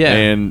 totally. Yeah.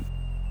 And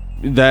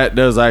that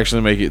does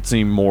actually make it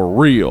seem more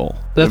real.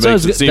 That's what I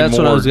was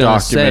going to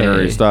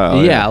say.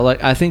 Style. Yeah,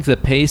 like I think the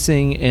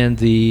pacing and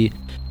the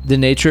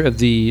nature of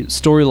the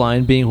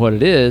storyline being what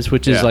it is,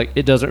 which is like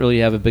it doesn't really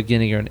have a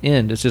beginning or an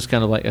end. It's just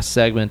kind of like a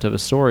segment of a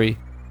story,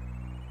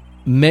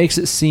 makes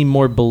it seem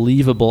more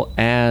believable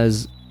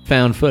as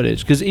found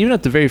footage. Because even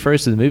at the very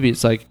first of the movie,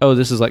 it's like, oh,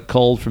 this is like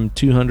culled from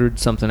 200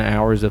 something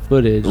hours of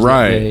footage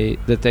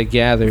that they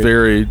gathered.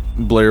 Very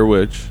Blair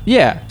Witch.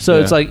 Yeah.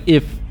 So it's like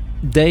if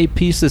they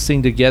pieced this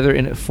thing together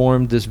and it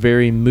formed this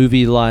very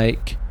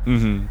movie-like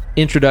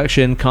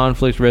introduction,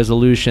 conflict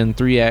resolution,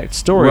 3-act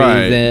story,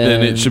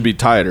 then it should be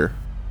tighter.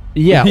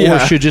 Yeah, or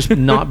it should just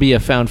not be a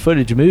found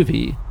footage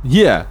movie.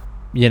 Yeah.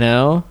 You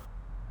know?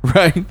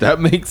 Right, that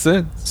makes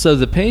sense. So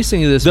the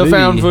pacing of this movie... The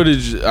found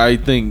footage, I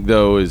think,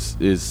 though, is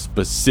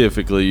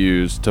specifically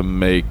used to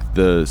make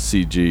the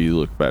CG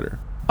look better.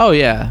 Oh,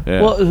 yeah.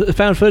 Well,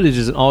 found footage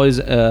is always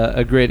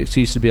a great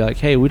excuse to be like,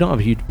 hey, we don't have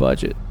a huge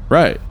budget.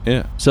 Right,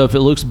 yeah. So if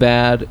it looks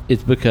bad,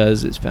 it's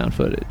because it's found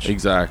footage.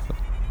 Exactly.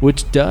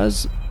 Which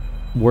does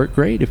work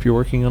great if you're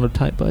working on a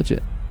tight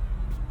budget.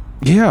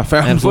 Yeah,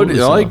 found footage.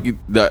 So. I like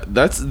that.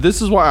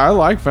 This is why I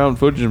like found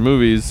footage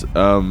movies.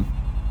 And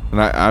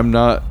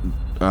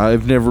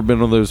I've never been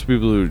one of those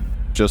people who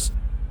just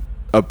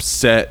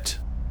upset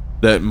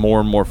that more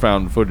and more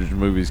found footage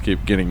movies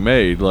keep getting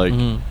made. Like,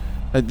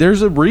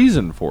 there's a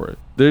reason for it.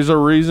 There's a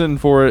reason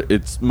for it.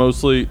 It's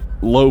mostly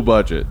low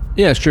budget.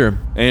 Yeah, sure.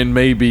 And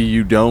maybe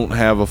you don't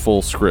have a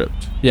full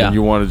script. Yeah. And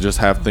you want to just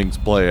have things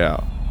play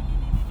out.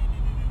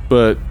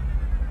 But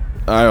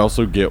I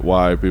also get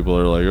why people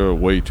are like, oh,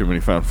 way too many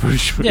found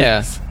footage movies.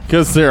 Yeah.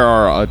 Because there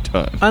are a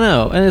ton. I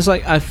know. And it's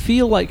like, I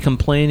feel like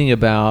complaining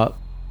about,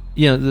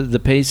 you know, the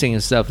pacing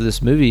and stuff of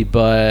this movie,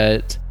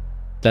 but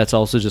that's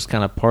also just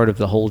kind of part of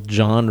the whole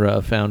genre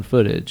of found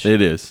footage.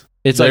 It is.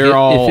 It's They're like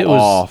all if it was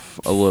off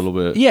a little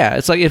bit. Yeah,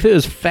 it's like if it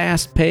was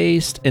fast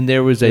paced and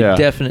there was a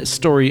definite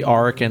story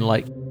arc and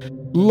like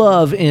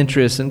love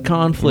interest and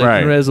conflict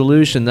and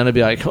resolution, then I'd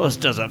be like, oh, this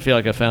doesn't feel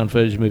like a found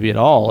footage movie at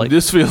all. Like,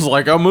 this feels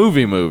like a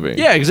movie.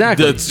 Yeah,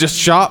 exactly. That's just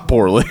shot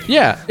poorly.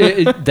 Yeah,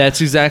 that's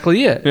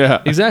exactly it.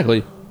 Yeah,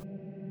 exactly.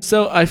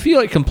 So I feel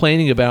like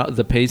complaining about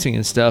the pacing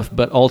and stuff,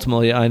 but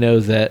ultimately I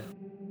know that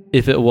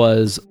if it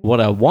was what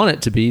I want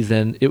it to be,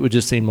 then it would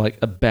just seem like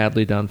a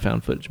badly done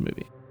found footage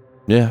movie.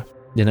 Yeah.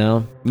 You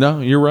know? No,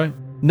 you're right.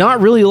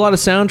 Not really a lot of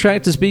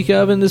soundtrack to speak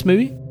of in this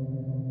movie.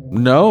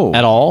 No.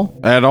 At all?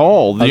 At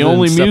all. The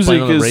only music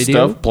is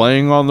stuff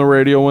playing on the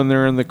radio when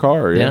they're in the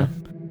car. Yeah.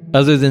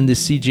 Other than the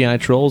CGI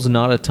trolls,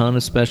 not a ton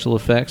of special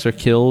effects or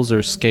kills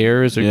or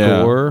scares or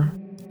gore.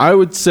 I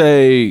would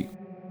say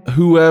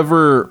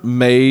whoever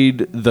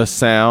made the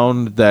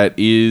sound that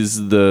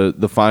is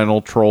the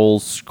final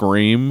troll's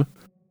scream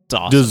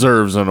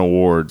deserves an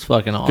award. It's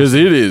fucking awesome. Because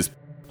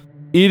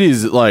it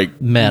is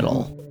like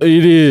metal.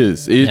 It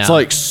is. It's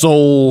like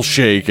soul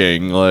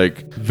shaking.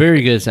 Like,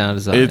 very good sound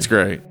design. It's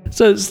great.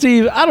 So,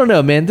 Steve, I don't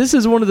know, man. This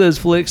is one of those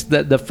flicks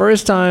that the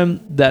first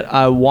time that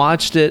I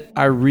watched it,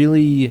 I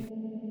really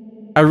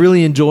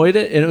enjoyed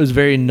it, and it was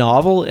very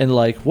novel and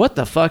like, what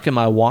the fuck am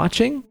I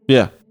watching?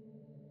 Yeah.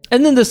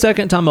 And then the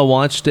second time I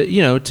watched it,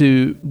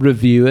 to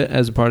review it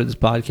as a part of this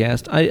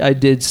podcast, I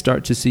did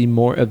start to see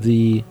more of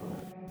the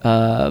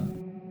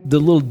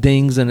little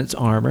dings in its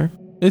armor.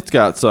 It's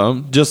got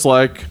some, just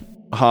like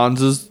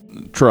Hans's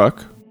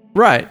truck.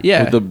 Right,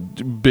 yeah. With the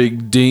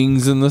big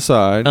dings in the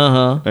side.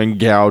 And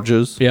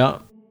gouges. Yeah.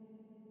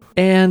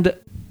 And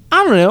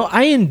I don't know,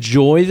 I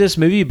enjoy this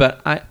movie,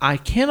 but I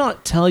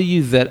cannot tell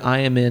you that I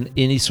am in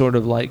any sort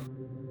of like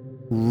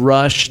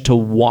rush to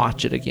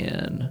watch it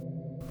again.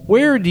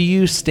 Where do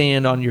you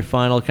stand on your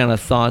final kind of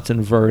thoughts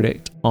and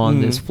verdict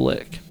on this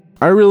flick?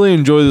 I really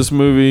enjoy this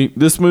movie.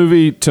 This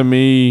movie, to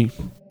me,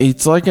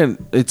 it's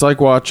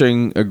like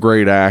watching a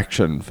great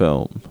action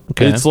film.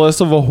 Okay. It's less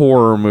of a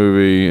horror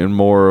movie and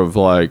more of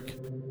like,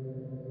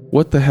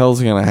 what the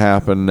hell's going to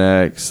happen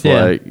next?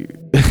 Yeah. Like,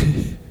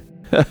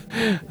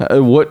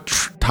 what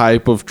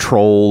type of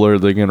troll are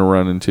they going to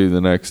run into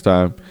the next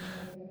time?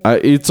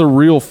 It's a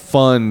real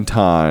fun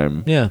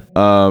time. Yeah.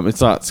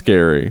 It's not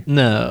scary.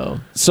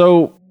 No.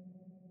 So,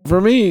 for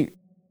me,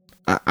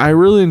 I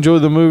really enjoy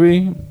the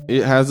movie.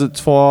 It has its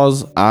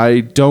flaws.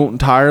 I don't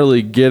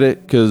entirely get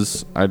it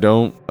because I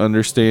don't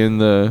understand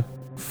the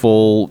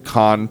full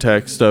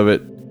context of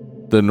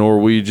it, the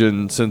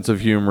Norwegian sense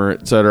of humor,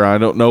 etc. I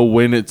don't know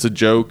when it's a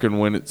joke and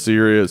when it's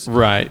serious.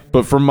 Right.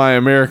 But from my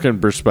American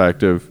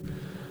perspective,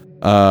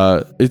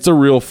 it's a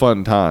real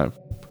fun time.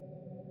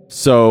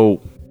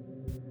 So,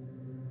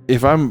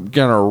 if I'm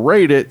gonna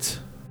rate it,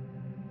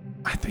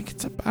 I think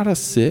it's about a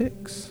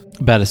 6.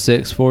 About a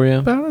 6 for you?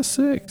 About a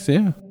 6,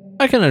 yeah.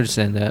 I can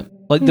understand that.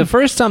 Like the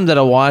first time that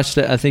I watched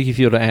it, I think if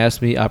you would have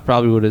asked me, I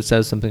probably would have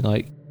said something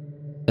like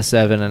a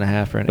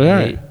 7.5 or an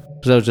 8.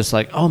 Because I was just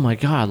like, oh my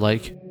God,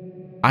 like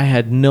I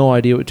had no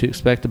idea what to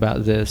expect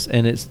about this.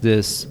 And it's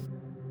this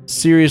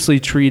seriously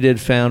treated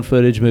found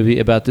footage movie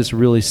about this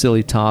really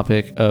silly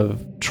topic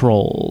of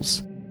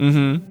trolls.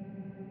 Mm-hmm.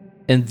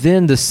 And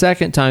then the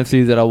second time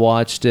through that I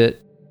watched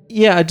it,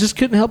 yeah, I just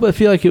couldn't help but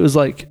feel like it was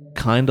like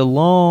kind of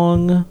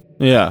long.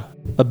 Yeah.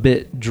 A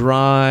bit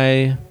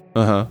dry.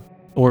 Uh-huh.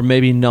 Or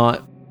maybe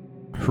not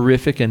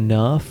horrific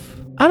enough.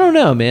 I don't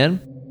know,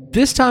 man.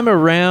 This time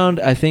around,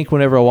 I think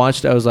whenever I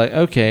watched it, I was like,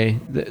 okay,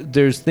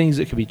 there's things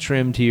that could be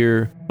trimmed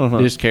here.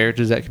 There's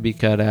characters that could be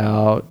cut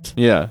out.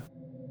 Yeah.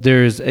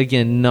 There's,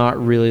 again,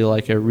 not really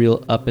like a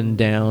real up and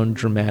down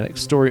dramatic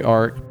story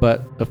arc,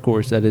 but of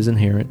course that is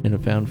inherent in a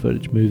found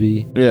footage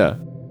movie. Yeah.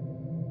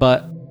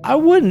 But I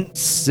wouldn't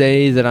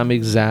say that I'm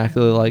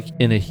exactly like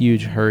in a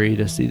huge hurry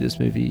to see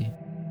this movie.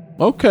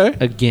 Okay.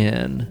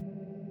 Again.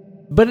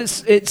 But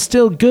it's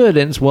still good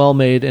and it's well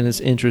made and it's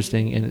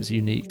interesting and it's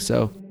unique.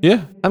 So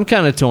yeah, I'm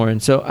kind of torn.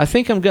 So I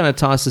think I'm gonna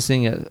toss this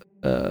thing at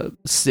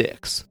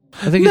 6.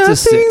 I think it's a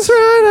 6. Nothing's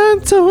right,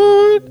 I'm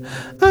torn.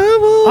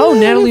 Oh,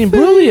 Natalie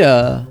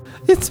Imbruglia.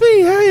 It's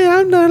me. Hey,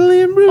 I'm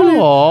Natalie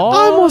Imbruglia. Aww.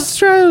 I'm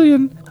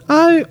Australian.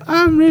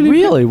 I'm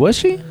really. Was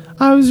she?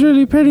 I was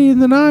really pretty in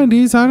the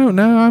 90s. I don't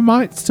know. I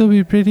might still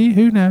be pretty.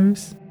 Who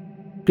knows?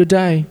 Good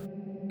day.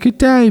 Good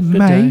day,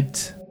 mate.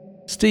 Day.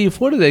 Steve,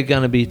 what are they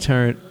going to be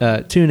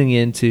tuning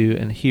into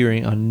and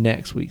hearing on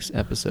next week's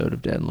episode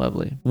of Dead and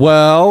Lovely?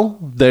 Well,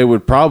 they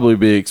would probably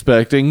be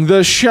expecting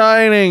The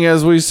Shining,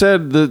 as we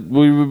said that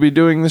we would be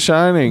doing The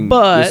Shining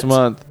this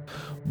month.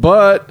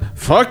 But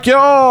fuck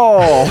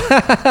y'all!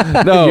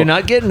 No, you're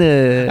not getting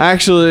it.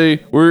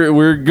 Actually,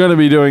 we're gonna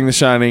be doing The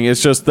Shining.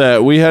 It's just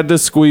that we had to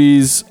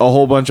squeeze a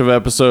whole bunch of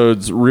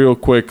episodes real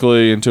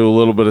quickly into a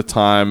little bit of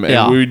time,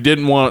 and we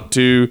didn't want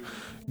to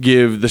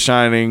give The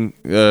Shining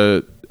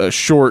a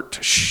short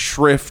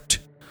shrift.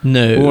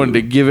 No. We wanted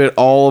to give it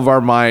all of our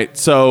might.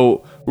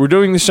 So we're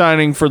doing The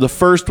Shining for the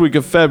first week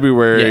of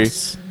February.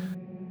 Yes.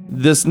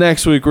 This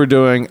next week we're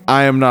doing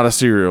I Am Not a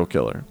Serial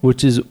Killer.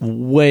 Which is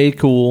way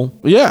cool.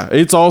 Yeah.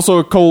 It's also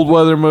a cold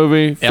weather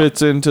movie.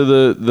 Fits into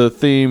the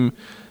theme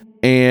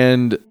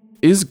and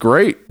is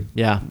great.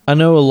 Yeah. I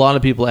know a lot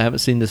of people that haven't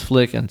seen this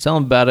flick and tell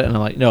them about it and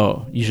I'm like,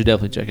 no, you should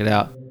definitely check it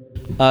out.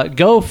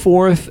 Go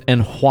forth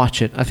and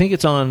watch it. I think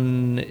it's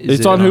on...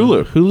 It's on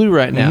Hulu. Hulu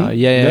right now. Mm-hmm.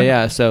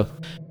 Yeah. So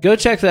go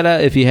check that out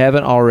if you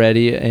haven't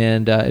already.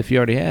 And if you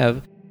already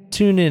have,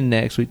 tune in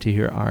next week to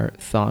hear our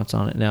thoughts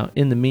on it. Now,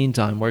 in the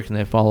meantime, where can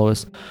they follow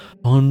us?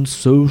 On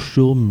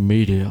social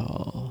media.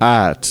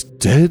 At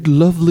Dead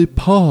Lovely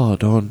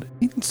Pod on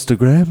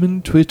Instagram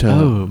and Twitter.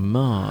 Oh,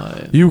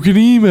 my. You can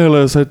email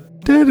us at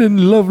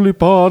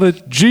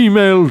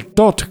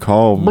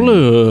deadandlovelypod@gmail.com.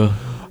 Blah.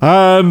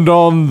 And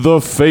on the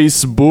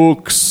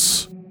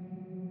Facebooks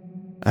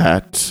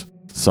at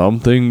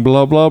something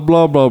blah blah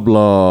blah blah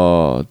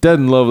blah Dead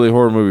and Lovely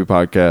Horror Movie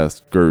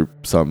Podcast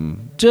group.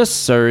 Something.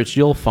 Just search.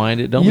 You'll find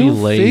it. Don't be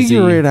lazy.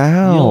 Figure it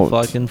out. You'll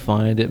fucking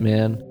find it,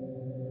 man.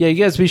 Yeah,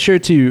 you guys be sure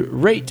to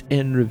rate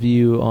and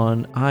review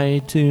on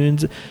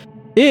iTunes.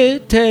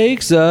 It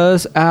takes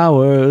us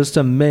hours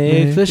to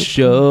make the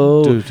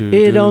show.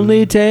 It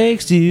only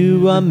takes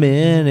you a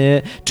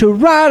minute to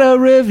write a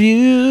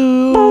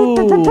review.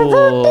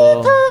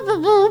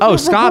 Oh,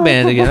 ska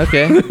band again.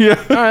 Okay.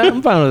 Yeah. All right.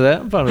 I'm fine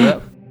with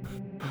that.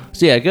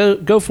 So yeah,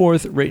 go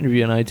forth, rate and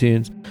review on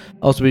iTunes.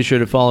 Also be sure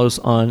to follow us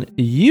on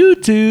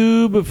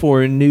YouTube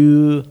for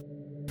new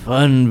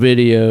fun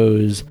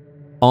videos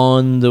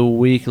on the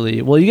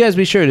weekly. Well, you guys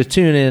be sure to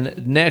tune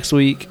in next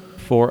week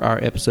for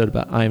our episode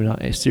about I'm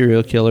Not a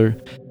Serial Killer.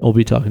 We'll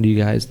be talking to you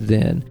guys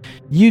then.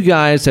 You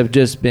guys have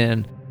just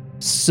been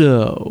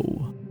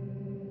so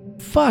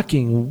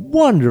fucking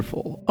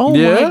wonderful. Oh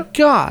my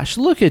gosh,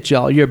 look at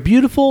y'all. You're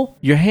beautiful,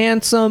 you're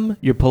handsome,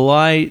 you're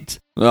polite.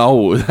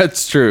 Oh,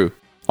 that's true.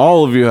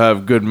 All of you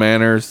have good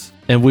manners.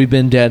 And we've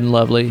been Dead and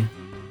Lovely.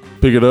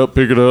 Pick it up,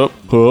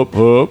 hup,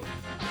 hup.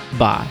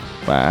 Bye.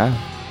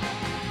 Bye.